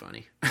was pretty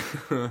funny.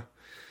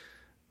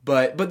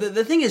 But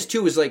the thing is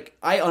too is like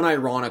I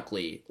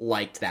unironically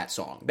liked that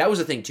song. That was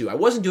the thing too. I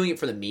wasn't doing it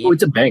for the meme. Oh,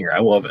 it's a banger.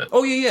 I love it.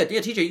 Oh yeah.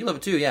 TJ, you love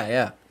it too.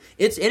 Yeah.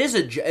 It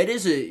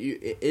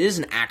is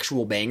an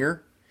actual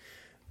banger.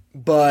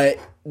 But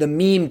the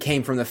meme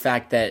came from the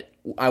fact that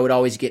I would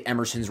always get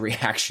Emerson's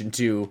reaction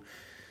to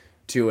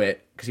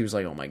it because he was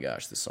like, "Oh my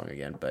gosh, this song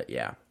again." But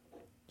yeah.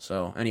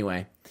 So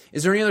anyway,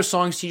 is there any other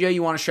songs, TJ,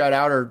 you want to shout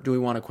out, or do we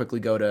want to quickly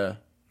go to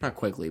not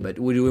quickly, but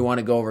do we want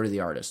to go over to the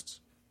artists?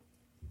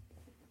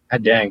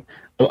 God dang.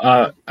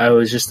 I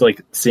was just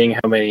like seeing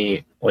how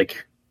many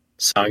like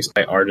songs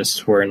by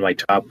artists were in my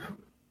top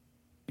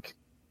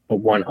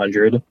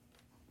 100.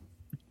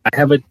 I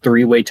have a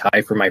 3-way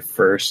tie for my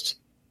first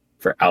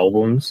for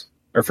albums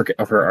or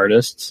for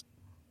artists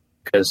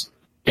because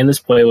in this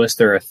playlist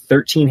there are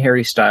 13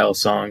 Harry Styles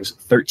songs,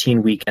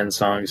 13 Weeknd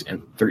songs,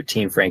 and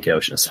 13 Frank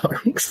Ocean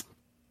songs.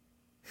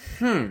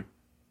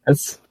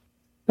 That's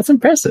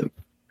impressive.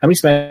 How many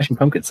Smashing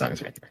Pumpkins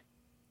songs are there?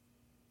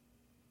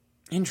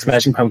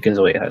 Smashing Pumpkins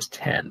only has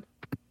 10.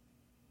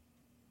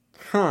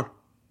 Huh.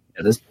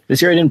 Yeah,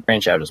 this year I didn't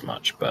branch out as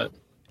much, but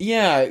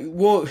yeah.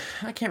 Well,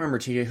 I can't remember,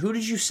 TJ. Who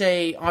did you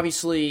say?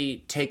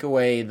 Obviously, take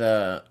away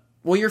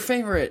your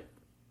favorite.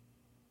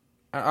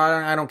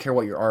 I don't care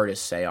what your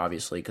artists say,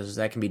 obviously, because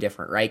that can be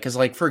different, right? Because,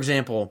 like, for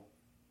example,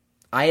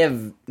 I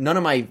have none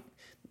of my.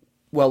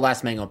 Well,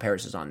 Last Mango in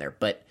Paris is on there,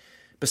 but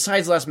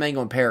besides Last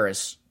Mango in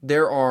Paris,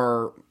 there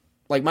are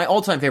like my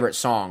all-time favorite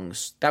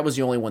songs. That was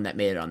the only one that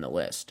made it on the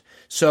list.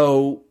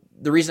 So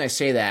the reason I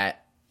say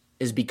that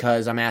is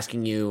because I'm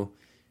asking you,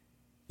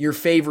 your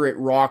favorite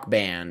rock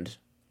band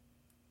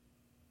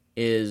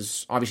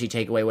is obviously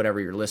take away whatever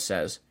your list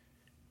says.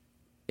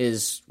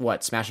 Is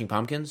what? Smashing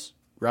Pumpkins?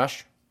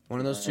 Rush? One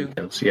of those two?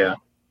 Yeah.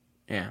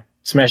 Yeah.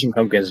 Smashing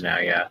Pumpkins now,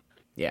 yeah.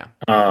 Yeah.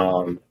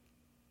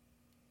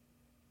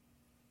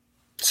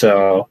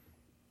 So,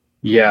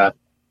 yeah.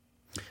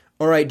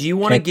 All right. Do you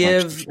want to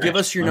give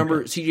us your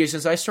number, CJ?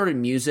 Since I started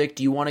music,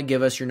 do you want to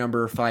give us your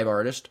number 5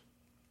 artist?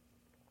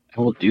 I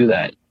will do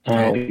that.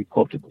 Let me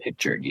pull up the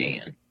picture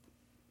again.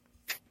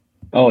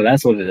 Oh,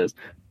 that's what it is.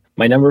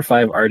 My number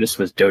 5 artist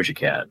was Doja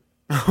Cat.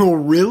 Oh,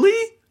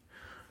 really?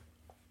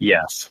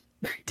 Yes.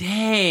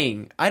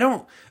 Dang. I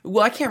can't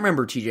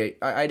remember, TJ.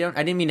 I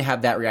didn't mean to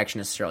have that reaction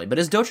necessarily. But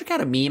is Doja Cat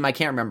a meme? I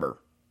can't remember.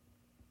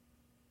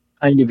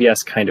 Kind of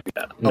yes, kind of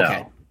Okay.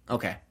 no.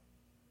 Okay.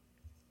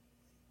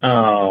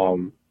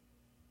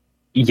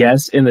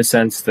 Yes, in the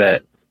sense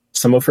that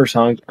some of her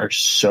songs are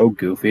so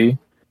goofy,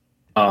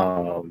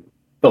 but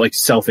like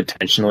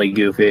self-intentionally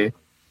goofy.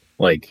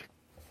 Like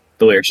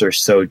the lyrics are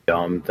so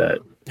dumb that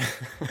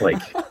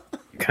like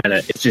kind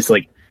of it's just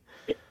like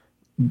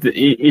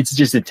it's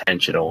just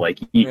intentional. Like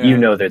you Yeah.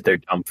 know that they're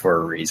dumb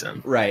for a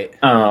reason. Right.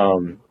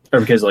 Or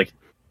because like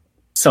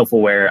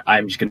self-aware,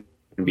 I'm just gonna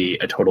be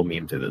a total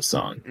meme to this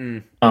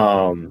song.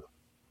 Mm.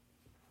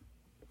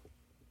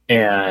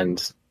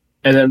 And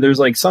then there's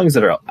like songs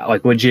that are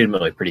like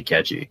legitimately pretty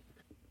catchy,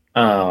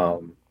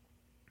 that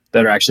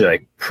are actually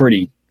like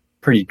pretty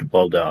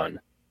well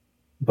done.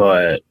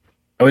 But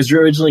I was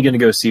originally going to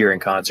go see her in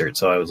concert,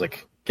 so I was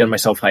like getting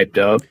myself hyped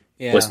up,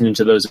 Yeah. listening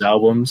to those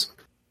albums,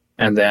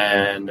 and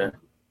then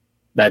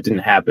that didn't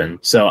happen.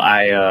 So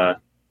I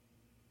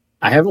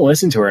haven't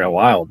listened to her in a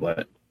while,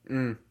 but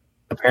Mm.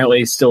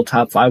 apparently still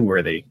top 5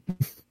 worthy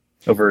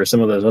over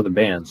some of those other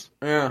bands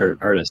Yeah. or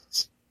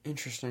artists.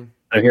 Interesting.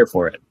 I'm here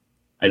for it.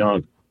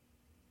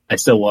 I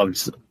still love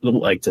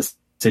like to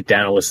sit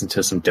down and listen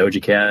to some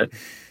Doja Cat.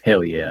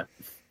 Hell yeah.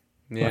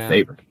 Yeah. My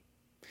favorite.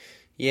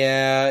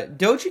 Yeah,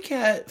 Doja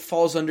Cat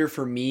falls under,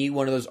 for me,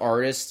 one of those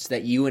artists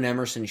that you and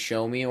Emerson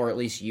show me, or at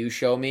least you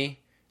show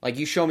me. Like,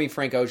 you show me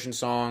Frank Ocean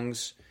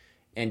songs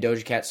and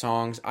Doja Cat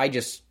songs. I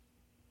just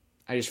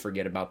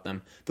forget about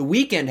them. The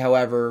Weeknd,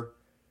 however,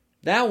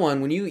 that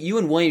one, when you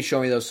and William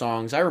show me those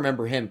songs, I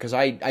remember him because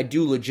I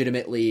do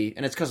legitimately,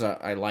 and it's because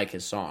I like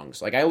his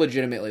songs. Like, I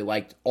legitimately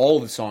liked all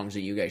the songs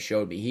that you guys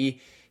showed me.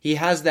 He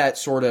has that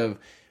sort of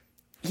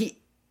I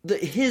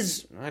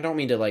don't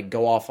mean to like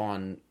go off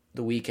on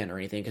The Weeknd or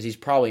anything because he's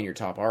probably in your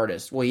top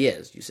artist. Well, he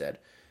is, you said,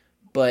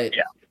 but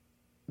Yeah.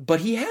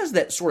 but he has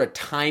that sort of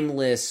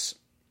timeless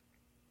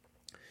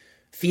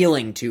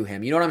feeling to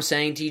him. You know what I'm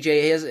saying,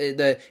 TJ? He has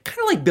the kind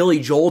of like Billy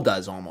Joel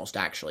does almost.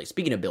 Actually,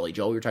 speaking of Billy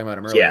Joel, we were talking about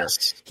him earlier.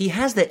 Yes. He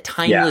has that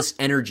timeless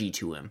energy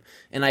to him,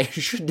 and I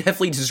should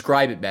definitely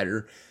describe it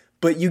better.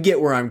 But you get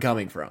where I'm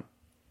coming from.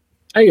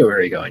 I get where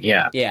you're going.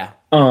 Yeah. Yeah.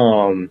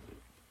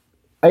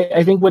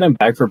 I think when I'm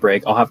back for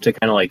break, I'll have to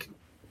kind of like,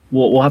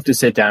 we'll have to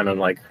sit down and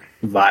like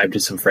vibe to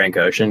some Frank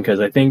Ocean because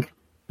I think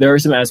there are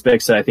some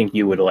aspects that I think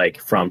you would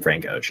like from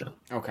Frank Ocean.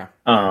 Okay.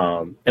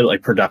 And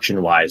like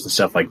production wise and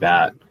stuff like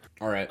that.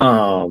 All right.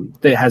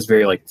 That has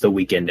very like the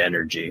Weekend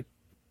energy.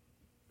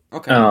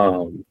 Okay.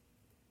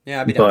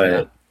 Yeah, I'd be down for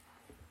that.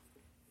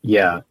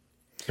 Yeah.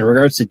 In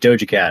regards to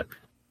Doja Cat,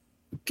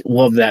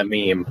 love that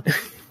meme.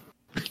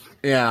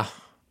 Yeah.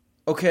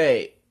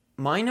 Okay.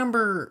 My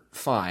number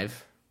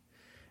 5.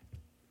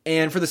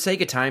 And for the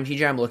sake of time,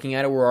 TJ, I'm looking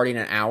at it. We're already in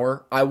an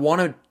hour. I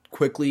want to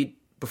quickly,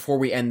 before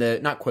we end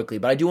not quickly,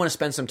 but I do want to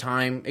spend some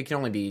time. It can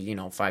only be,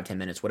 5-10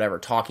 minutes, whatever,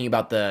 talking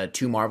about the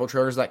 2 Marvel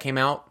trailers that came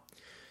out.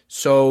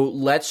 So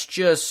let's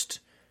just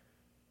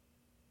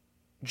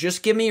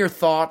give me your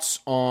thoughts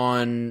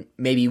on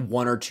maybe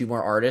 1 or 2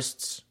 more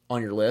artists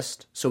on your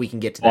list so we can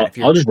get to that.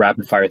 I'll just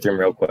rapid fire through them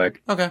real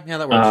quick. Okay, yeah,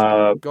 that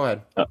works. Go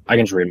ahead. I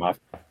can just read them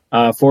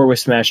off. 4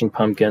 was Smashing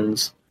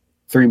Pumpkins,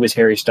 3 was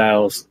Harry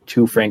Styles,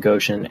 2 Frank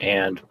Ocean,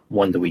 and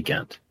 1 The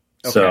Weeknd.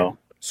 Okay.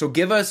 So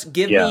give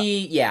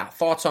me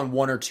thoughts on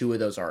 1 or 2 of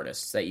those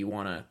artists that you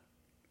want to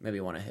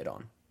hit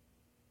on.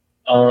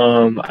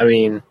 I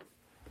mean,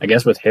 I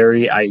guess with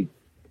Harry, I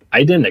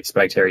didn't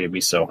expect Harry to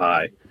be so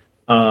high.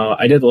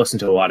 I did listen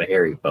to a lot of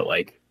Harry, but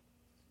like,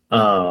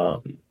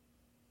 actually,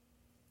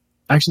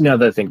 now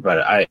that I think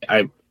about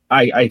it,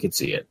 I could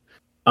see it.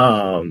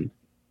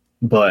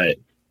 But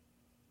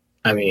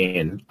I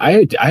mean,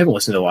 I haven't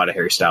listened to a lot of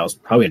Harry Styles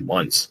probably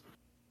once,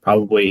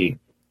 probably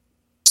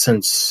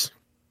since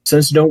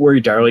Don't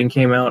Worry Darling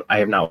came out. I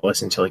have not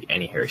listened to like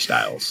any Harry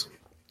Styles.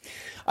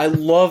 I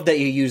love that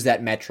you use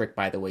that metric,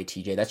 by the way,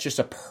 TJ. That's just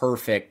a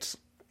perfect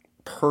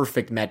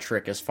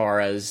metric as far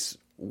as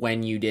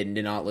when you did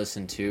not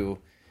listen to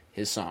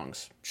his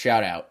songs.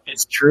 Shout out.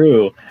 It's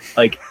true.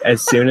 Like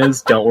as soon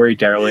as Don't Worry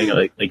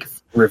Darling like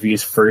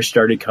reviews first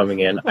started coming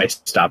in, I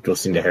stopped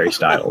listening to Harry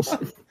Styles.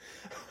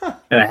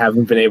 And I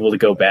haven't been able to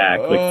go back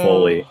like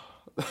fully.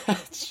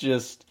 That's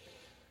just,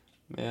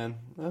 man,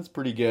 that's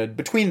pretty good.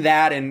 Between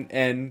that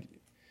and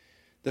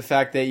the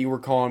fact that you were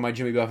calling my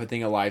Jimmy Buffett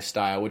thing a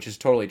lifestyle, which is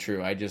totally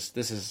true.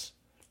 This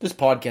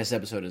podcast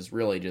episode is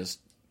really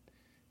just,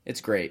 it's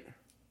great.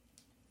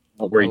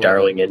 Don't Worry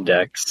Darling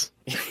Index.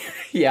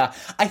 Yeah,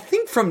 I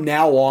think from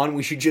now on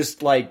we should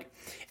just like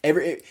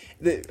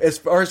as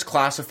far as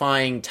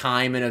classifying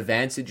time and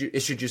events,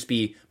 it should just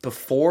be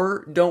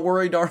before Don't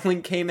Worry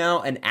Darling came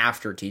out and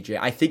after, TJ.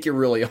 I think you're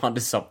really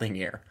onto something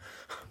here.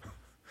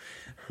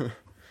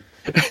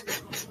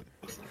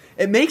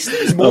 It makes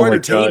things more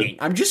entertaining.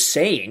 God. I'm just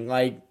saying,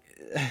 like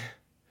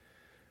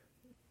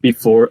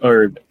before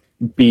or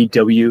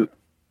BDWD.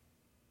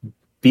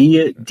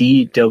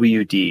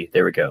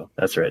 There we go.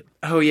 That's right.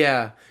 Oh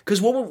yeah,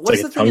 because what's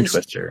like the thing?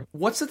 Twister.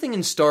 What's the thing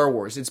in Star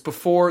Wars? It's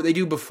before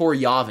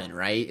Yavin,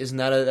 right? Isn't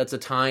that's a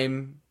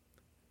time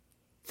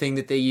thing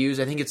that they use?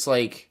 I think it's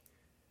like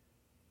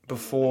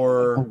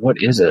before. What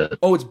is it?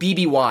 Oh, it's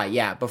BBY.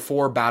 Yeah,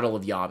 before Battle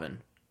of Yavin.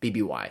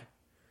 BBY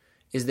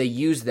is they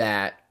use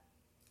that.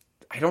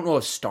 I don't know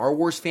if Star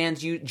Wars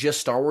fans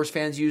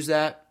use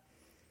that,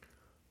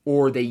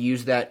 or they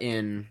use that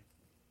in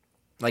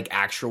like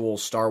actual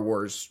Star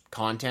Wars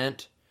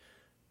content.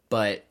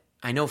 But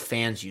I know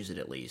fans use it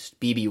at least.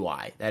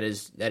 BBY. That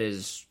is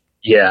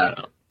Yeah,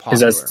 because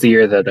popular. that's the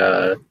year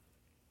that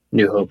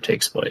New Hope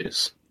takes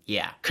place.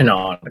 Yeah.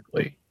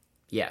 Canonically.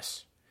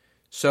 Yes.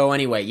 So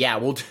anyway, yeah,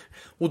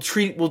 we'll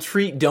treat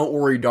Don't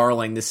Worry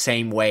Darling the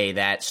same way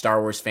that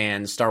Star Wars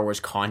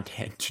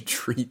content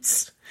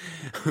treats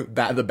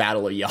the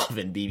Battle of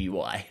Yavin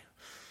BBY.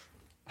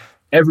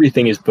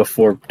 Everything is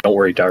before Don't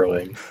Worry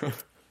Darling.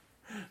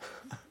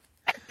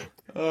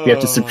 You have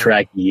to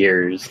subtract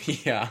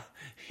years. Yeah.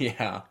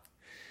 Yeah.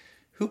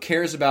 Who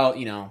cares about,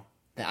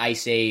 the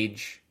Ice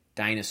Age,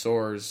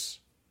 dinosaurs,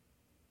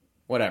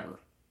 whatever.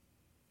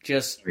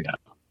 Just Yeah.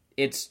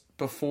 it's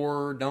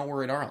before Don't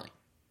Worry Darling.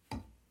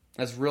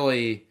 That's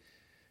really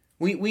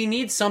we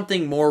need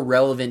something more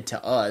relevant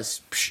to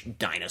us. Psh,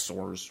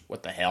 dinosaurs,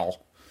 what the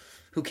hell?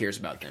 Who cares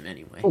about them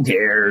anyway? Who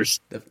cares?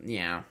 The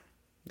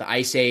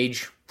Ice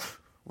Age,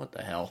 what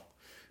the hell?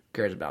 Who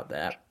cares about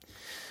that?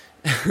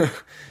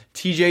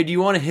 TJ, do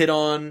you want to hit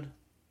on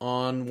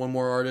one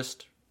more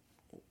artist?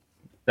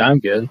 I'm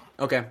good.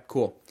 Okay,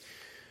 cool.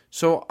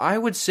 So I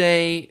would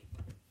say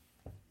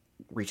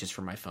reaches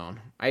for my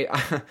phone. I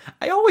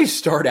always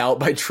start out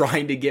by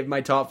trying to give my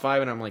top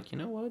 5, and I'm like, you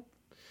know what?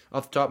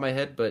 Off the top of my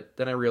head, but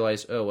then I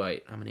realize, oh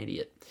wait, I'm an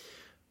idiot.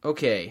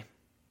 Okay.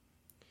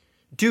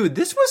 Dude,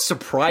 this was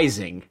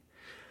surprising.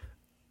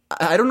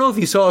 I don't know if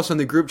you saw us on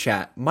the group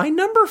chat. My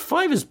number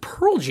 5 is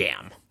Pearl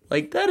Jam.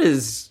 Like, that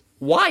is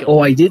wild. Oh,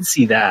 I did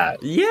see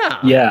that. Yeah.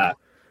 Yeah.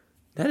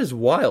 That is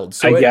wild.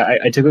 So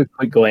I took a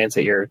quick glance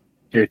at your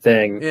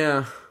thing.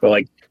 Yeah. But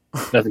like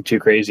nothing too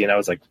crazy, and I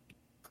was like,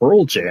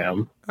 Pearl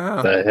Jam?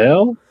 Oh. The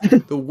hell?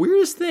 The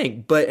weirdest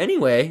thing. But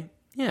anyway,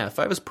 yeah,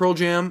 5 is Pearl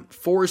Jam,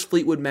 4 is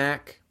Fleetwood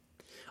Mac.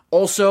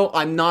 Also,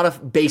 I'm not a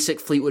basic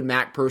Fleetwood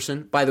Mac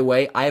person. By the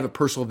way, I have a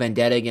personal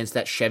vendetta against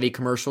that Chevy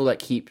commercial that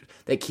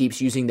keeps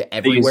using the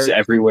They use everywhere.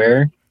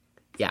 Everywhere.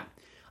 Yeah.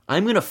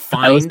 I'm going to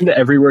I listened find... to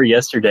Everywhere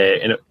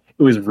yesterday, and it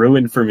was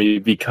ruined for me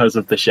because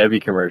of the Chevy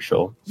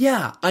commercial.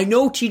 Yeah, I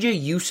know,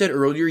 TJ, you said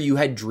earlier you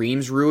had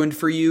Dreams ruined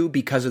for you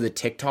because of the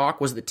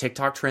TikTok. Was it the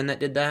TikTok trend that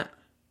did that?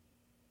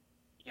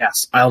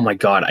 Yes. Oh my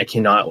god, I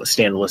cannot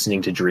stand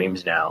listening to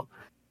Dreams now.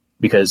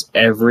 Because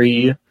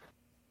every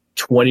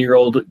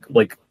 20-year-old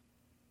like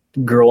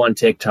girl on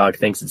TikTok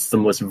thinks it's the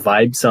most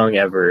vibe song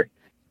ever.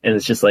 And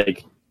it's just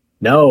like,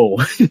 no.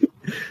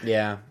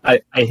 Yeah.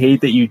 I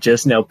hate that you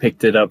just now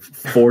picked it up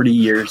 40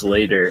 years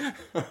later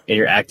and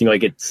you're acting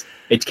like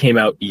it came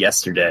out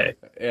yesterday.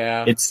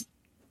 Yeah. It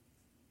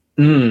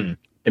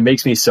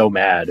makes me so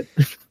mad.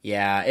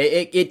 Yeah,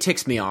 it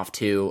ticks me off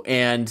too.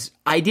 And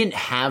I didn't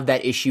have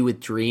that issue with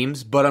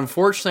Dreams, but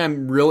unfortunately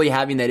I'm really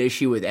having that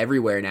issue with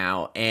Everywhere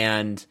now.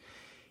 And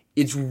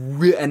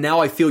and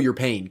now I feel your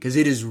pain because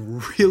it is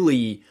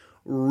really,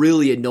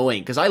 really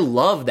annoying because I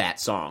love that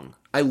song.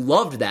 I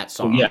loved that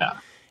song. Yeah.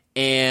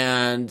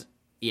 And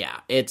yeah,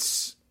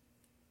 it's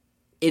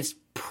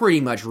pretty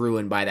much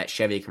ruined by that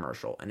Chevy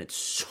commercial, and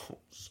it's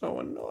so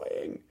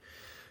annoying.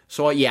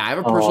 So yeah, I have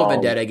a personal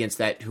vendetta against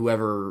that.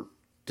 Whoever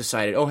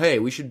decided, oh hey,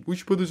 we should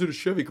put this in a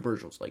Chevy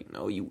commercial. It's like,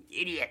 no, you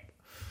idiot.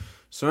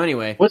 So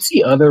anyway, What's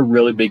the other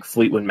really big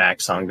Fleetwood Mac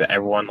song that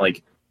everyone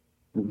like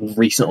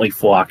recently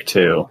flocked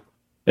to?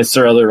 It's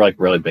their other like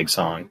really big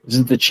song. Is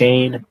it The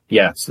Chain?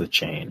 Yeah, it's The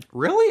Chain.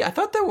 really, I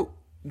thought that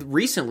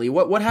recently.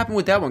 What happened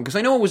with that one? Because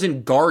I know it was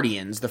in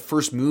Guardians, the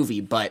first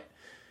movie, but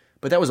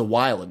that was a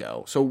while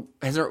ago. So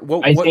has there?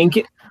 I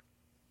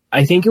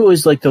think it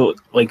was like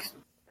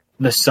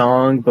the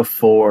song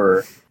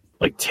before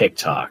like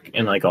TikTok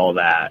and like all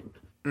that,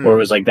 where it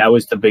was like that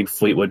was the big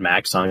Fleetwood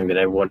Mac song that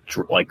everyone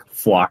like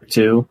flocked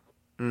to,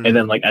 and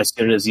then like as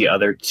soon as the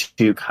other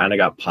two kind of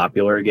got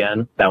popular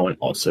again, that one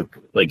also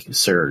like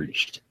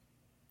surged,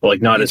 but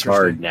like not as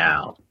hard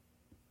now.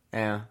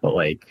 Yeah, But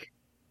like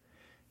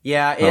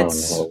yeah,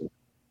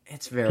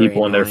 it's very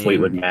people in their annoying.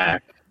 Fleetwood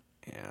Mac.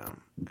 Yeah,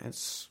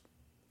 it's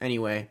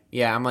anyway.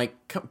 Yeah, I'm like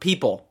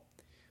people.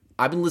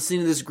 I've been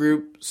listening to this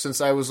group since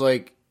I was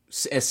like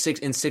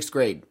in sixth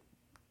grade.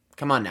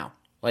 Come on now,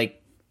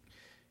 like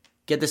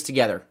get this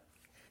together.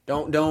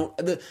 Don't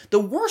the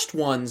worst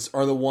ones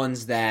are the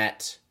ones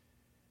that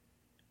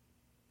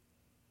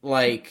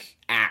like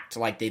act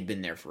like they've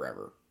been there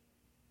forever.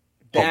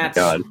 my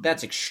God.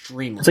 That's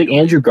extremely. It's like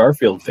Andrew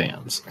Garfield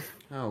fans.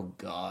 Oh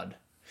God.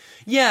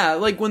 Yeah,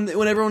 like when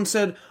everyone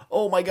said,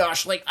 "Oh my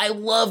gosh, like I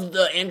loved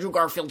the Andrew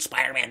Garfield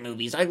Spider-Man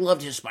movies. I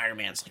loved his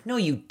Spider-Man." It's like, no,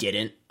 you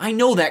didn't. I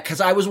know that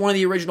because I was one of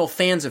the original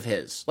fans of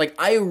his. Like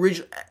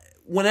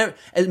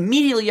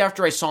immediately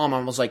after I saw him,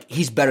 I was like,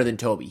 he's better than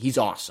Toby. He's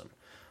awesome.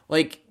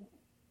 Like,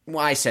 well,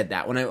 I said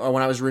that when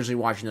I was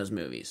originally watching those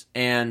movies,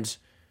 and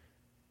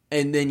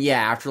And then, yeah,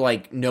 after,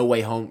 like, No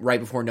Way Home, right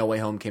before No Way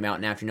Home came out,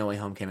 and after No Way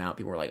Home came out,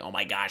 people were like, oh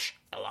my gosh,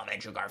 I love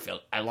Andrew Garfield.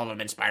 I love him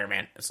in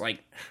Spider-Man. It's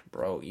like,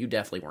 bro, you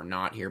definitely were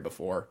not here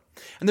before.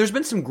 And there's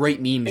been some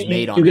great memes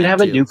made on that, You can have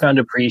too. a newfound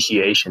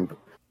appreciation.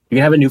 You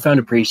can have a newfound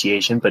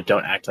appreciation, but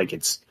don't act like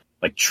it's,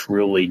 like,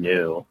 truly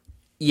new.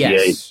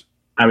 Yes.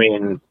 Yeah, I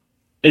mean,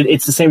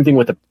 it's the same thing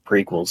with the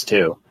prequels,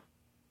 too.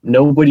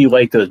 Nobody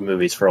liked those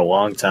movies for a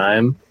long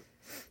time,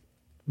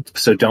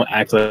 so don't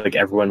act like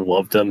everyone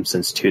loved them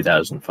since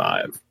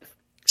 2005.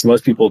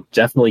 Most people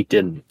definitely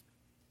didn't.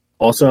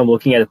 Also, I'm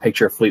looking at a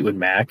picture of Fleetwood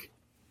Mac,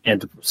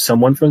 and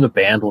someone from the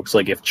band looks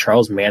like if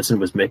Charles Manson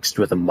was mixed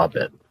with a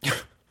Muppet.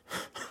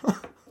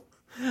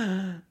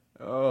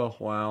 Oh,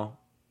 wow.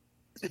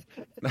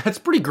 That's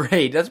pretty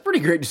great. That's a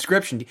pretty great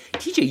description.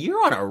 TJ,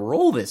 you're on a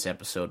roll this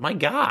episode. My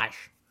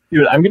gosh.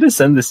 Dude, I'm going to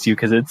send this to you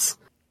because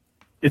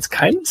it's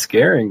kind of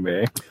scaring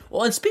me.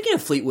 Well, and speaking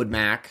of Fleetwood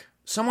Mac,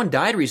 someone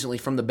died recently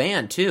from the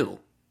band, too.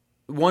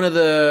 One of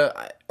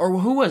the... Or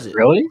who was it?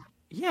 Really?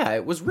 Yeah,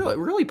 it was really,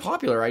 really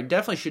popular. I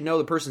definitely should know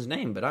the person's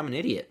name, but I'm an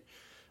idiot.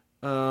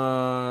 It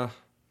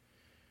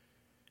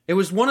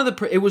was one of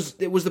the... It was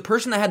the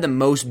person that had the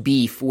most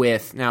beef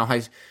with... Now,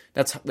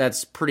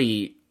 that's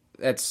pretty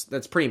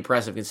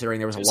impressive considering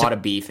there was a lot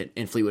of beef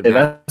in Fleetwood Mac.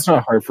 That's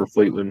not hard for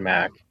Fleetwood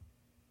Mac.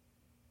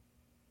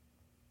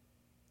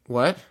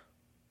 What?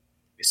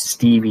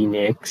 Stevie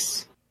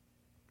Nicks.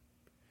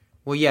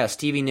 Well, yeah,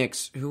 Stevie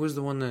Nicks. Who was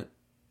the one that...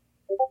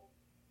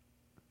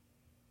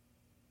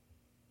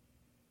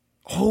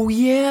 Oh,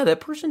 yeah, that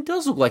person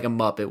does look like a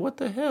Muppet. What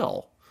the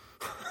hell?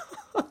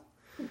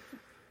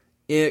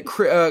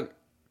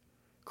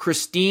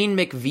 Christine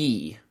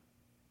McVie.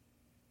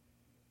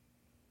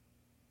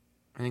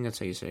 I think that's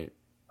how you say it.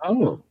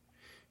 Oh.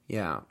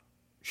 Yeah.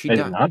 I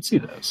did not see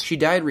this. She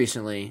died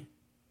recently.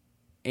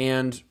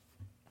 And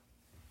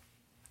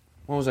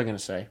what was I going to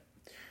say?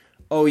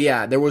 Oh,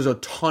 yeah, there was a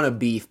ton of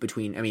beef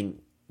between... I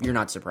mean, you're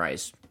not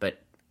surprised, but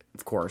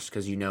of course,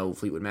 because you know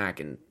Fleetwood Mac,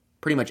 and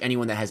pretty much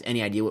anyone that has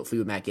any idea what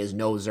Fleetwood Mac is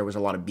knows there was a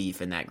lot of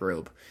beef in that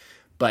group.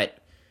 But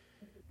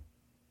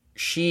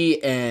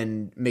she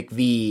and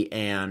McVie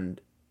and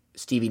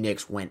Stevie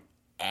Nicks went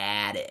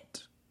at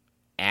it.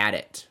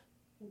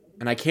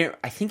 And I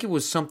think it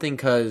was something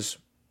because...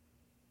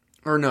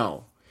 Or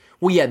no.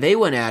 Well, yeah, they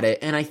went at it,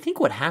 and I think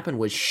what happened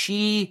was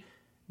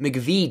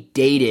McVie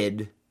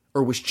dated,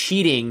 or was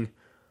cheating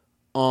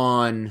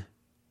on...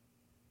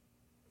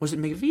 Was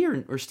it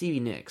McVie or Stevie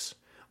Nicks?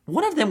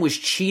 One of them was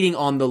cheating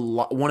on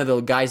one of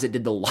the guys that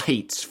did the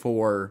lights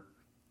for,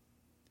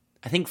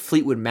 I think,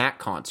 Fleetwood Mac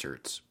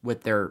concerts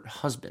with their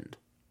husband.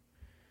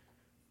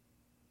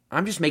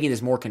 I'm just making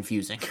this more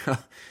confusing.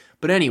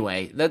 But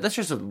anyway, that's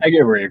just I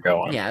get where you're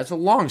going. Yeah, it's a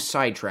long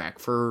sidetrack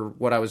for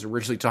what I was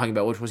originally talking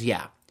about, which was,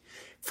 yeah,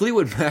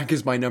 Fleetwood Mac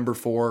is my number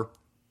 4.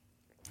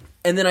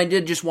 And then I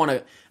did just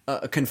want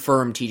to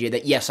confirm, TJ,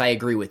 that yes, I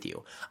agree with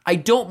you. I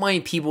don't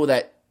mind people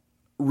that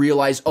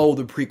realize, oh,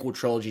 the prequel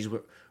trilogy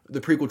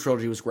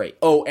was great.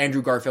 Oh,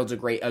 Andrew Garfield's a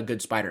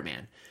good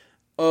Spider-Man.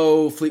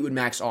 Oh, Fleetwood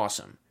Mac's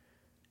awesome.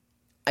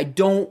 I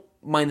don't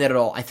mind that at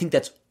all. I think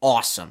that's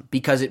awesome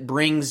because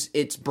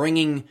it's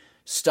bringing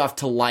stuff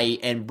to light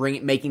and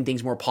making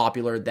things more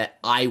popular that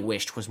I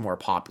wished was more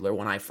popular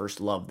when I first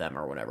loved them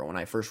or whatever, when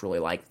I first really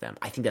liked them.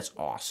 I think that's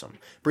awesome.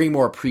 Bringing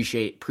more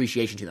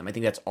appreciation to them. I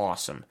think that's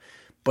awesome.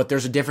 But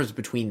there's a difference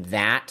between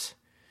that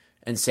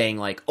and saying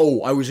like,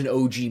 oh, I was an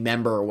OG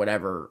member or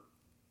whatever,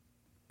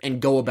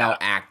 and go about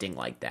acting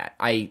like that.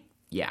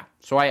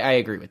 So I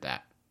agree with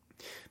that.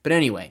 But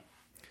anyway,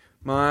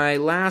 my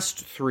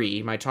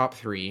top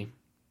 3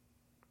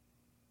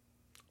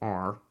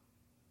 are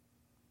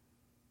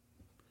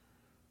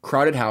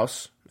Crowded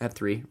House at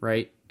 3,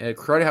 right?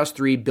 Crowded House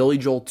 3, Billy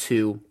Joel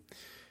 2,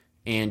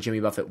 and Jimmy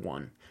Buffett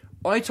 1.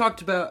 I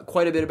talked about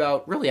quite a bit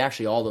about really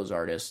actually all those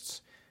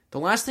artists. The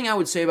last thing I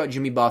would say about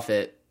Jimmy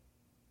Buffett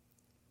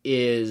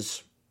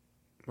is,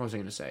 what was I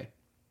going to say?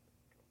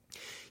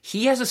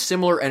 He has a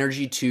similar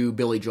energy to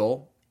Billy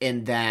Joel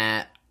in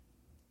that,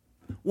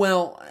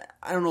 well,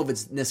 I don't know if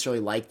it's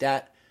necessarily like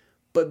that,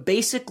 but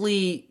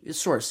basically it's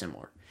sort of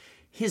similar.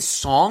 His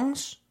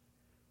songs,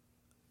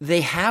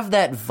 they have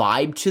that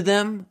vibe to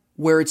them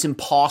where it's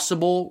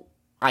impossible,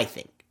 I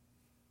think,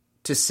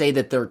 to say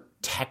that they're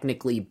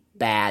technically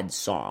bad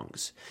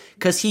songs.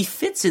 Because he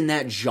fits in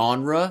that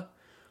genre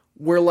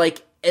where,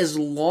 like, as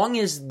long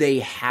as they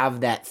have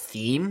that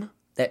theme,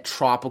 that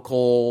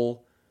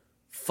tropical,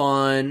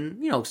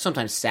 fun,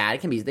 sometimes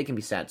sad. They can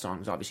be sad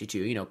songs, obviously,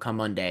 too. Come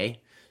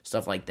Monday,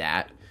 stuff like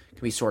that. It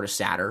can be sort of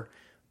sadder.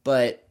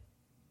 But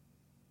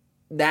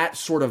that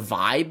sort of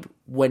vibe,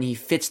 when he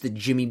fits the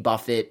Jimmy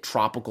Buffett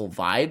tropical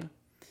vibe,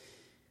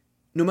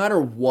 no matter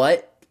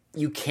what,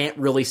 you can't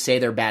really say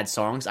they're bad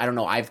songs. I don't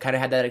know. I've kind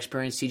of had that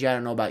experience, TJ. I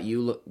don't know about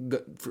you,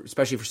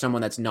 especially for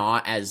someone that's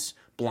not as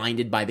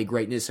blinded by the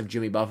greatness of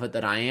Jimmy Buffett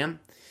that I am.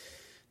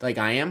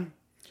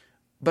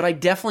 But I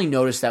definitely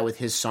noticed that with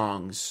his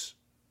songs,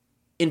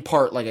 in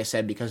part, like I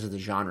said, because of the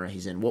genre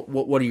he's in.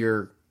 What are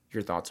your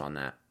thoughts on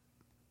that?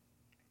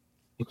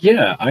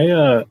 Yeah,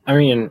 I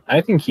mean,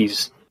 I think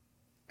he's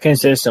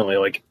consistently,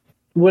 like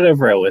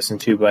whatever I listen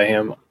to by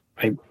him,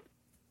 I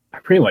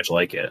pretty much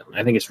like it.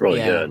 I think it's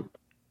really good.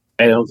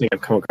 I don't think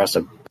I've come across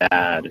a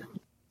bad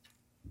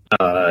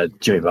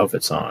Jimmy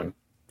Buffett song,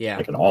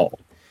 like at all.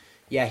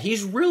 Yeah,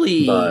 he's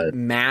really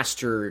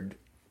mastered.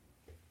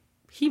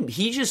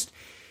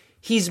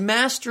 He's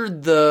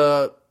mastered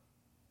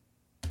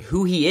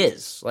who he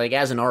is, like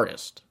as an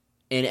artist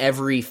in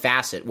every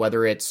facet,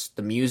 whether it's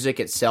the music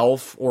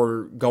itself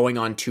or going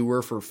on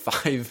tour for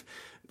 5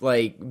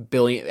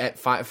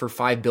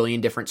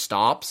 billion different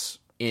stops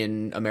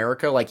in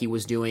America, like he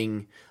was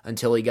doing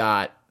until he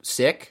got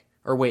sick.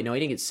 Or wait, no, he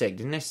didn't get sick.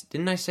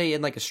 Didn't I say he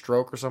had like a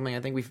stroke or something?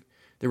 I think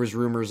there was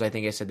rumors. I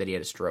think I said that he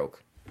had a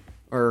stroke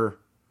or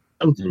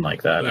something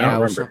like that. I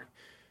don't remember.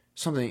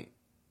 Something,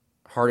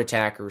 heart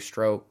attack or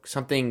stroke,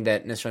 something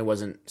that necessarily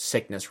wasn't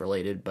sickness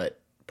related, but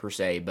per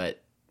se,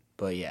 but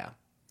yeah.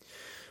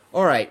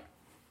 All right,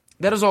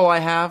 that is all I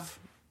have.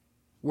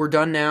 We're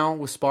done now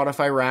with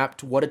Spotify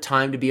Wrapped. What a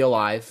time to be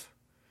alive.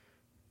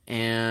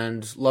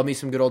 And love me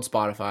some good old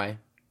Spotify.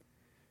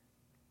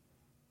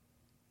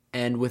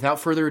 And without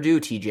further ado,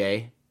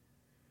 TJ,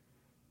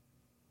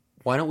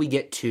 why don't we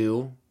get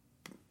to,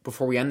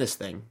 before we end this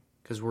thing,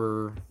 because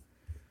we're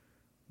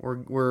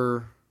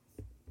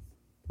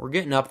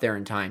getting up there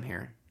in time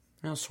here.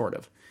 Well, sort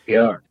of. We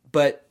are.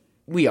 But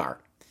we are.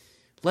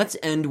 Let's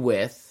end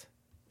with,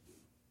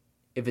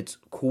 if it's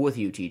cool with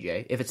you,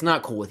 TJ. If it's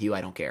not cool with you,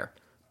 I don't care.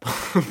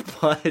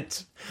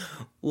 But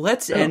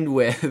let's end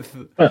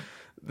with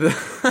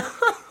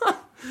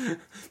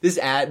this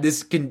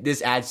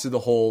adds to the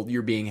whole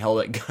you're being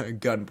held at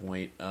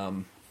gunpoint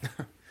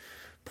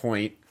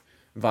point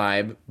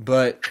vibe.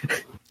 But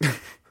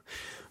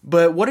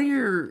what are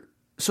your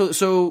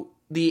so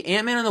the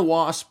Ant-Man and the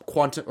Wasp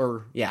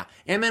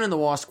Ant-Man and the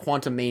Wasp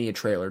Quantumania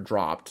trailer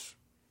dropped.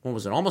 What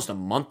was it? Almost a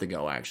month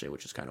ago, actually,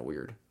 which is kind of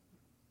weird.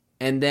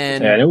 And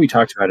then I know we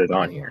talked about it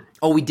on here.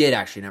 Oh, we did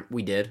actually.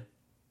 We did.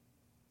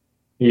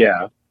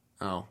 Yeah.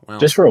 Oh, well.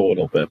 Just for a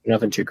little bit,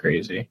 nothing too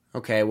crazy.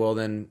 Okay, well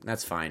then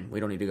that's fine. We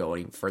don't need to go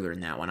any further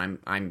in that one.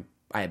 I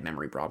have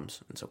memory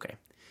problems. It's okay.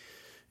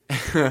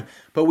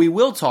 But we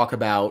will talk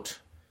about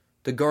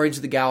the Guardians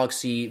of the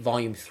Galaxy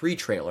Volume 3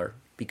 trailer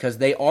because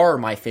they are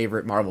my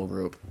favorite Marvel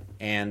group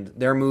and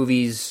their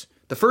movies,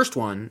 the first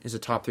one is a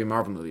top 3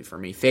 Marvel movie for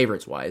me,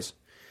 favorites wise.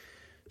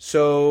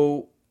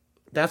 So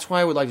that's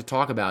why I would like to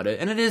talk about it.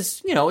 And it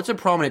is, it's a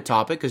prominent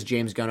topic because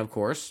James Gunn, of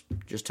course,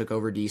 just took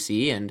over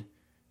DC and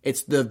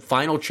it's the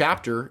final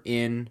chapter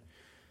in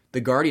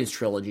the Guardians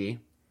trilogy.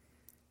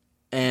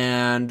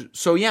 And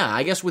so, yeah,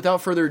 I guess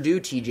without further ado,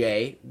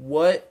 TJ,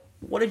 what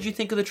did you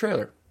think of the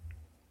trailer?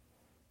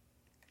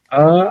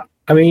 I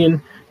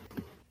mean,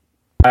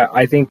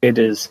 I think it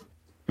is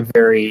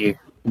very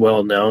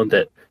well known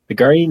that the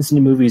Guardians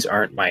movies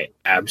aren't my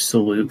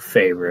absolute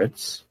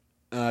favorites.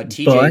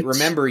 TJ,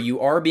 remember,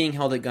 you are being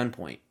held at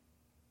gunpoint.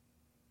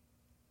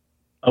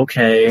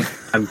 Okay,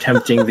 I'm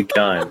tempting the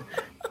gun,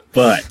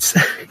 but...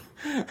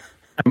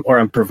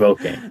 I'm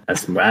provoking.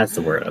 That's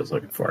the word I was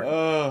looking for.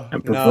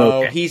 I'm provoking.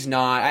 No, he's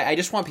not. I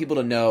just want people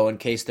to know in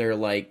case they're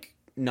like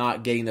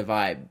not getting the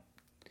vibe.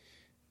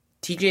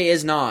 TJ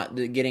is not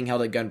getting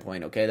held at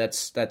gunpoint. Okay,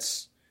 this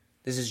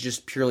is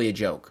just purely a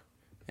joke.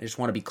 I just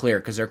want to be clear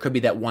because there could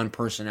be that one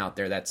person out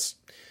there that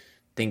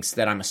thinks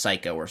that I'm a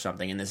psycho or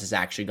something, and this is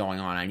actually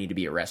going on. I need to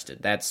be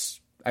arrested.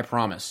 I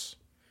promise.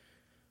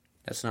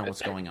 That's not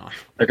what's going on.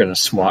 They're gonna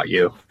SWAT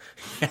you.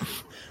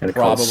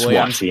 Probably.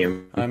 SWAT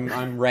team.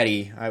 I'm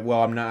ready.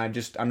 I'm not.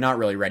 I'm not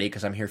really ready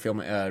because I'm here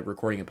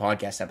recording a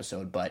podcast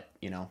episode. But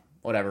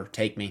whatever.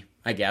 Take me.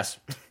 I guess.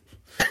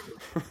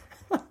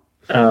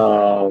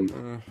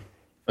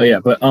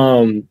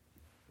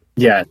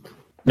 Yeah.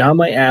 Not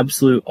my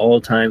absolute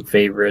all-time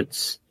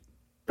favorites,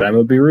 but I'm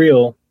gonna be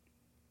real.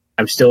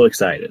 I'm still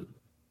excited.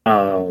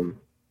 The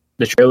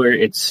trailer,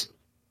 it's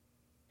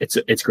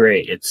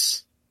great.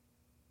 It's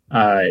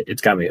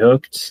got me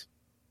hooked.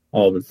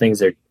 All the things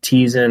they're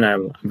teasing,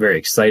 I'm very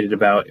excited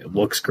about. It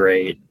looks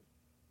great.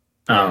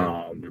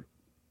 It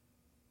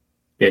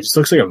just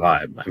looks like a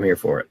vibe. I'm here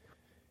for it.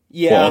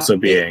 Yeah. While also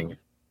being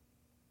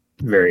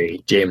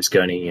very James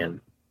Gunny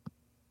and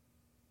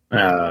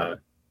a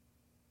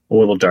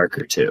little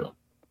darker too.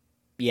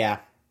 Yeah.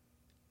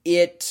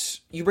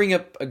 You bring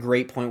up a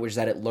great point, which is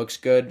that it looks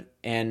good,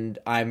 and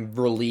I'm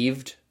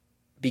relieved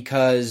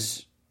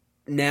because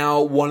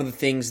now one of the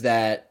things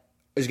that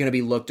is going to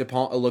be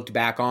looked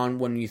back on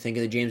when you think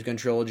of the James Gunn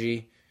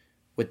trilogy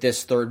with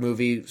this third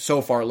movie,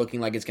 so far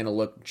looking like it's going to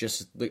look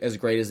just as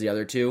great as the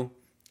other two,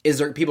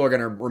 people are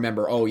going to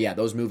remember, oh yeah,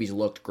 those movies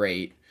looked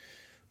great.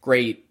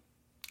 Great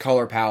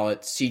color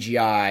palette,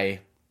 CGI,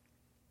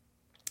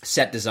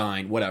 set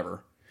design,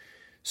 whatever.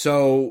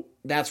 So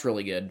that's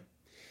really good.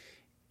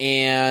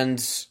 And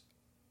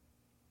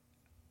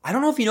I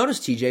don't know if you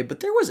noticed, TJ, but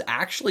there was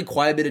actually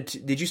quite a bit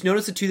of... Did you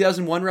notice the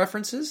 2001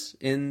 references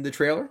in the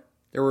trailer?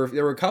 There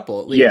were a couple,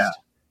 at least.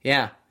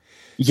 Yeah.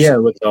 Yeah,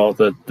 with all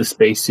the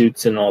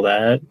spacesuits and all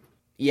that.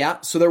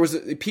 Yeah, so there was...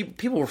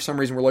 People, for some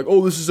reason, were like,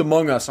 oh, this is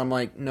Among Us. I'm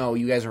like, no,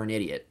 you guys are an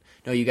idiot.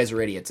 No, you guys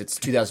are idiots. It's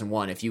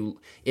 2001. If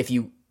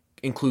you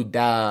include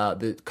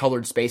the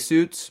colored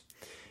spacesuits,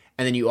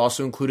 and then you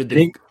also included I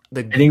think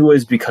it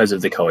was because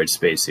of the colored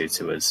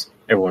spacesuits.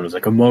 Everyone was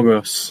like Among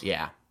Us.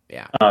 Yeah,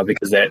 yeah.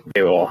 Because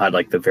they all had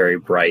like the very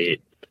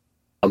bright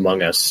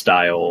Among Us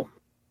style,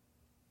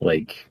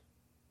 like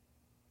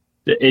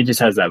it just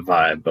has that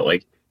vibe. But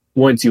like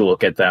once you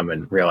look at them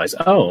and realize,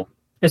 oh,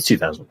 it's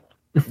 2001.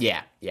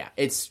 Yeah.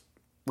 It's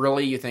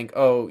really, you think,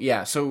 oh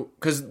yeah. So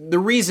because the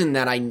reason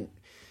that I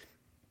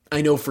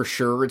know for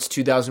sure it's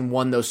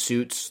 2001. Those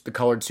suits, the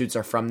colored suits,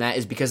 are from that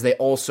is because they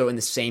also in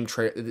the same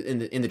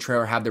in the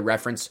trailer have the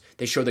reference.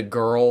 They show the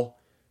girl.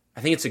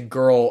 I think it's a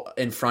girl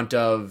in front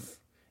of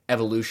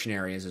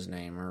Evolutionary is his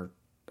name, or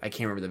I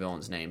can't remember the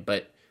villain's name,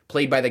 but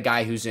played by the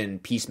guy who's in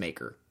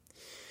Peacemaker.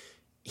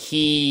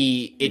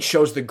 It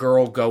shows the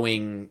girl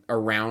going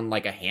around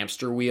like a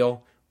hamster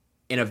wheel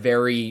in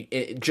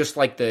a just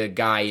like the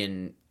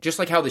guy just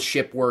like how the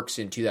ship works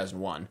in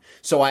 2001.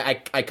 So I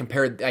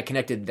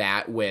connected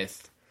that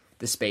with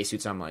the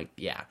spacesuits. I'm like,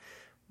 yeah,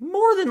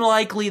 more than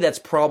likely that's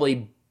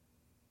probably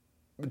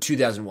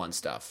 2001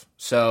 stuff.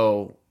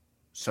 So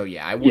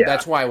yeah,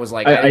 that's why I was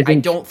like, I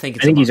don't think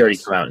it's. I think he's already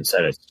come out and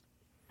said it.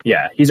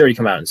 Yeah, he's already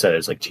come out and said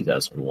it's like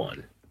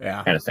 2001.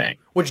 Yeah, kind of thing.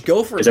 Which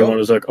go for it. Everyone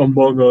was like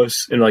Among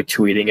Us and like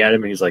tweeting at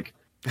him, and he's like,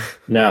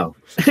 no.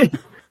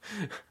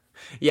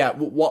 Yeah,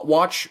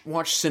 watch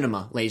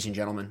cinema, ladies and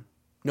gentlemen.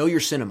 Know your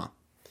cinema.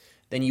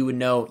 Then you would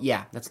know.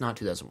 Yeah, that's not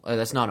 2000.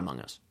 That's not Among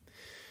Us.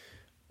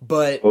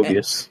 But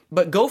obvious.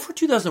 But go for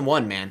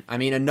 2001, man. I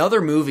mean,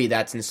 another movie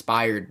that's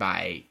inspired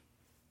by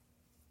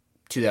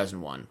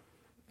 2001.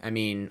 I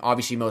mean,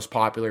 obviously most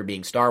popular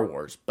being Star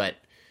Wars, but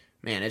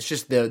man, it's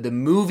just the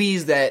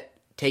movies that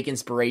take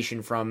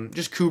inspiration from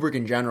just Kubrick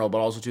in general, but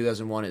also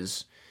 2001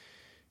 it's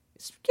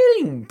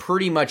getting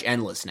pretty much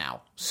endless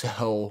now.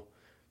 So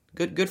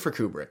good for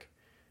Kubrick.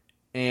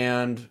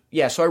 And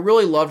yeah, so I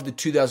really loved the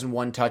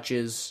 2001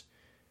 touches.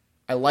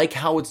 I like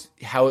how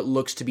it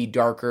looks to be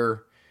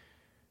darker.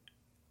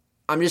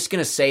 I'm just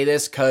going to say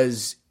this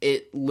because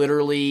it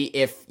literally,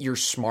 if you're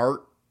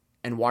smart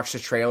and watch the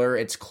trailer,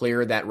 it's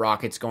clear that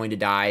Rocket's going to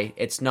die.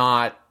 It's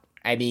not,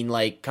 I mean,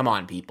 like, come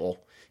on,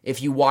 people.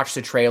 If you watch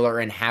the trailer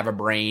and have a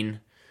brain,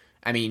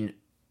 I mean,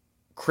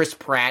 Chris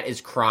Pratt is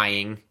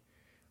crying.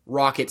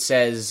 Rocket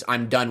says,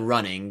 "I'm done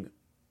running."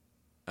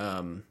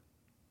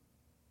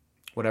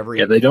 Whatever.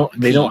 Yeah, they don't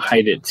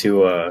hide it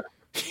too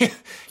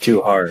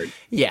hard.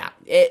 Yeah,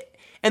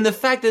 and the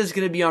fact that it's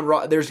going to be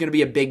there's going to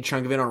be a big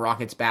chunk of it on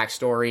Rocket's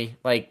backstory.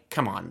 Like,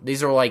 come on,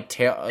 these are like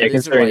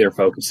considering they're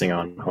focusing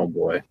on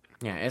Homeboy.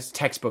 Yeah, it's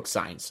textbook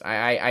science.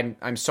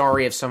 I'm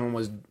sorry if someone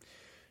was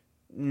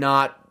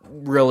not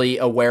really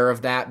aware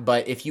of that,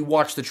 but if you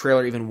watch the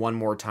trailer even one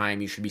more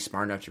time, you should be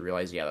smart enough to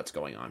realize, yeah, that's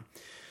going on.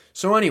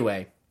 So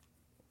anyway,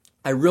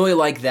 I really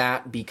like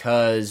that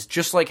because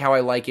just like how I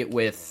like it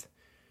with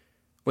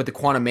the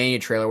Quantumania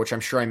trailer, which I'm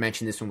sure I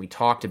mentioned this when we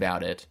talked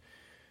about it,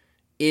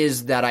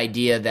 is that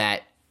idea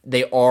that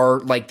they are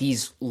like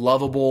these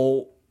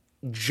lovable,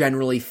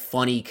 generally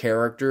funny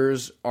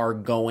characters are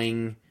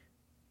going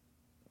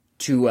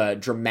to a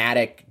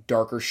dramatic,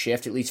 darker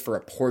shift, at least for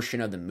a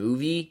portion of the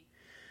movie.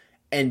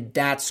 And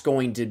that's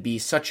going to be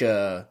such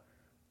a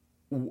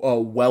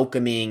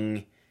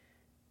welcoming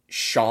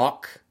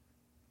shock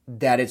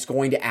that it's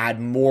going to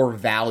add more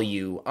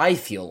value, I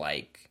feel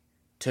like,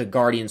 to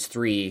Guardians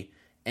 3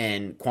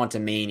 and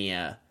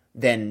Quantumania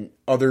than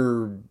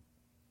other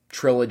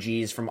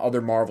trilogies from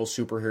other Marvel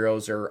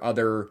superheroes or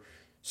other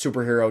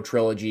superhero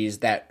trilogies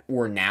that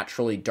were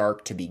naturally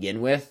dark to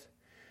begin with.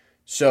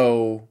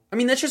 So, I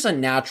mean, that's just a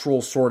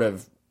natural sort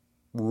of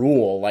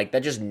rule. Like,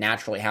 that just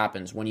naturally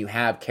happens when you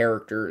have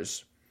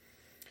characters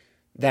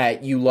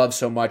that you love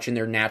so much and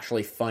they're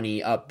naturally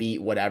funny, upbeat,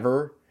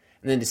 whatever.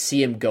 And then to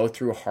see him go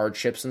through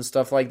hardships and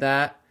stuff like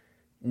that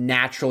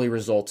naturally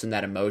results in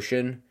that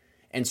emotion.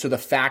 And so the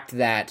fact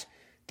that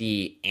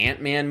the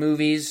Ant-Man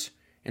movies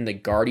and the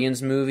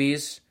Guardians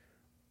movies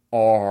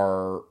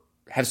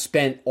have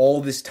spent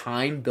all this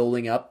time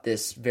building up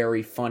this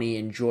very funny,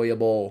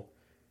 enjoyable,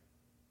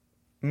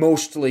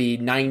 mostly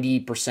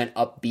 90%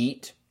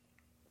 upbeat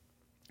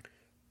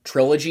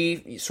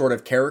trilogy sort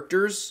of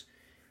characters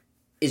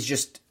is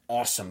just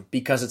awesome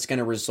because it's going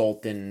to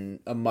result in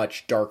a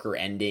much darker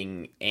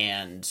ending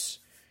and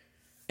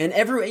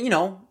every,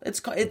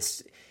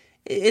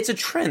 it's a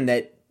trend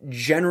that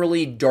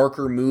generally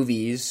darker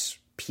movies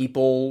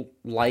people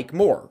like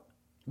more.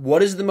 What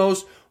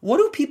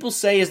do people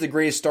say is the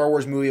greatest Star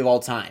Wars movie of all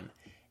time?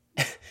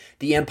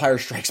 The Empire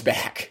Strikes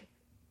Back.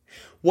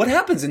 What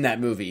happens in that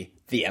movie?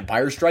 The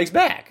Empire Strikes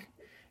Back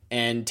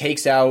and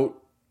takes out,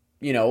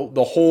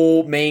 the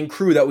whole main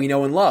crew that we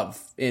know and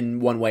love in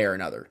one way or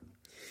another.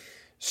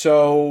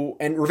 So,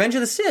 and Revenge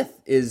of the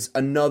Sith is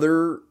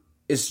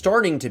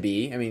starting to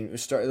be,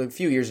 a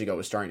few years ago it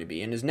was starting to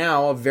be, and is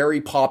now a very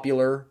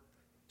popular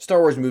Star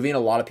Wars movie, and a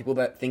lot of people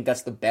that think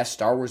that's the best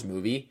Star Wars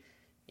movie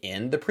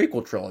in the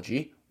prequel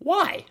trilogy.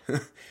 Why?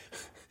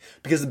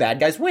 Because the bad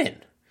guys win,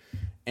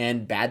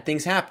 and bad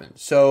things happen.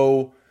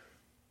 So,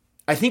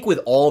 I think with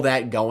all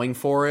that going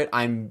for it,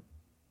 I'm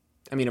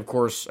I mean, of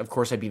course,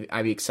 I'd be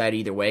excited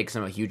either way because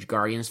I'm a huge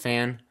Guardians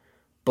fan.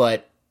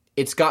 But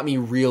it's got me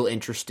real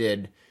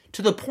interested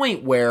to the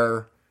point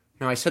where,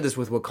 now I said this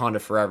with Wakanda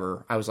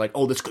Forever. I was like,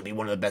 oh, this could be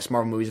one of the best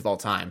Marvel movies of all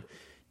time.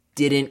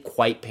 Didn't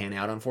quite pan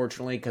out,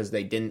 unfortunately, because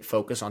they didn't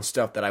focus on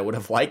stuff that I would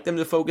have liked them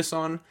to focus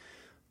on.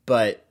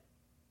 But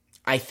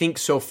I think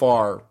so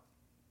far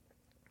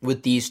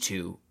with these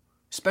two,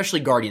 especially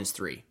Guardians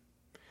 3,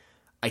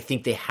 I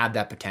think they have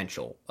that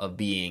potential of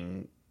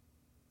being,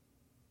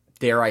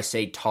 dare I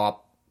say,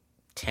 top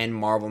 10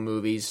 Marvel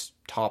movies,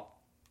 top,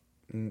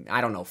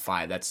 I don't know,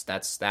 5.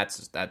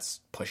 That's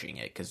pushing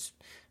it, because,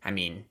 I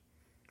mean,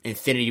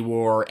 Infinity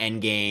War,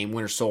 Endgame,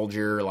 Winter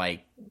Soldier,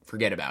 like,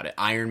 forget about it.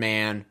 Iron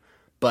Man,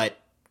 but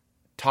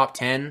top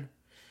 10,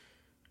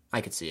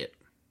 I could see it.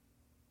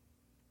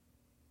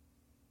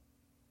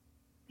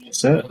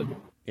 So,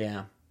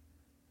 Yeah.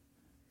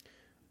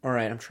 All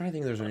right, I'm trying to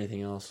think if there's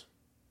anything else.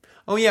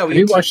 Oh, yeah. have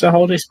you watched the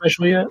holiday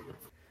special yet?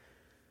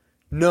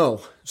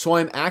 No. So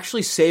I'm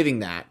actually saving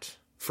that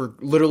for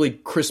literally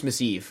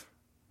Christmas Eve.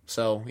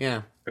 So,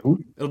 yeah.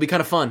 Ooh. It'll be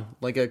kind of fun.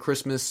 Like a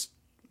Christmas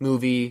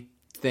movie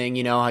thing,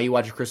 you know, how you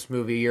watch a Christmas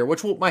movie a year,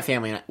 which my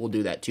family and I will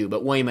do that too,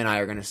 but William and I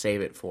are going to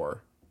save it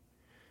for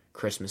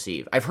Christmas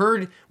Eve. I've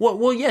heard,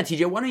 well, yeah,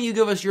 TJ, why don't you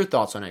give us your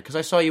thoughts on it? Because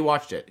I saw you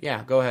watched it.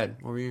 Yeah, go ahead.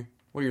 What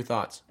are your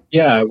thoughts?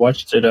 Yeah, I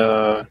watched it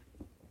the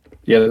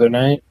other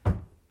night.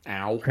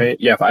 Ow. Right?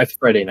 Yeah,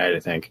 Friday night, I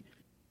think.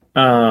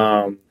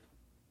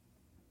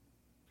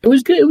 It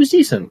was good. It was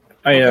decent.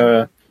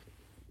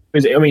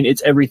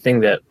 It's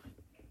everything that,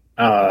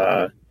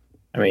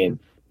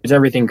 it's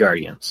everything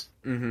Guardians.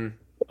 Mm-hmm.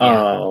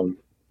 Yeah.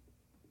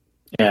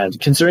 And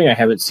considering I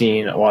haven't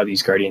seen a lot of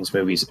these Guardians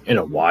movies in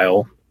a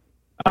while,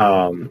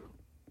 I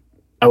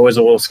was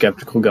a little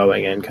skeptical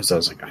going in because I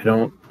was like, I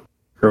don't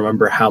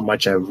remember how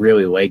much I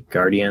really like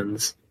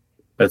Guardians.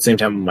 But at the same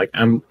time, I'm like,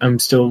 I'm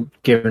still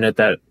giving it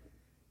that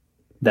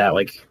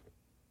like,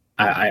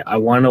 I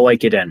want to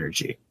like it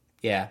energy.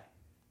 Yeah.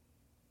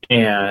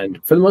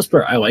 And for the most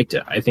part, I liked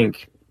it. I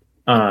think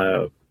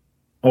a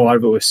lot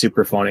of it was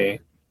super funny.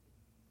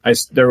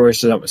 There were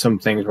some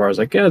things where I was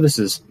like, yeah, this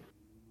is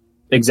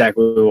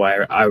exactly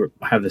why I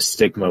have the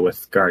stigma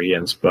with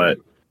Guardians. But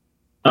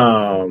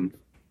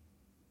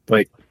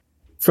like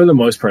for the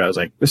most part, I was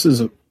like, this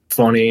is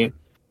funny.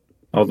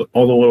 All the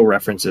little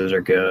references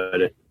are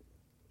good.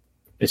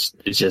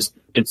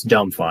 It's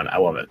dumb fun. I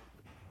love it.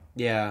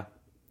 Yeah.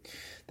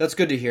 That's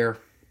good to hear.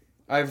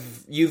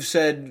 You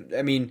said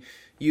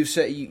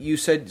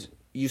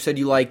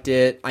you liked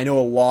it. I know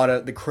a lot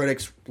of the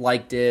critics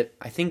liked it.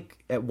 I think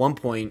at one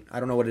point, I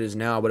don't know what it is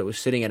now, but it was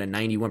sitting at a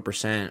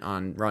 91%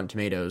 on Rotten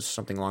Tomatoes,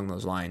 something along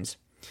those lines.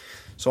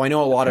 So I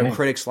know a lot of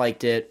critics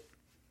liked it.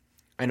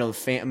 I know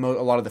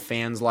a lot of the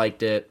fans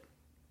liked it.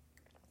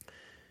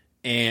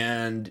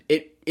 And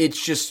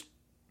it's just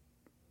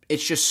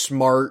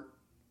smart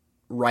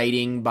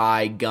writing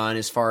by Gunn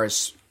as far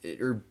as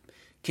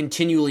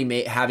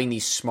continually having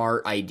these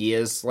smart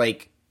ideas,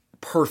 like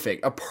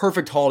a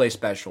perfect holiday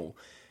special.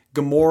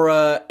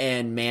 Gamora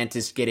and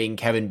Mantis getting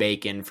Kevin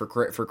Bacon for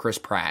Chris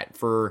Pratt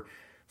for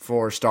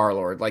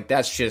Star-Lord. Like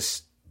that's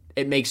just,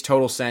 it makes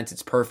total sense.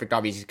 It's perfect,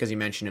 obviously, because you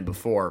mentioned it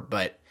before,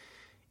 but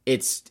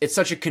it's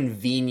such a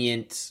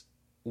convenient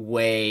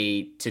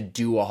way to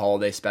do a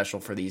holiday special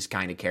for these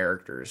kind of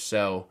characters.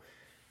 So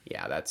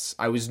yeah,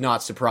 I was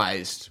not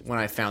surprised when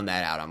I found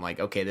that out. I'm like,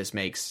 okay, this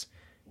makes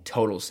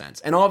total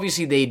sense. And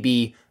obviously they'd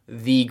be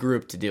the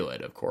group to do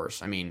it, of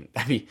course. I mean,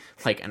 that'd be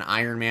like an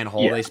Iron Man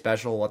holiday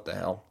special. What the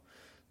hell?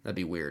 That'd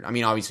be weird. I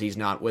mean, obviously he's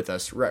not with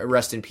us.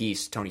 Rest in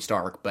peace, Tony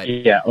Stark. But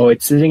yeah,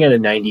 it's sitting at a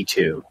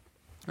 92.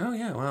 Oh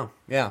yeah, wow,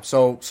 yeah.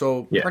 So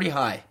yeah. Pretty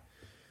high.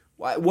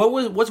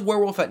 What's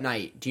Werewolf at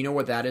Night? Do you know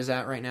what that is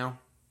at right now?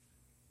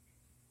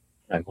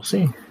 I will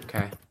see.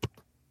 Okay.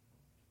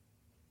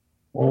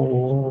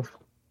 Oh,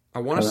 I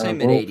want to say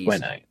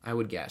mid-80s. I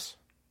would guess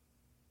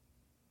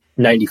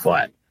 90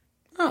 flat.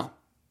 Oh,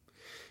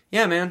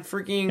 yeah, man.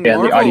 Freaking yeah.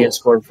 Marvel. The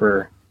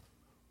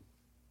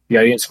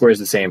audience score is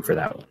the same for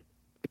that one.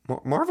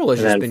 Marvel has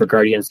and just then been for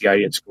Guardians, the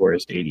audience score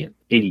is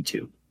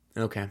 82.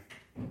 Okay.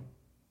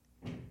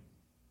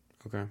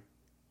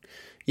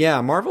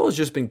 Yeah, Marvel has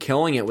just been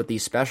killing it with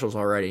these specials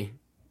already.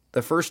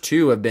 The first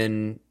two have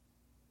been,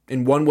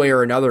 in one way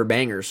or another,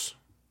 bangers.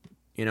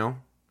 You know?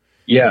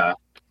 Yeah. I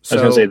was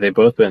going to say, they've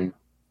both been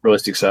really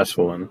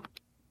successful and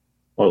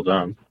well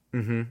done.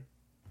 Mm-hmm.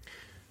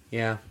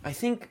 Yeah. I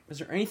think, is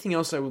there anything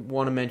else I would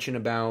want to mention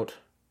about,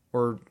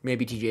 or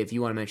maybe TJ, if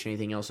you want to mention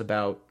anything else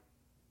about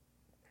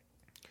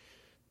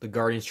the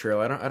Guardians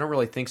trailer? I don't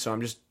really think so.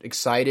 I'm just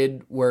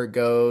excited where it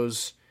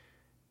goes.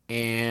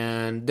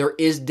 And there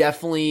is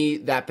definitely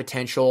that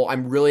potential.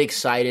 I'm really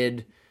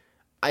excited.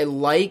 I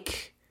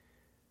like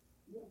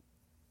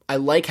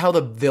how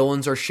the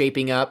villains are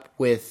shaping up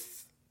with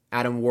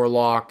Adam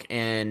Warlock,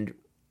 and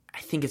I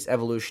think it's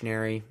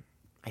Evolutionary,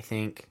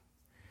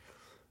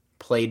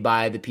 played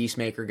by the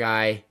Peacemaker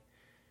guy.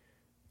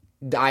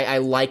 I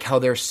like how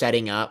they're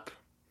setting up.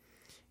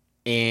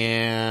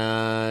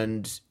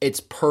 and it's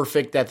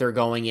perfect that they're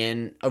going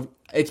in.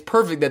 It's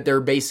perfect that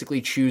they're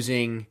basically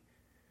choosing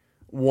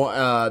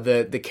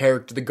the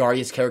character, the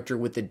Guardians character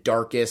with the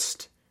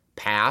darkest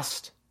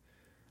past.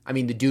 I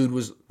mean,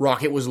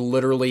 Rocket was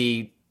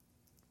literally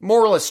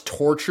more or less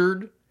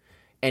tortured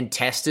and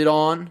tested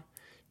on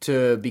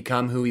to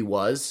become who he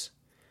was.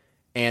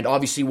 And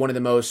obviously one of the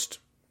most,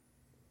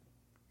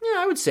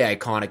 I would say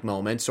iconic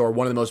moments, or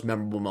one of the most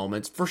memorable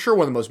moments, for sure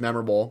one of the most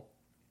memorable,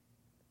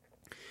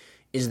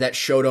 is that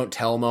show don't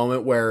tell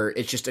moment where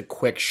it's just a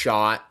quick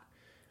shot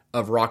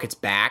of Rocket's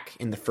back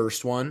in the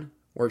first one,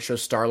 where it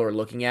shows Star-Lord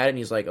looking at it, and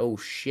he's like, oh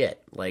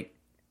shit, like,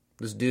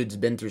 this dude's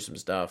been through some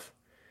stuff.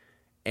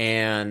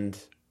 And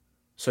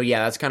so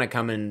yeah, that's kind of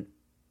coming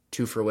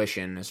to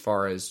fruition as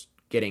far as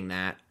getting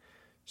that.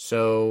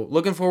 So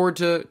looking forward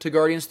to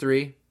Guardians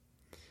 3.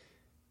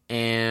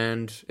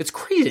 And it's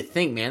crazy to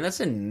think, man, that's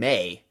in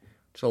May.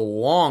 It's a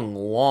long,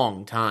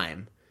 long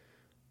time.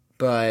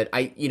 But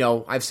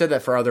I've said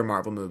that for other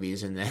Marvel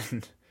movies, and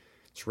then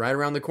it's right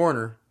around the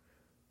corner.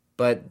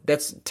 But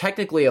that's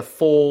technically a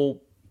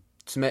full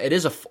it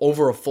is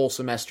over a full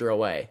semester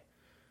away.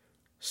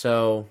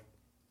 So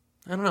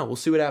I don't know. We'll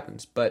see what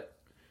happens. But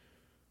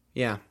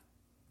yeah.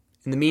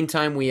 In the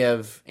meantime, we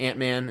have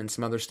Ant-Man and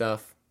some other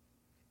stuff.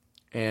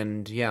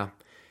 And yeah.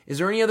 Is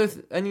there any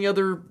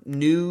other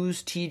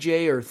news,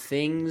 TJ, or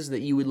things that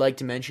you would like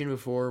to mention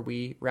before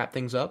we wrap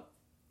things up?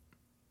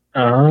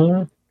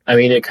 I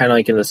mean, it kind of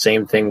like in the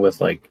same thing with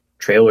like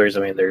trailers.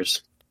 I mean,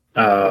 there's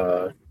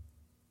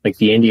like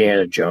the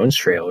Indiana Jones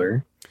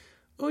trailer.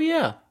 Oh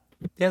yeah,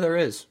 there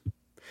is.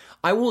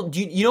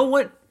 You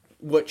know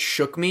what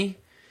shook me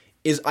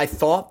is I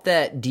thought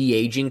that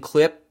de-aging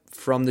clip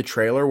from the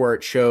trailer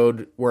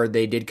where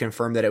they did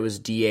confirm that it was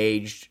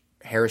de-aged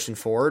Harrison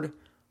Ford.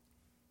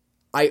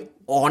 I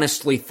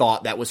honestly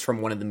thought that was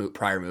from one of the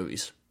prior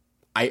movies.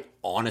 I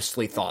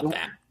honestly thought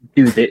that.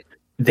 Dude,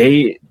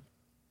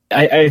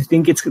 I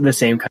think it's the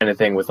same kind of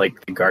thing with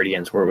like the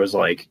Guardians, where it was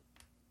like,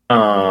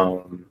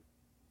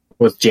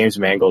 with James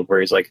Mangold,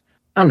 where he's like,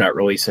 I'm not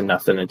releasing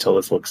nothing until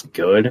this looks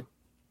good.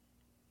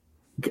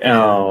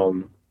 Because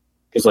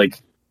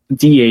like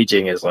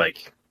de-aging is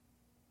like,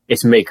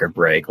 it's make or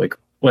break. Like,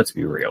 let's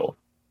be real.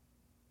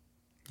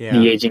 Yeah.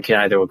 De-aging can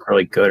either look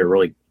really good or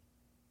really,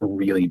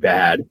 really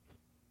bad.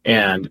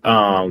 And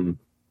I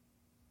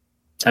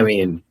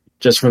mean,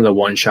 just from the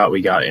one shot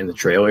we got in the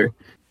trailer,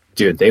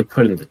 dude, they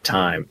put in the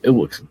time. It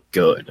looks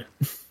good.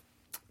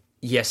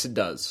 Yes, it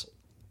does.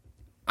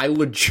 I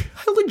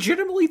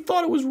legitimately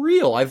thought it was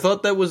real. I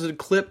thought that was a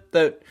clip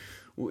that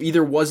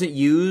either wasn't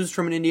used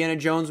from an Indiana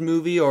Jones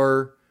movie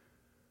or...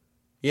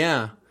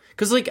 Yeah.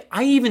 Because, like,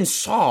 I even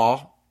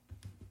saw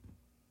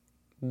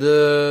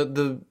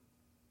the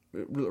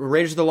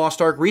Raiders of the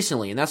Lost Ark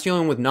recently, and that's the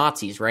only one with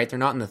Nazis, right? They're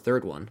not in the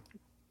third one.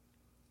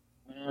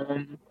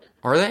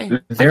 Are they?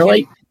 They're,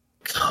 like,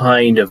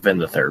 kind of in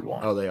the third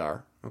one. Oh, they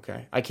are.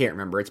 Okay. I can't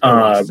remember. It's been a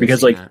while since because,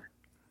 I've like... seen that.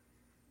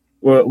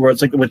 Where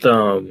it's like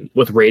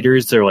with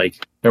Raiders,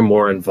 they're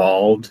more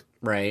involved.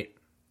 Right.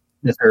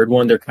 The third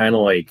one, they're kind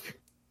of like,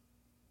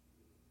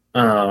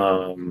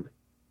 well,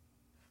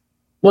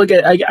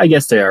 I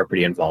guess they are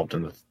pretty involved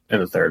in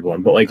the third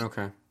one, but like,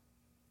 okay,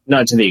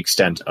 not to the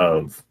extent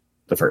of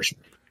the first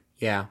one.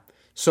 Yeah.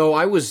 So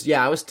I was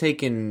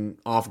taken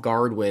off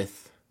guard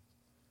with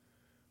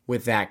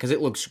that because it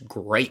looks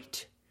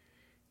great.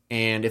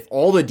 And if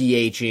all the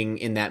de-aging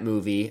in that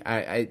movie,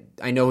 I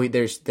know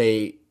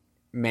they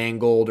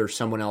Mangold or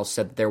someone else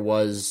said that there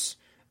was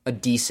a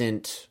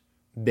decent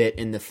bit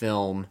in the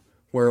film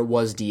where it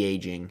was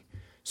de-aging.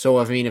 So,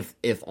 I mean,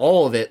 if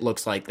all of it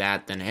looks like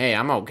that, then hey,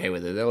 I'm okay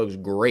with it. That looks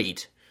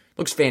great.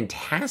 Looks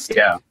fantastic.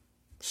 Yeah.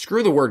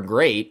 Screw the word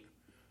great.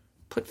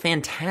 Put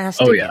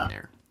fantastic in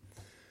there.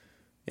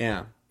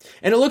 Yeah.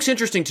 And it looks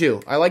interesting,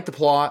 too. I like the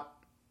plot.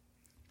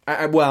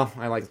 I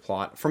like the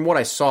plot. From what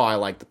I saw, I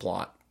like the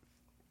plot.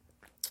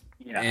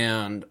 Yeah.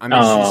 And I'm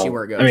interested to see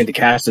where it goes. I mean, the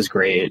cast is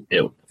great.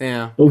 It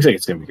looks like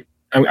it's going to be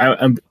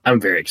good.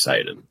 I'm very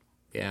excited.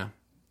 Yeah.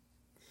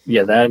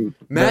 Yeah, that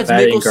Mads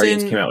that Mikkelsen and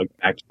Guardians came out like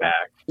back to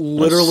back.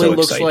 Literally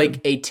looks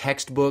like a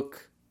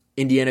textbook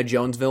Indiana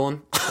Jones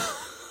villain.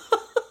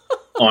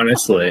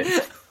 Honestly.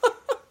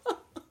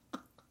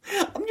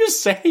 I'm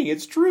just saying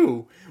it's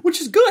true, which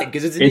is good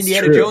because it's an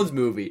Indiana Jones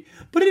movie.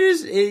 But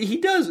he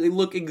does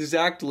look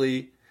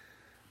exactly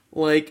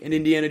like an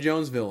Indiana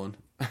Jones villain.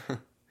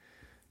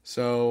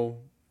 So,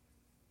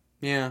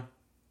 yeah.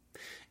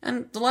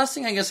 And the last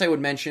thing I guess I would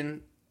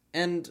mention,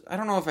 and I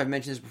don't know if I've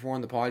mentioned this before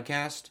on the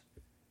podcast,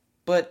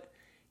 but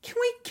can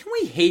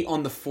we hate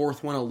on the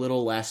fourth one a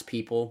little less,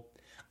 people?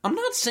 I'm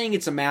not saying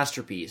it's a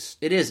masterpiece.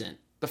 It isn't.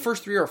 The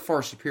first three are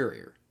far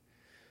superior.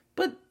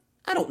 But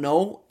I don't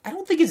know. I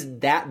don't think it's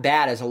that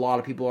bad as a lot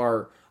of people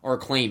are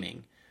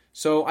claiming.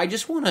 So I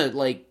just want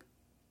to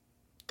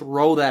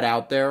throw that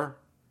out there.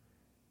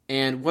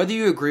 And whether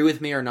you agree with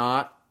me or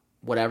not,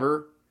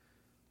 whatever.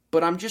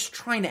 But I'm just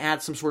trying to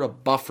add some sort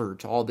of buffer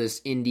to all this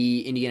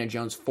Indiana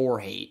Jones 4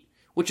 hate,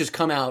 which has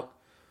come out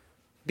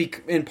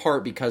in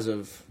part because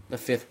of the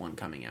fifth one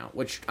coming out,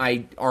 which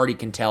I already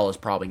can tell is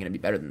probably going to be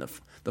better than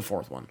the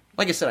fourth one.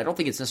 Like I said, I don't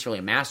think it's necessarily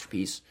a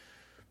masterpiece,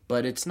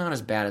 but it's not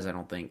as bad as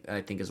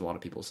I think as a lot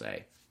of people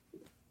say.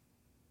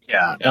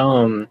 Yeah.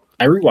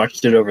 I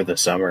rewatched it over the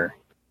summer,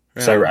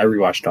 so I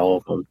rewatched all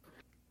of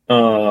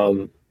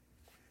them.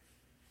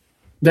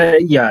 There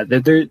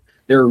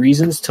are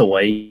reasons to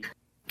like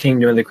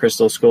Kingdom of the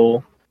Crystal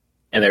Skull,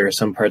 and there are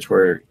some parts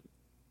where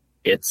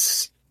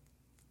it's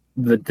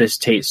the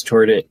distaste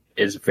toward it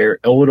is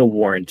a little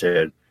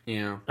warranted.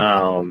 Yeah.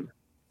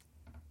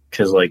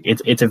 Because like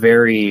it's a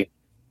very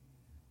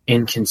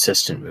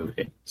inconsistent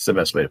movie. It's the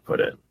best way to put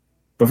it.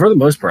 But for the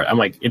most part, I'm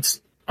like,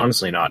 it's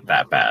honestly not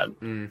that bad.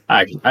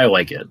 I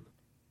like it.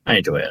 I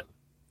enjoy it.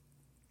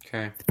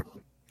 Okay.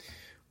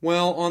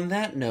 Well, on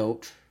that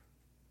note,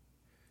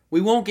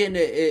 we won't get into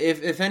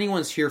if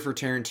anyone's here for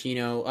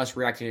Tarantino, us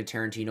reacting to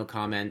Tarantino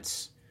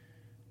comments.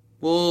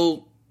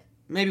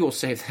 Maybe we'll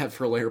save that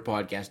for a later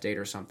podcast date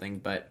or something.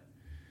 But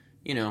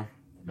No.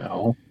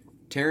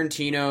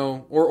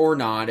 Tarantino or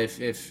not.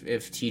 If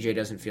TJ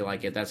doesn't feel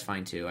like it, that's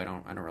fine too. I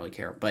don't really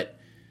care. But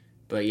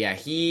yeah,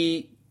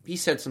 he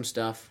said some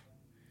stuff,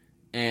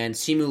 and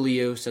Simu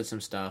Liu said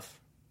some stuff.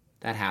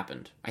 That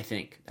happened. I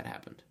think that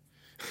happened.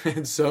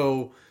 And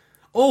so,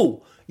 the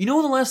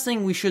last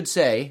thing we should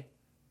say,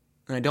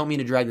 and I don't mean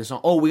to drag this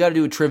on. We got to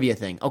do a trivia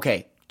thing.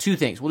 Okay, two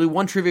things. We'll do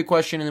one trivia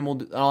question, and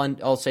then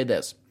I'll say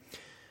this.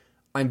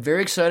 I'm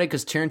very excited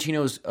because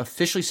Tarantino's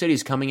officially said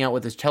he's coming out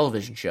with his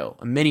television show,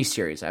 a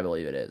miniseries, I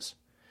believe it is.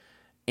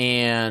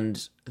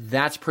 And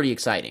that's pretty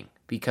exciting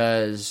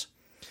because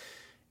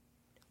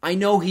I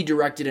know he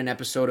directed an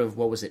episode of,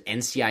 what was it,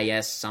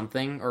 NCIS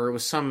something? Or it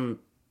was some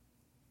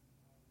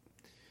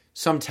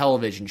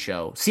television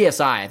show.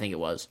 CSI, I think it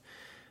was.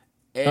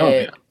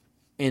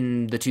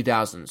 In the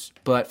 2000s.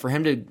 But for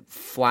him to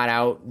flat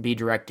out be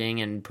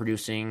directing and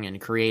producing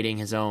and creating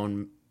his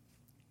own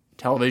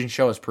television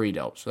show is pretty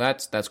dope. So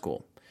that's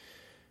cool.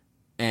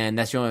 And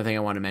that's the only thing I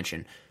want to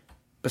mention.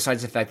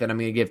 Besides the fact that I'm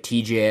going to give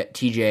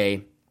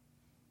TJ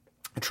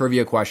a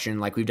trivia question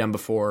like we've done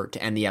before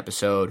to end the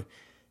episode.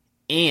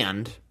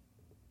 And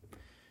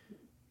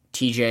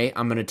TJ,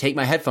 I'm going to take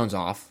my headphones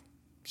off.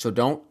 So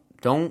don't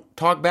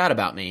talk bad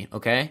about me,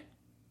 okay?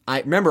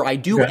 I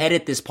do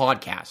edit this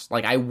podcast.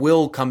 Like, I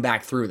will come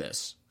back through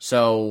this.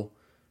 So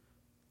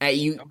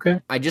I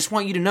just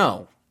want you to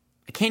know,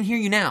 I can't hear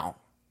you now,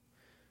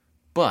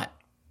 but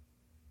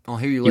I'll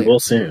hear you later. You will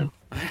soon.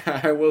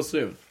 I will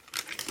soon.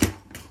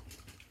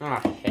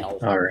 Hell.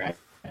 All right.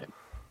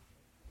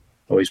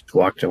 Always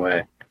walked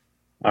away.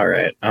 All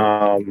right.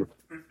 I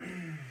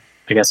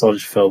guess I'll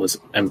just fill this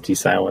empty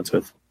silence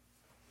with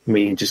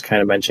me just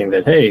kind of mentioning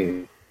that,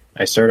 hey,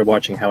 I started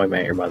watching How I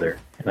Met Your Mother,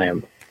 and I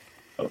am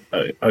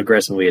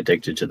aggressively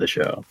addicted to the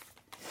show.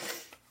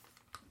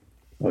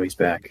 Oh, he's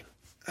back.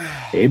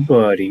 Hey,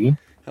 buddy.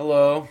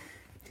 Hello.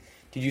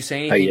 Did you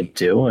say anything? How you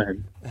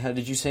doing?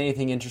 Did you say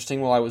anything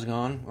interesting while I was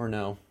gone, or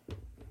no?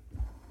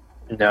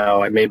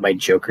 No, I made my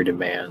Joker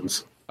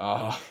demands.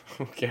 Oh,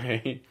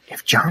 okay.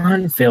 If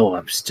John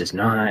Phillips does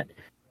not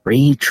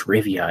read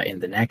trivia in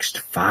the next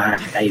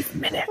 5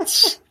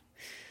 minutes,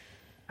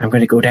 I'm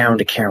going to go down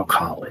to Carroll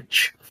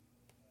College.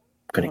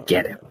 I'm going to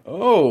get him.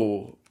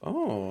 Oh,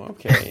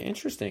 okay.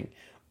 Interesting.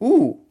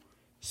 Ooh,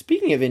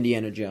 speaking of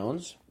Indiana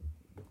Jones.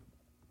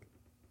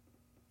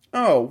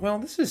 Oh, well,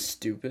 this is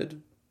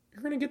stupid.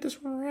 You're going to get this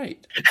one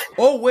right.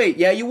 Oh, wait.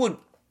 Yeah, you would.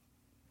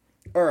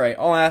 All right,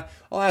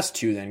 I'll ask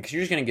two then, because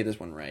you're just going to get this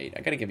one right.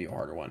 I got to give you a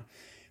harder one.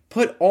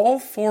 Put all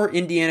 4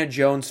 Indiana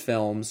Jones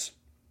films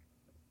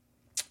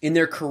in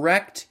their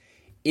correct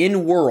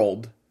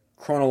in-world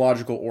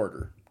chronological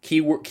order.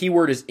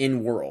 Keyword is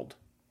in-world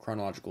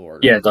chronological order.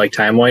 Yeah, like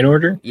timeline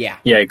order? Yeah.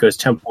 Yeah, it goes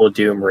Temple of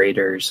Doom,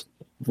 Raiders,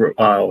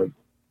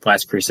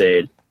 Last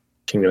Crusade,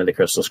 Kingdom of the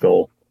Crystal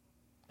Skull,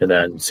 and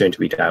then soon to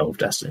be Dial of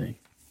Destiny.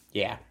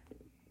 Yeah.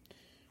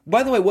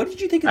 By the way, what did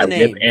you think of the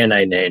name? And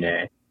I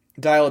Nay.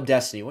 Dial of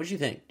Destiny. What did you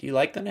think? Do you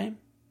like the name?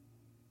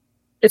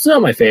 It's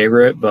not my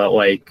favorite, but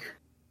like,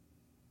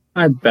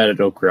 I bet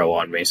it'll grow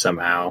on me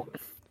somehow.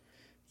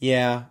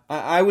 Yeah,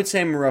 I would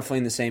say I'm roughly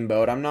in the same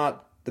boat. I'm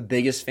not the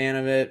biggest fan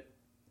of it.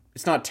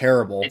 It's not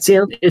terrible. It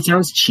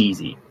sounds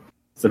cheesy.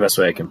 It's the best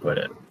way I can put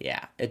it.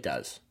 Yeah, it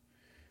does.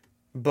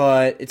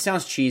 But it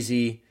sounds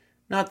cheesy.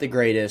 Not the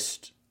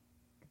greatest,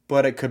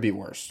 but it could be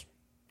worse,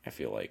 I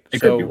feel like.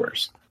 It could be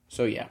worse.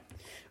 So, yeah.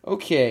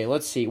 Okay,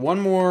 let's see. One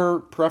more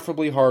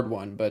preferably hard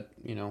one, but,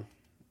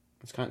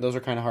 those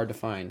are kind of hard to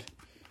find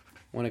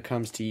when it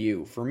comes to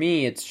you. For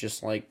me, it's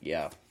just like,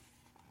 yeah.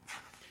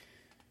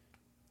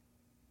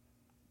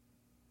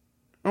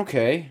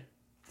 Okay.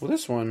 Well,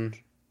 this one...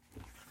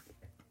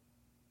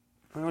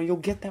 Oh, you'll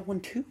get that one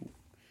too.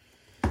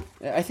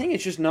 I think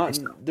it's just not...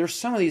 There's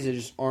some of these that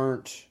just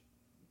aren't...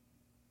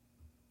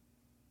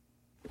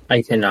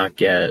 I cannot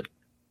get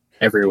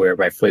Everywhere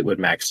by Fleetwood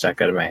Mac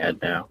stuck out of my head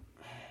now.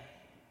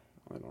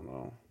 I don't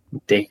know.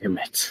 Damn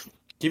it.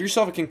 Give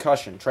yourself a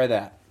concussion. Try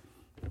that.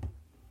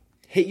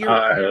 Hit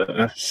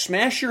your...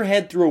 smash your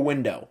head through a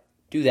window.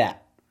 Do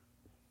that.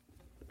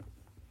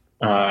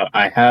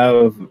 I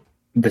have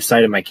the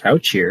side of my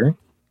couch here.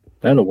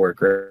 That'll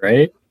work,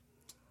 right?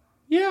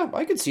 Yeah,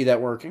 I could see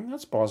that working.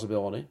 That's a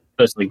possibility.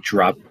 Just like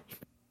drop,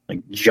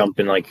 like jump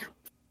and like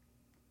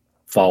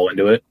fall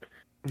into it.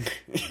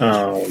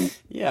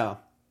 Yeah.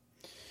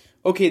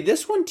 Okay,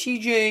 this one,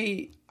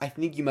 TJ, I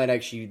think you might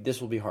actually, this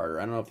will be harder.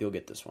 I don't know if you'll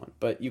get this one,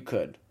 but you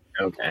could.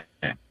 Okay.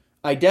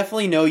 I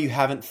definitely know you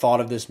haven't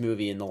thought of this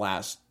movie in the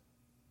last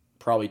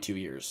probably 2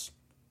 years.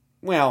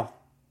 Well,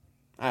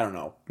 I don't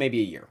know.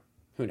 Maybe a year.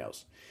 Who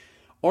knows?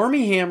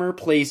 Armie Hammer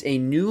plays a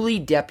newly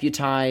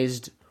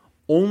deputized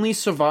only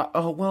survivor.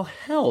 Oh, well,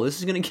 hell, this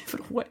is going to give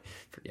it away.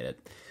 Forget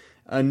it.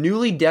 A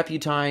newly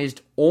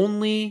deputized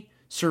only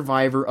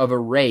survivor of a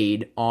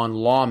raid on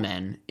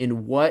lawmen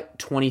in what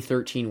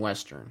 2013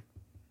 Western?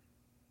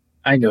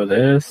 I know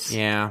this.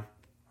 Yeah.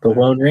 The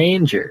Lone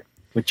Ranger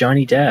with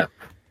Johnny Depp.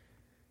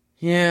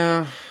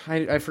 Yeah,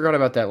 I forgot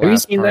about that last Have you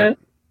seen part.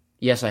 that?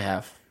 Yes, I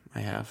have. I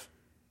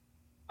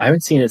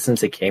haven't seen it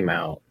since it came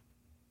out.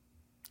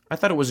 I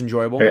thought it was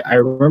enjoyable. I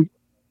remember.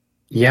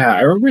 Yeah,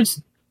 I remember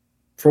it's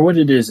for what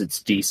it is.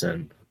 It's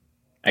decent.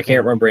 I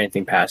can't remember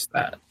anything past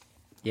that.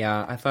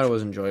 Yeah, I thought it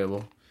was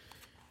enjoyable.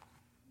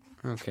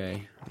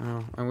 Okay,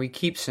 well, and we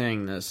keep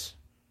saying this.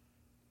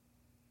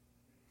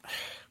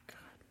 God,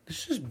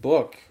 this is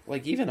book.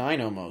 Like, even I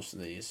know most of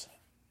these.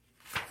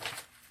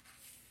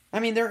 I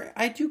mean,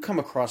 I do come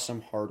across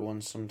some hard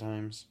ones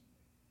sometimes.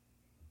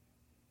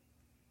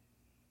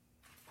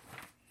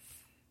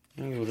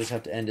 Maybe we'll just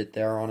have to end it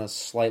there on a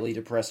slightly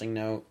depressing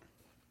note.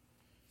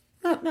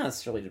 Not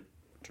necessarily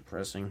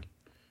depressing,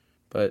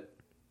 but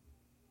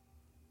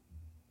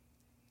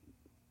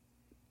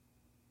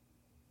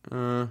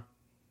no,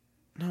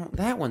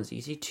 that one's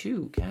easy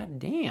too. God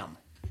damn.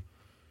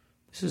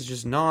 This is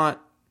just not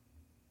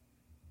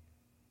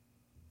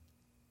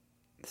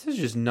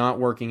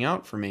working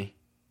out for me.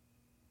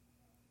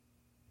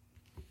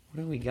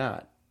 What do we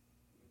got?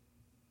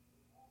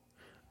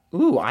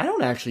 Ooh, I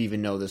don't actually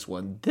even know this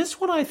one.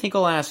 This one I think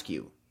I'll ask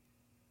you.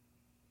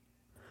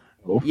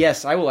 Oh.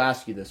 Yes, I will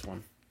ask you this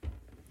one.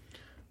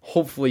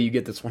 Hopefully you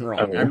get this one wrong.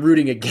 Okay. I'm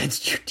rooting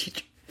against you,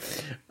 teacher.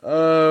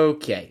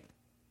 Okay.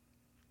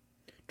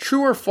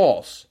 True or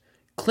false?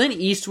 Clint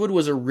Eastwood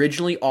was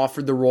originally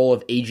offered the role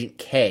of Agent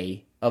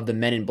K of the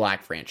Men in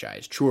Black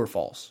franchise. True or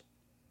false?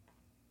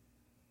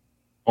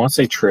 I want to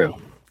say true.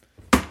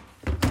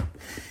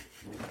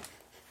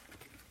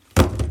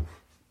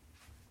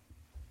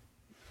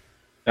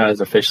 I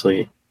was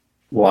officially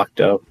got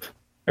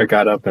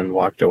up and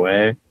walked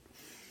away.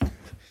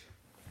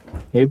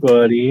 Hey,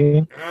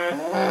 buddy.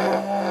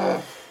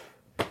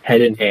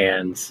 Head in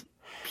hands.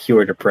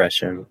 Pure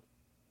depression.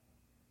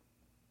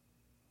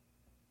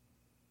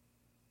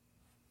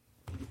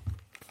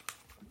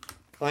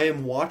 I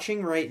am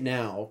watching right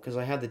now, because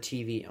I have the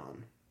TV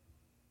on.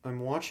 I'm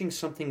watching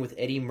something with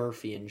Eddie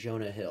Murphy and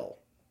Jonah Hill.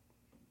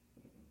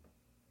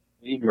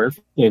 Eddie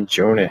Murphy and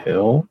Jonah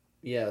Hill?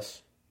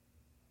 Yes.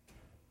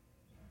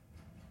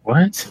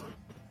 What?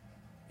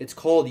 It's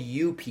called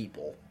You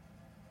People.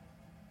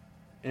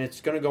 And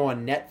it's going to go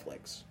on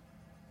Netflix.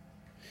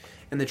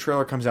 And the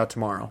trailer comes out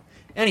tomorrow.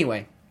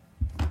 Anyway.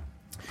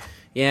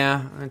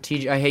 Yeah,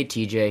 TJ, I hate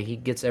TJ. He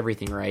gets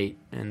everything right.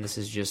 And this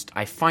is just...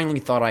 I finally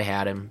thought I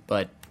had him,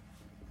 but...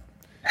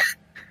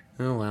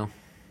 Oh, well.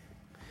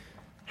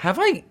 Have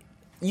I...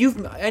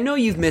 I know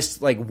you've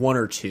missed like one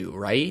or two,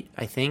 right?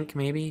 I think,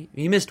 maybe?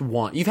 You missed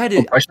one. You've had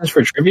to... questions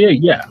for trivia?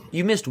 Yeah.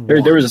 You missed one.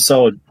 There was a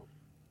solid...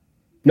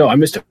 No, I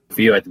missed a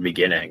few at the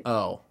beginning.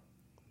 Oh.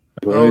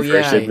 When we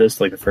first did this,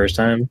 like the first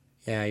time.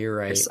 Yeah, you're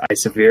right. I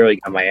severely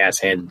got my ass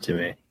handed to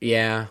me.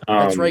 Yeah,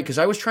 that's right, because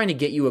I was trying to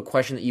get you a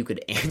question that you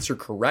could answer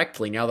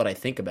correctly now that I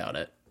think about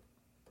it.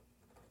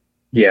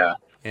 Yeah.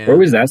 Where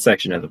was that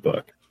section of the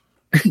book?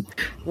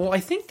 Well, I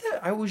think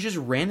that I was just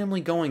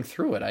randomly going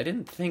through it. I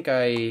didn't think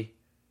I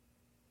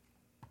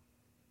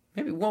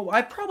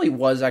probably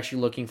was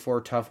actually looking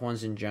for tough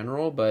ones in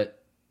general,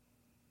 but...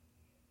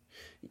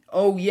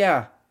 Oh,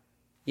 yeah.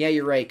 Yeah,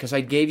 you're right, because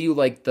I gave you,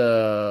 like,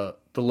 the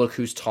look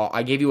who's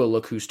I gave you a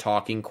look who's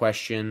talking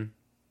question,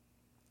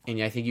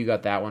 and I think you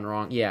got that one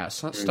wrong. Yeah,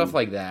 stuff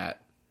like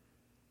that.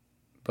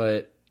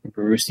 But...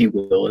 Brucey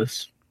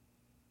Willis.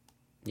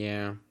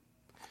 Yeah.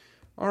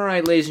 All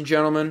right, ladies and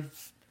gentlemen.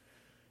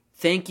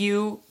 Thank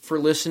you for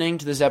listening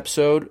to this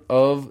episode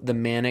of the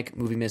Manic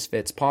Movie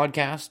Misfits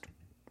podcast.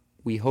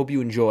 We hope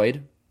you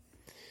enjoyed.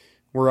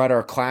 We're at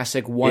our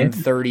classic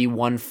 130,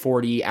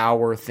 140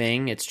 hour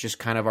thing. It's just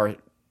kind of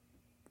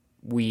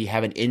we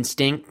have an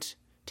instinct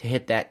to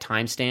hit that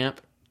timestamp.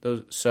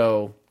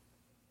 So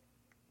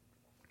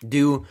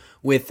do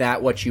with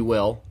that what you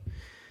will.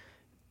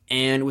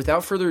 And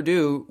without further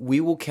ado,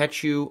 we will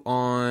catch you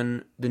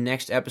on the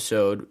next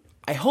episode.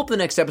 I hope the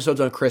next episode's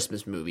on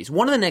Christmas movies.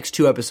 One of the next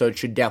two episodes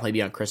should definitely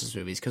be on Christmas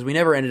movies, because we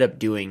never ended up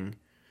doing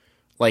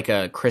like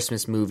a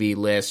Christmas movie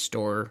list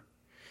or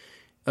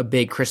a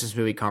big Christmas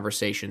movie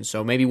conversation.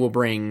 So maybe we'll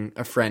bring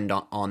a friend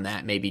on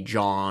that. Maybe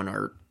John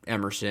or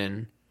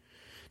Emerson.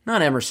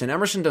 Not Emerson.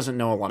 Emerson doesn't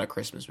know a lot of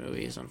Christmas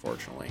movies,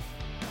 unfortunately.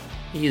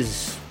 He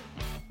is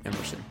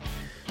Emerson.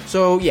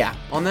 So, yeah,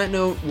 on that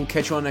note, we'll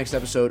catch you on the next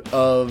episode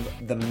of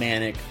the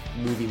Manic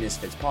Movie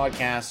Misfits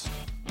podcast.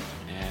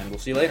 And we'll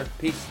see you later.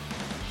 Peace.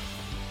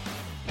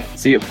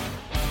 See you.